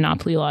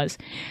anti-monopoly laws,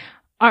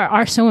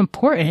 are so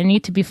important and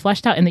need to be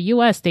fleshed out. In the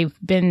US, they've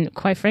been,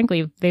 quite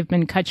frankly,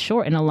 cut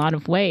short in a lot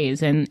of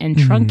ways and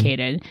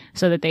truncated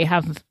so that they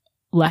have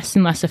less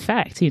and less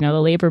effect. The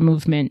labor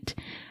movement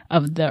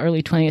of the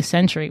early 20th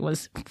century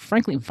was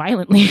frankly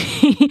violently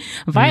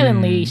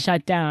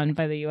shut down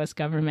by the US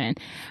government.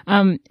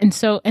 And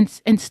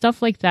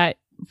stuff like that.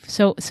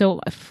 So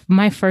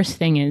my first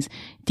thing is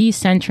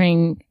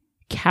decentering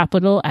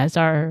capital as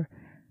our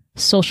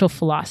social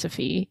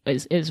philosophy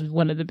is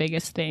one of the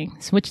biggest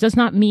things, which does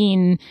not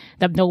mean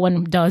that no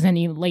one does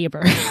any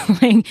labor.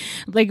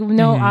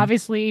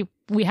 Obviously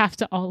we have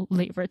to all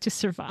labor to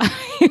survive.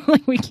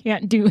 We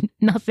can't do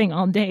nothing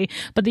all day.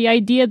 But the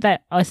idea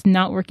that us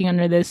not working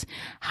under this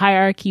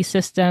hierarchy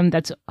system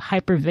that's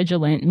hyper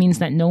vigilant means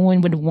that no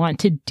one would want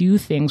to do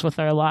things with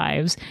our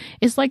lives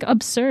is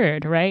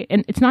absurd, right?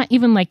 And it's not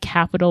even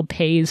capital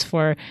pays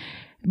for,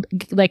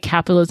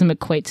 capitalism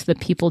equates to the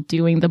people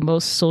doing the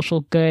most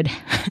social good,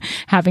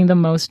 having the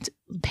most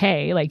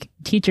pay.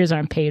 Teachers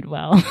aren't paid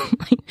well.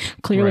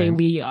 Clearly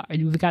right.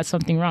 we've got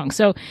something wrong.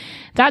 So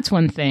that's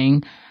one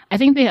thing. I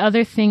think the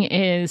other thing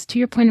is, to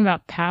your point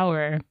about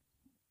power,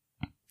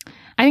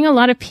 I think a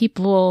lot of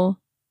people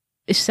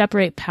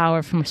separate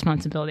power from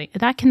responsibility.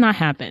 That cannot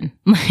happen.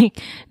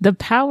 The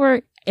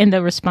power and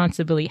the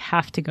responsibility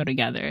have to go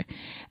together.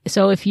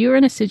 So if you're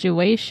in a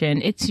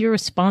situation, it's your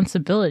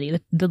responsibility.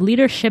 The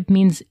leadership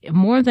means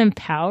more than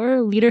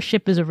power.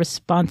 Leadership is a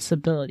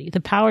responsibility.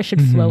 The power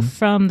should flow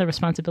from the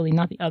responsibility,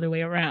 not the other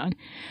way around.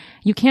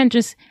 You can't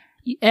just,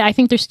 I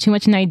think there's too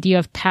much an idea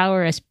of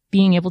power as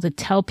being able to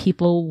tell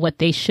people what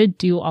they should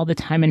do all the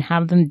time and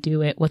have them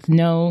do it with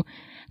no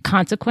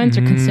consequence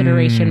or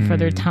consideration for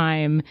their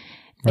time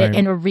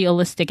and a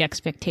realistic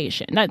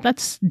expectation.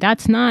 That's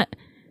the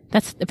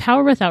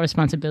power without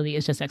responsibility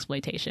is just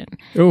exploitation.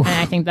 Oof. And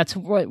I think that's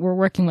what we're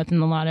working with in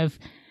a lot of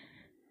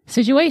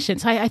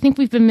situations. I think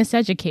we've been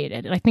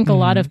miseducated. I think a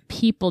lot of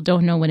people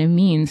don't know what it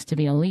means to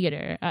be a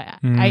leader.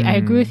 I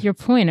agree with your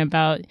point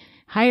about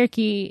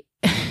hierarchy.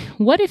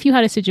 What if you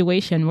had a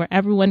situation where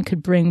everyone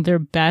could bring their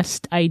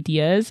best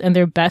ideas and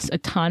their best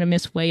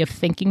autonomous way of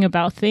thinking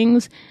about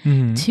things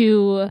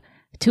to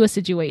a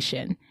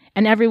situation,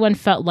 and everyone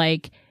felt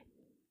like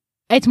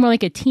it's more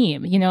like a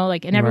team,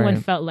 and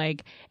everyone felt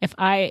like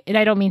and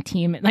I don't mean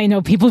team. I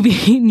know people be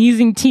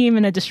using team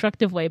in a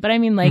destructive way, but I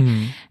mean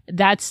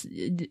that's,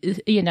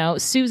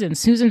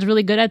 Susan's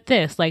really good at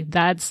this.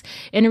 That's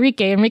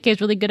Enrique's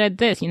really good at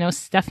this.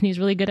 Stephanie's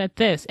really good at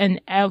this. And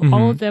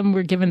all of them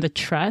were given the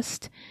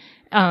trust,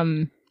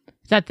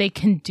 that they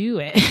can do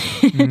it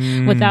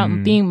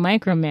without being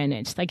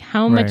micromanaged.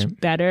 How much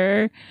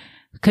better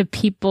could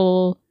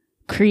people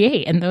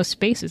create in those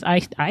spaces?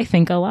 I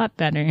think a lot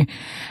better.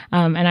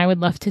 And I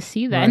would love to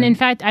see that. Right. And in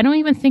fact, I don't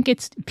even think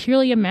it's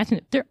purely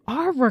imaginative. There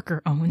are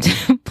worker-owned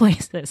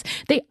places.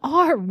 They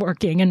are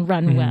working and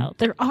run well.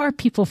 There are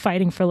people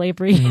fighting for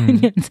labor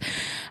unions.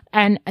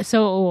 And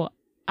so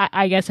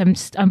I guess I'm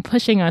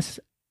pushing us.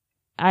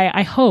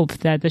 I hope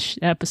that this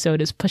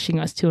episode is pushing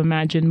us to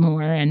imagine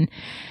more and,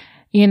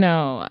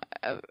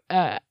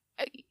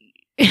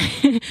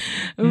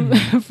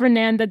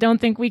 Fernanda, don't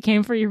think we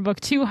came for your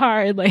book too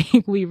hard.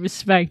 We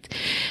respect,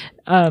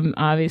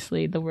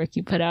 obviously, the work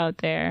you put out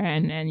there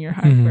and your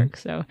hard work.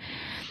 So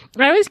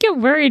I always get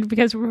worried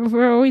because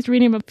we're always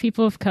reading about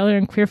people of color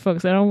and queer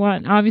folks. I don't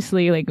want,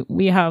 obviously,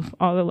 we have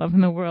all the love in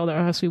the world, or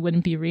else we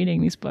wouldn't be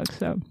reading these books.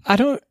 So I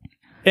don't.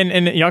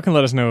 And y'all can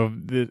let us know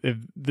if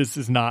this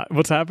is not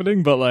what's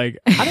happening, but I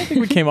don't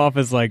think we came off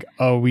as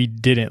oh, we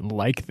didn't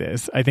like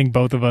this. I think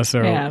both of us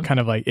are kind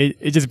of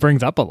it just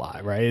brings up a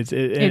lot, right?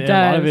 It does. A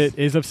lot of it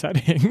is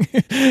upsetting,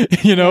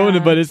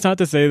 but it's not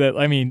to say that,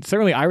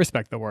 certainly I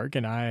respect the work,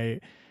 and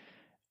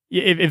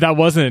if that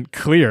wasn't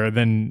clear,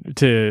 then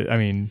to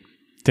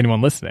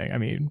anyone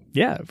listening,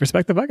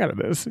 respect the fuck out of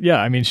this.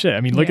 Yeah,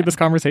 look at this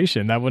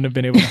conversation. That wouldn't have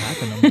been able to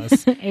happen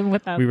unless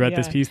we read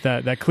this piece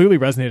that clearly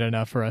resonated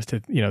enough for us to,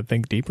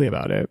 think deeply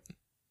about it.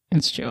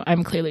 It's true.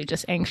 I'm clearly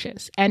just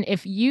anxious. And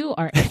if you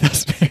are...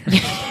 That's fair.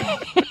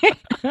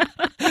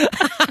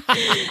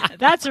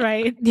 That's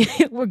right.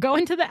 We're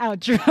going to the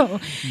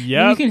outro.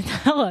 Yeah. You can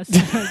tell us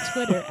on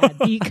Twitter at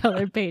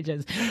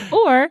 @TheColoredPages,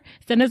 or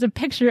send us a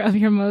picture of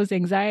your most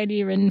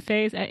anxiety-ridden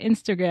face at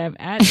Instagram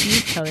at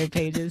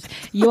TheColoredPages.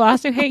 You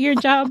also hate your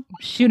job?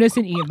 Shoot us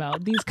an email,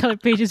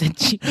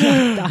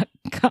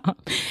 thesecoloredpages@gmail.com.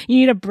 You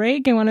need a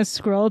break and want to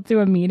scroll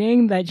through a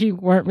meeting that you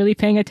weren't really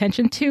paying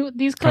attention to?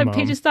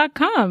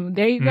 thesecoloredpages.com.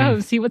 There you go.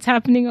 See what's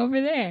happening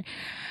over there.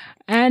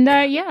 And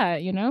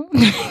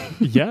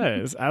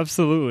Yes,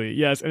 absolutely.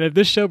 Yes. And if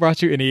this show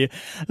brought you any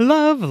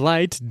love,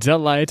 light,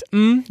 delight,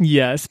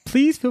 yes,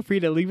 please feel free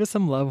to leave us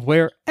some love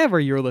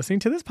wherever you're listening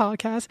to this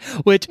podcast,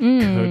 which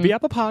could be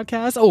Apple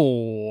Podcasts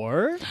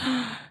or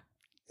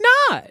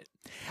not.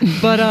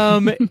 But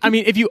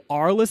if you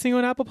are listening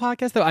on Apple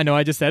Podcasts, though, I know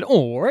I just said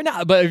or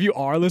not, but if you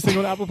are listening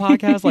on Apple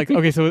Podcasts,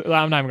 okay, so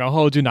I'm not even gonna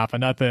hold you, not for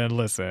nothing.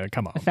 Listen,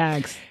 come on.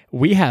 Facts.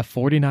 We have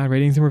 49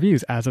 ratings and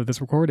reviews as of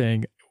this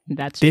recording.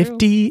 That's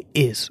 50 true.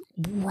 Is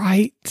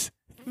right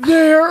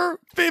there.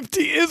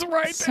 50 is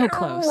right So there.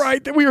 close.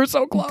 Right there. We are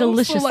so close.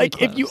 Deliciously So, like,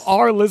 close. if you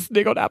are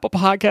listening on Apple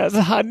Podcasts,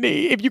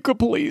 honey, if you could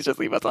please just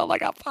leave us on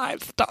like a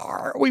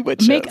 5-star, we would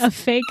just Make a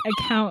fake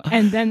account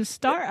and then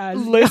star us.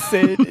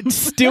 listen,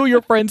 steal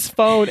your friend's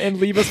phone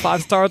and leave us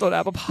 5 stars on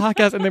Apple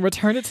Podcasts and then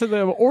return it to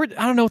them, or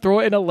I don't know, throw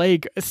it in a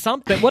lake,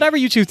 something, whatever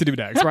you choose to do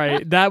next,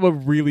 right? That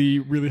would really,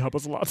 really help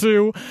us a lot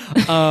too.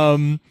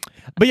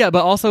 But yeah,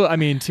 but also, I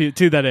mean,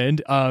 to that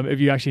end, if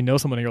you actually know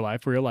someone in your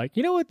life where you're like,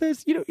 you know what,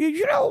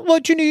 you know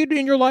what you need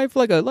in your life,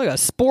 like a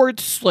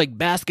sports, like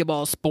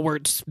basketball,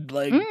 sports,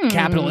 like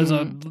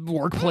capitalism,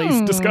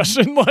 workplace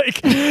discussion,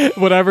 like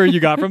whatever you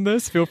got from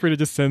this, feel free to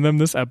just send them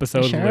this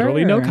episode, Sure.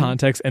 literally no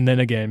context, and then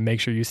again, make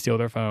sure you steal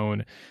their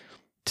phone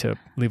to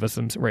leave us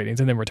some ratings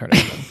and then return it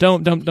to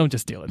them. Don't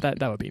just steal it. That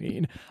would be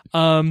mean.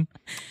 And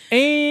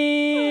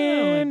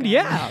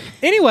yeah.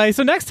 Anyway,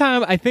 so next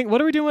time, I think,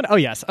 what are we doing? Oh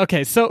yes.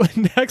 Okay. So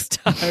next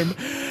time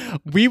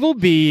we will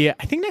be,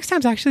 I think next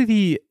time's actually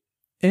the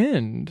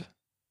end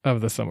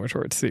of the Summer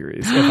Short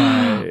series, if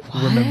I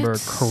remember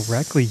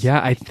correctly.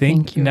 Yeah, I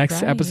think you're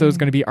next right. episode is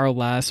going to be our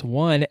last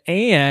one.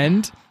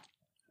 And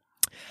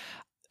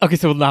okay,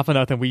 so not for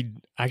nothing, we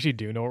actually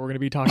do know what we're going to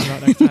be talking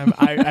about next time.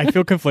 I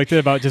feel conflicted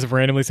about just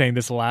randomly saying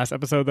this last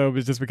episode, though,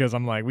 but just because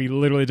I'm like, we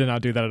literally did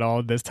not do that at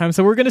all this time.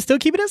 So we're going to still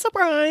keep it a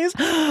surprise.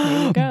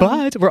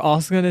 But we're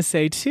also going to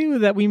say, too,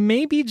 that we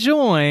may be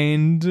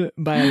joined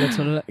by a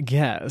little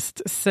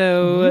guest.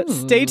 So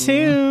stay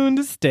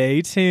tuned.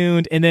 Stay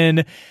tuned. And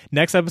then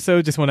next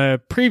episode, just want to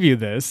preview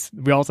this.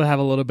 We also have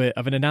a little bit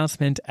of an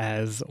announcement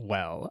as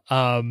well.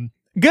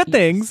 Good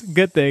things,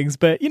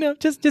 but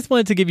just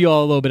wanted to give you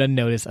all a little bit of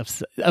notice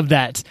of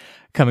that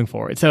coming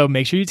forward. So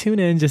make sure you tune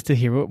in just to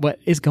hear what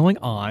is going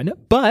on.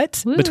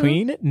 But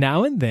between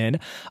now and then,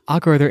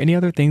 Aqua, are there any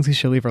other things we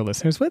should leave our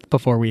listeners with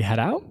before we head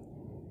out?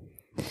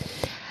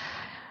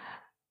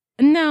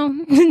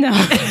 No.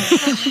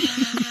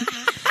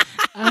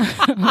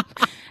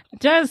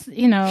 Just,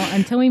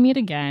 until we meet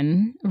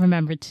again,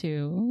 remember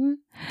to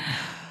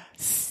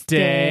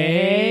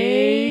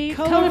Stay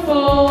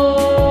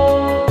colorful.